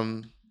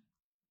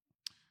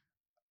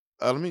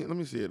 Let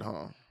me see it,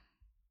 huh?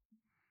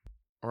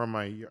 Aura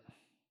Mayori.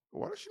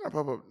 Why does she not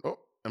pop up? Oh,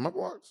 am I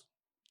blocked?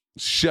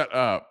 Shut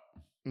up.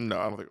 No,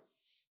 I don't think.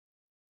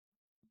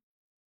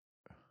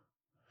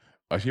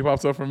 Oh, she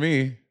pops up for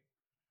me.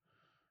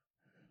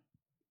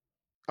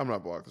 I'm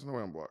not blocked. There's no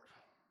way I'm blocked.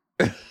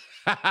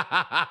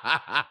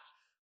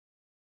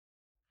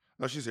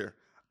 No, she's here.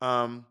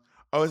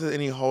 Oh, is it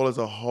any hole as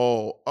a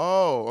whole?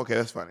 Oh, okay,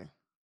 that's funny.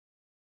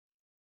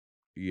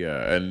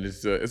 Yeah, and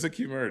it's a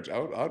cute merch.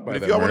 I'd buy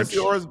If that y'all want merch.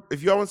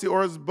 to see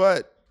Aura's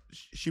butt,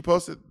 she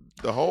posted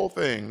the whole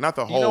thing, not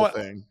the You know whole what?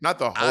 thing, not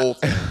the whole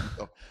thing,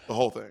 the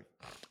whole thing.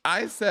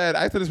 I said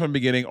this from the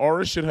beginning.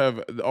 Aura should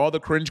have all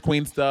the cringe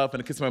queen stuff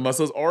and Kiss My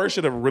Muscles. Aura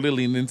should have really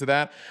leaned into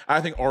that.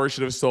 I think Aura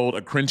should have sold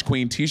a cringe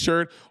queen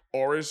T-shirt.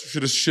 Aura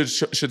should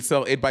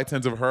sell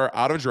 8x10s of her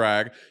out of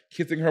drag,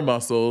 kissing her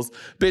muscles.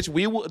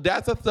 Bitch,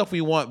 that's the stuff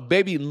we want,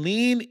 baby.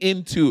 Lean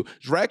into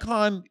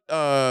DragCon.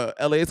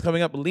 LA is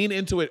coming up. Lean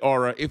into it,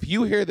 Aura. If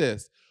you hear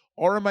this,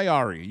 Aura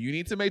Mayari, you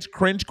need to make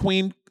cringe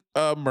queen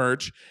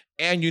merch.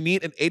 And you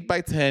need an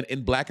 8x10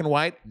 in black and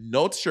white,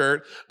 no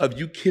shirt of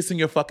you kissing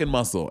your fucking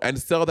muscle and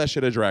sell that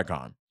shit at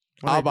DragCon.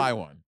 I'll buy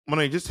one.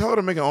 Monet, just tell her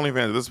to make an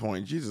OnlyFans at this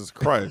point. Jesus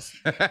Christ.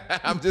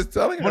 I'm just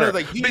telling her. Monet's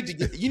like, you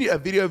need a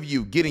video of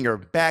you getting your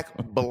back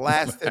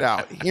blasted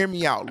out. Hear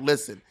me out.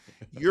 Listen.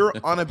 You're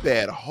on a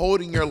bed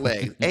holding your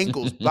legs,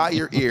 ankles by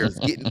your ears,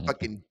 getting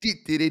fucking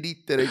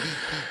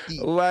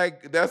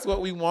like that's what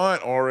we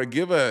want. Aura,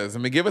 give us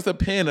a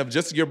pin of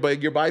just your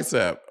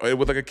bicep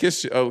with like a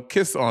kiss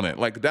on it.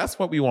 Like that's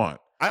what we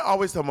want. I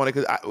always tell Monet,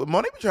 because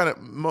Monet be trying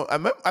to.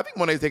 I think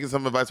Monet's taking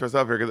some advice for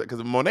herself here,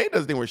 because Monet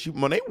does the thing where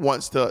Monet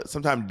wants to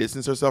sometimes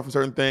distance herself from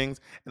certain things,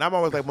 and I'm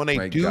always like,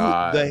 Monet,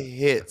 the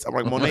hits. I'm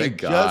like, Monet,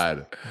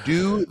 just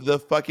do the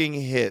fucking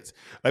hits.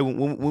 Like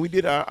when we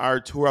did our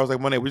tour, I was like,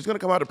 Monet, we're just gonna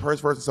come out to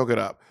Purse first and soak it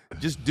up.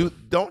 Just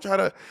don't try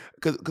to,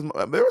 because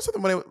there was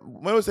something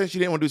Monet was saying she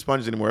didn't want to do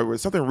sponges anymore. It was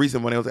something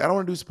recent. Monet was like, I don't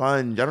want to do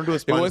sponge. I don't do a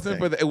sponge.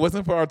 It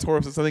wasn't for our tour.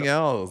 It was something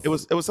else. It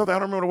was something I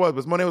don't remember what it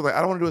was. But Monet was like,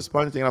 I don't want to do a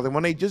sponge thing. And I was like,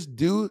 Monet, just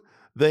do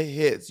the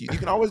hits. You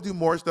can always do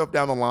more stuff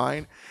down the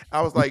line.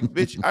 I was like,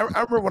 bitch. I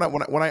remember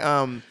when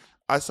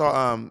I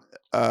saw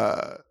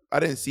I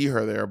didn't see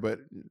her there, but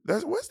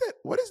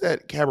what is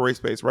that cabaret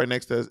space right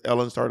next to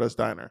Ellen Stardust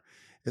Diner?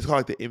 It's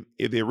called like the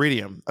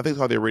Iridium. I think it's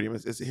called the Iridium.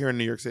 It's here in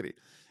New York City,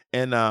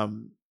 and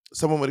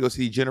someone went to go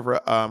see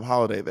Jennifer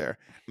Holiday there,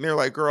 and they're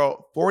like,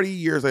 girl, 40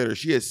 years later,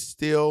 she is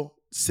still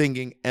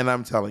singing, and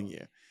I'm telling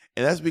you,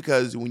 and that's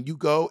because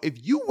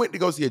if you went to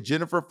go see a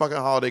Jennifer fucking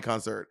Holiday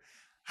concert,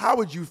 how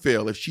would you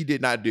feel if she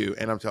did not do?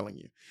 And I'm telling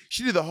you,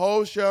 she did the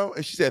whole show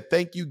and she said,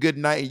 thank you, good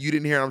night. And you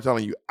didn't hear it. I'm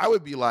telling you, I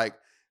would be like,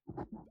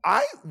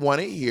 I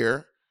want it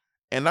here.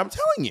 And I'm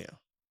telling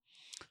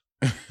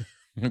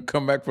you.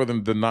 Come back for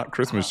the Not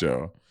Christmas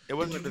show. It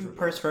wasn't. Did you do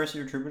Purse First,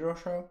 your Troubadour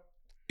show?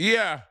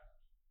 Yeah.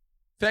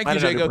 Thank you,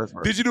 Jacob.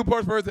 Did you do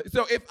Purse First?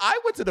 So if I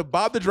went to the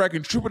Bob the Drag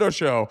and Troubadour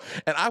show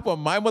and I bought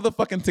my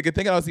motherfucking ticket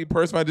thinking I'll see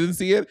Purse, but I didn't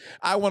see it,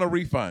 I want a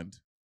refund.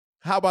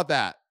 How about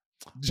that?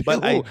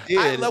 But I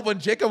love when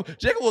Jacob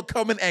will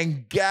come in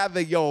and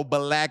gather your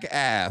black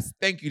ass.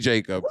 Thank you,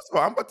 Jacob. First of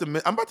all, I'm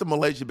about to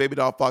Malaysia Baby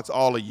Doll Fox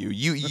all of you.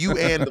 You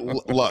and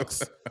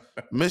Lux,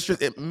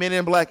 Mistress Men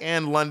in Black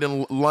and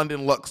London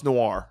Lux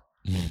Noir.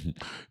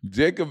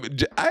 Jacob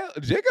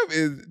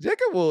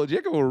will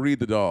read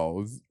the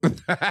dolls.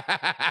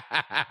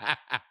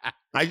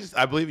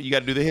 I believe it. You got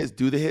to do the hits,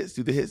 do the hits,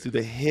 do the hits, do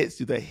the hits,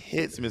 do the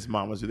hits, Miss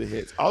Mamas, do the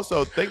hits.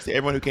 Also, thanks to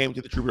everyone who came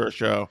to the Troubadour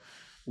show.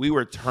 We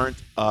were turned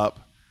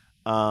up.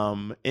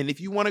 And if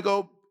you want to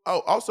go,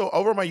 also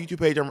over my YouTube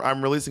page,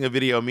 I'm releasing a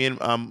video. Me and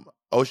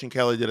Ocean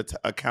Kelly did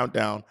a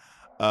countdown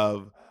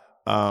of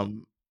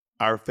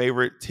our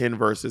favorite 10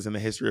 verses in the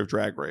history of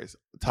Drag Race.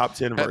 Top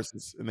 10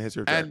 verses in the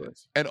history of Drag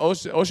Race. And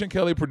Ocean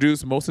Kelly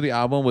produced most of the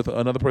album with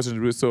another person to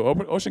produce. So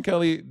Ocean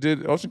Kelly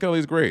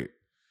is great.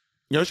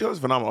 Yeah, Ocean Kelly's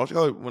phenomenal. Ocean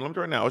Kelly, when I'm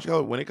right now, Ocean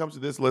Kelly, when it comes to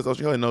this list,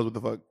 Ocean Kelly knows what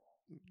the fuck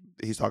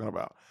he's talking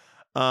about.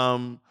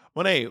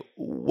 Monet,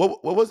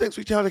 what was next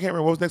week's challenge? I can't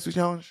remember. What was next week's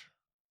challenge?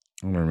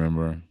 I don't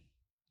remember.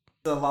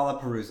 The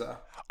Lollapalooza.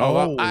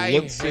 Oh, I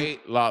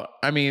hate Lolla.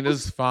 I mean,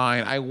 this is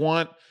fine.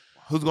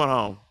 Who's going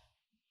home?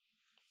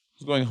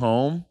 Who's going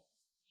home?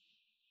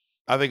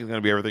 I think it's going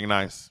to be Everything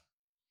Nice.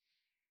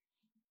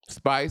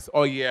 Spice?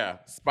 Oh, yeah.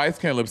 Spice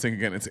can't lip sync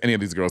against any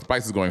of these girls.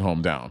 Spice is going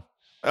home down.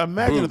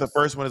 Imagine if the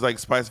first one is like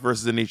Spice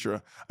versus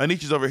Anitra.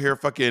 Anitra's over here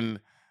fucking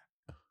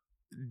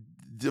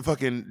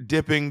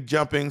dipping,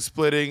 jumping,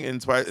 splitting,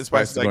 and Spice is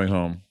like, going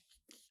home.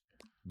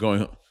 Going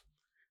home.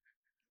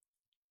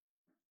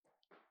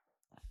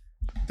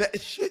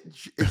 That shit.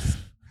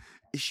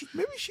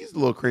 Maybe she's a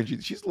little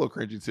cringy. She's a little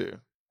cringy too.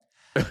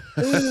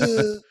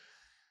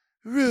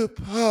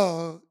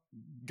 RuPaul.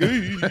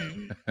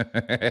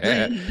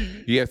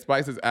 Yeah,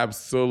 Spice is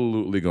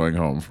absolutely going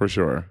home for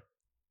sure.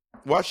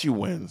 Watch she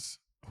wins.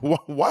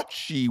 Watch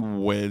she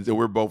wins, and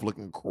we're both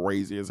looking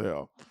crazy as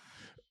hell.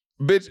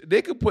 Bitch,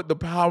 they could put the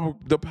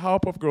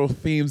Powerpuff Girls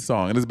theme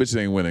song, and this bitch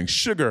ain't winning.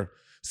 Sugar,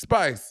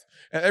 Spice,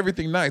 and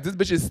Everything Nice. This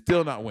bitch is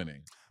still not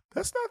winning.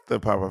 That's not the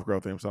Powerpuff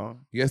Girl theme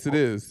song. Yes, it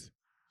is.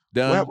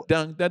 Dun,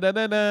 dun, da, da,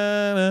 da,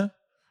 da.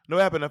 No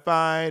happen to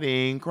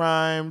fighting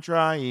crime,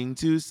 trying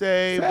to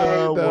save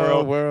the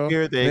world.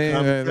 Here they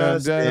come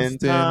just in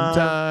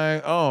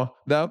time. Oh,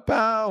 the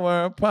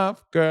Powerpuff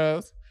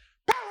Girls.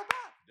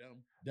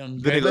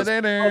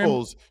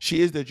 Bubbles.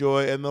 She is the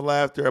joy and the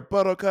laughter.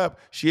 Buttercup.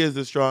 She is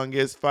the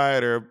strongest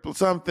fighter.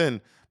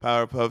 Something.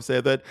 Powerpuff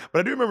said that. But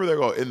I do remember they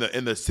go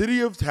in the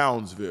city of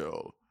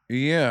Townsville.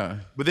 Yeah.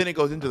 But then it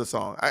goes into the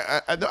song.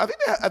 I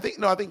think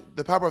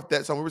the Powerpuff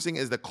that song we were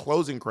singing is the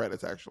closing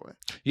credits actually.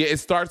 Yeah, it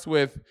starts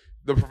with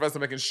the professor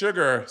making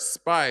sugar,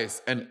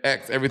 spice, and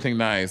X, everything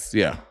nice.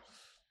 Yeah.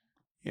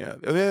 Yeah,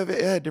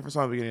 they had different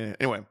songs beginning.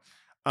 Anyway,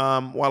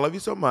 well, I love you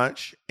so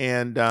much,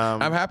 and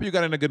I'm happy you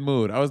got in a good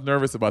mood. I was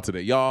nervous about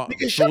today, y'all.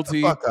 Shut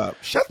the fuck up.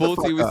 Shut the fuck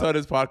up. We saw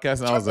this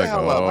podcast, and I was like,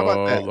 How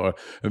about that? Lord.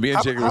 And me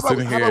and Jacob were sitting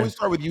here. How about we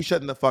start with you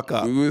shutting the fuck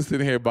up? We were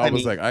sitting here. Bob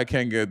was like, I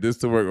can't get this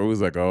to work. I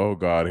was like, oh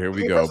God, here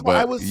we go.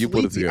 But you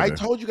put it together. I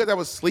told you guys I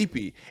was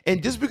sleepy,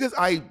 and just because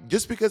I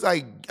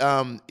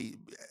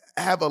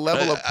have a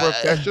level of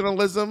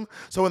professionalism,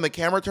 so when the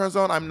camera turns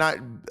on, I'm not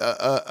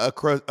a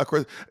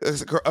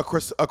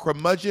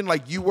curmudgeon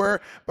like you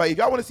were. But if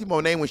y'all want to see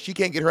Monet when she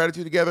can't get her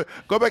attitude together,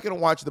 go back and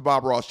watch the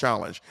Bob Ross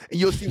challenge, and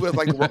you'll see what it's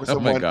like to work with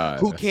someone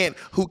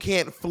who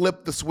can't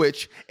flip the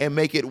switch and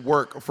make it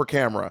work for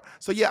camera.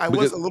 So yeah, I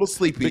was a little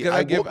sleepy. Because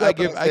I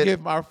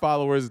give our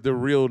followers the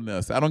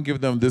realness. I don't give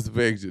them this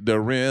big the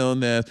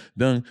realness.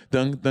 The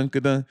realness.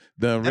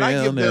 And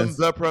I give them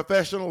the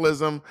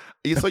professionalism.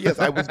 So yes,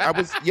 I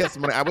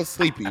was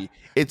sleepy.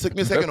 It took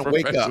me a second to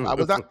wake up. I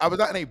was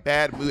not in a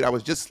bad mood. I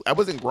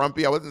wasn't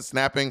grumpy. I wasn't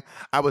snapping.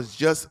 I was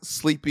just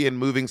sleepy and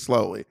moving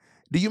slowly.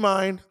 Do you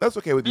mind? That's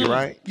okay with you,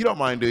 right? You don't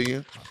mind, do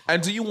you?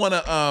 And do you want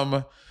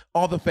to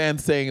all the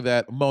fans saying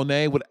that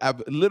Monet would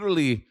have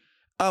literally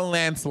a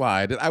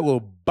landslide, that I will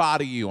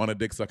body you on a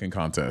dick sucking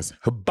contest.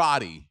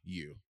 Body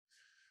you.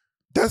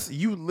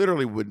 You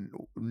literally wouldn't.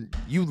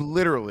 You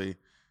literally.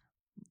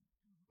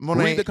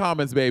 Monet, read the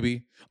comments,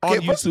 baby, on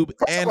YouTube.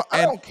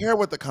 I don't care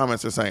what the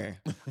comments are saying.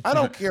 I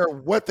don't care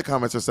what the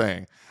comments are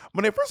saying.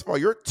 Monet, first of all,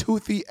 your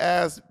toothy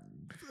ass.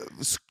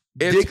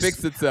 It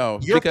fixed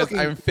itself because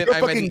I'm at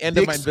the end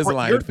of my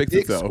Invisalign. It fixed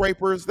itself.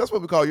 Scrapers. That's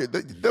what we call you.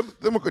 Them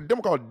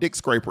are called dick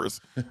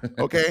scrapers.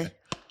 Okay.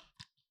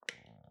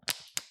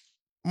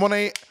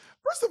 Monet,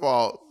 first of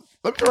all,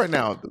 let me tell you right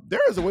now.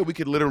 There is a way we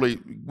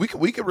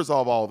could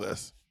resolve all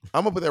this.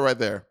 I'm gonna put that right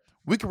there.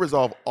 We could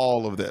resolve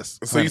all of this.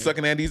 So you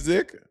sucking Andy's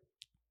dick?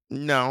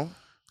 No,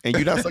 and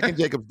you're not sucking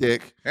Jacob's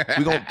dick.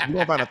 We're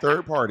gonna find a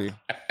third party.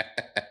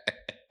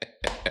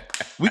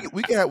 We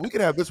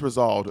could have this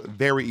resolved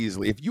very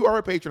easily. If you are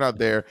a patron out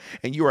there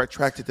and you are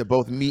attracted to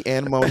both me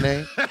and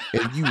Monet,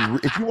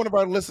 and if you're one of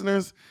our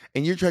listeners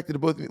and you're attracted to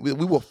both, we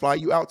will fly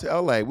you out to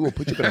LA. We will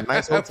put you in a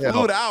nice hotel.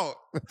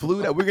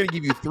 Flew out. We're gonna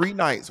give you 3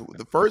 nights.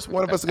 The first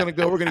one of us is gonna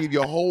go. We're gonna give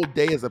you a whole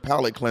day as a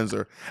palate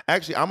cleanser.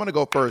 Actually, I'm gonna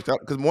go first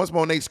because once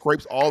Monet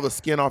scrapes all the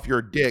skin off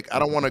your dick, I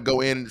don't want to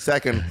go in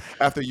second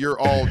after you're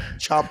all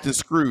chopped and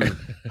screwed,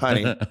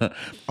 honey.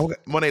 Okay,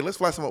 Monet, let's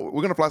fly someone.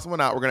 We're gonna fly someone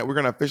out. We're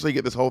gonna officially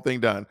get this whole thing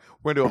done.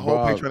 We're gonna do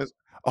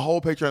a whole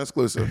Patreon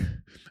exclusive.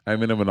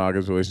 I'm in a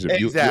monogamous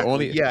relationship.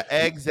 Exactly.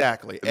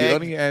 Exactly. The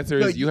only answer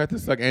is you have to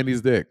suck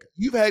Andy's dick.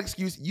 You've had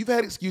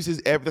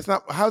excuses. That's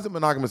not. How's it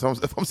monogamous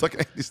if I'm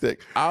sucking Andy's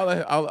dick? I'll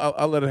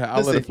let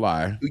it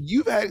fly.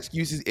 You've had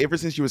excuses ever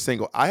since you were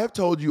single. I have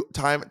told you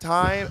time.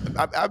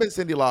 I've been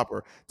Cyndi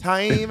Lauper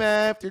time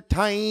after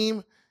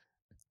time.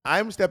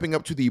 I'm stepping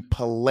up to the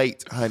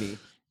plate, honey.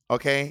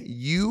 Okay,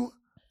 you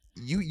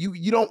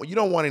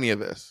don't want any of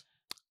this.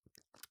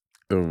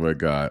 Oh my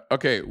God.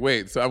 Okay,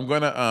 wait. So I'm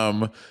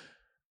gonna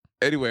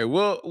Anyway,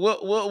 we're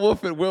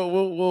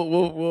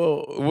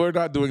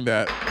not doing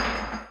that.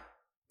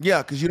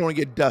 Yeah, because you don't want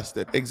to get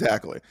dusted.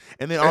 Exactly.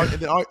 And then all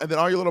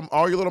your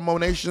little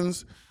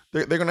Monations,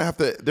 they're gonna have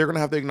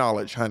to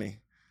acknowledge, honey.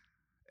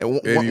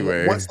 And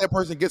anyway, once that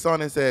person gets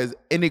on and says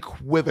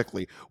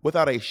unequivocally,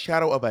 without a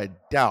shadow of a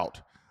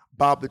doubt,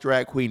 Bob the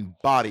drag queen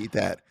bodied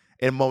that,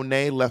 and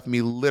Monet left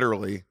me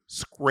literally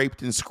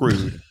scraped and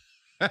screwed.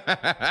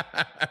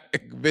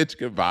 Bitch,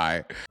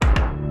 goodbye.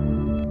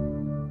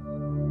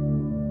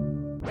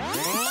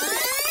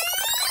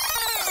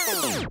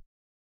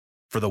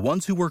 For the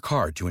ones who work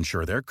hard to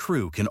ensure their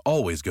crew can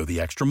always go the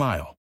extra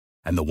mile,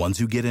 and the ones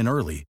who get in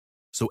early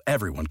so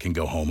everyone can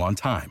go home on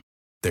time,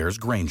 there's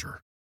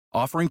Grainger,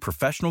 offering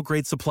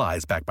professional-grade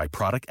supplies backed by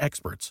product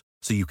experts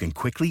so you can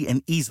quickly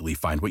and easily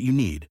find what you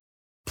need.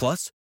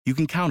 Plus, you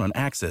can count on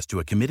access to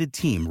a committed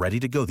team ready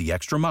to go the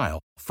extra mile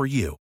for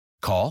you.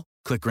 Call,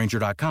 click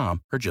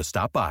Grainger.com, or just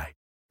stop by.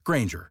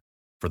 Grainger,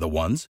 for the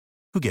ones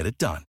who get it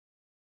done.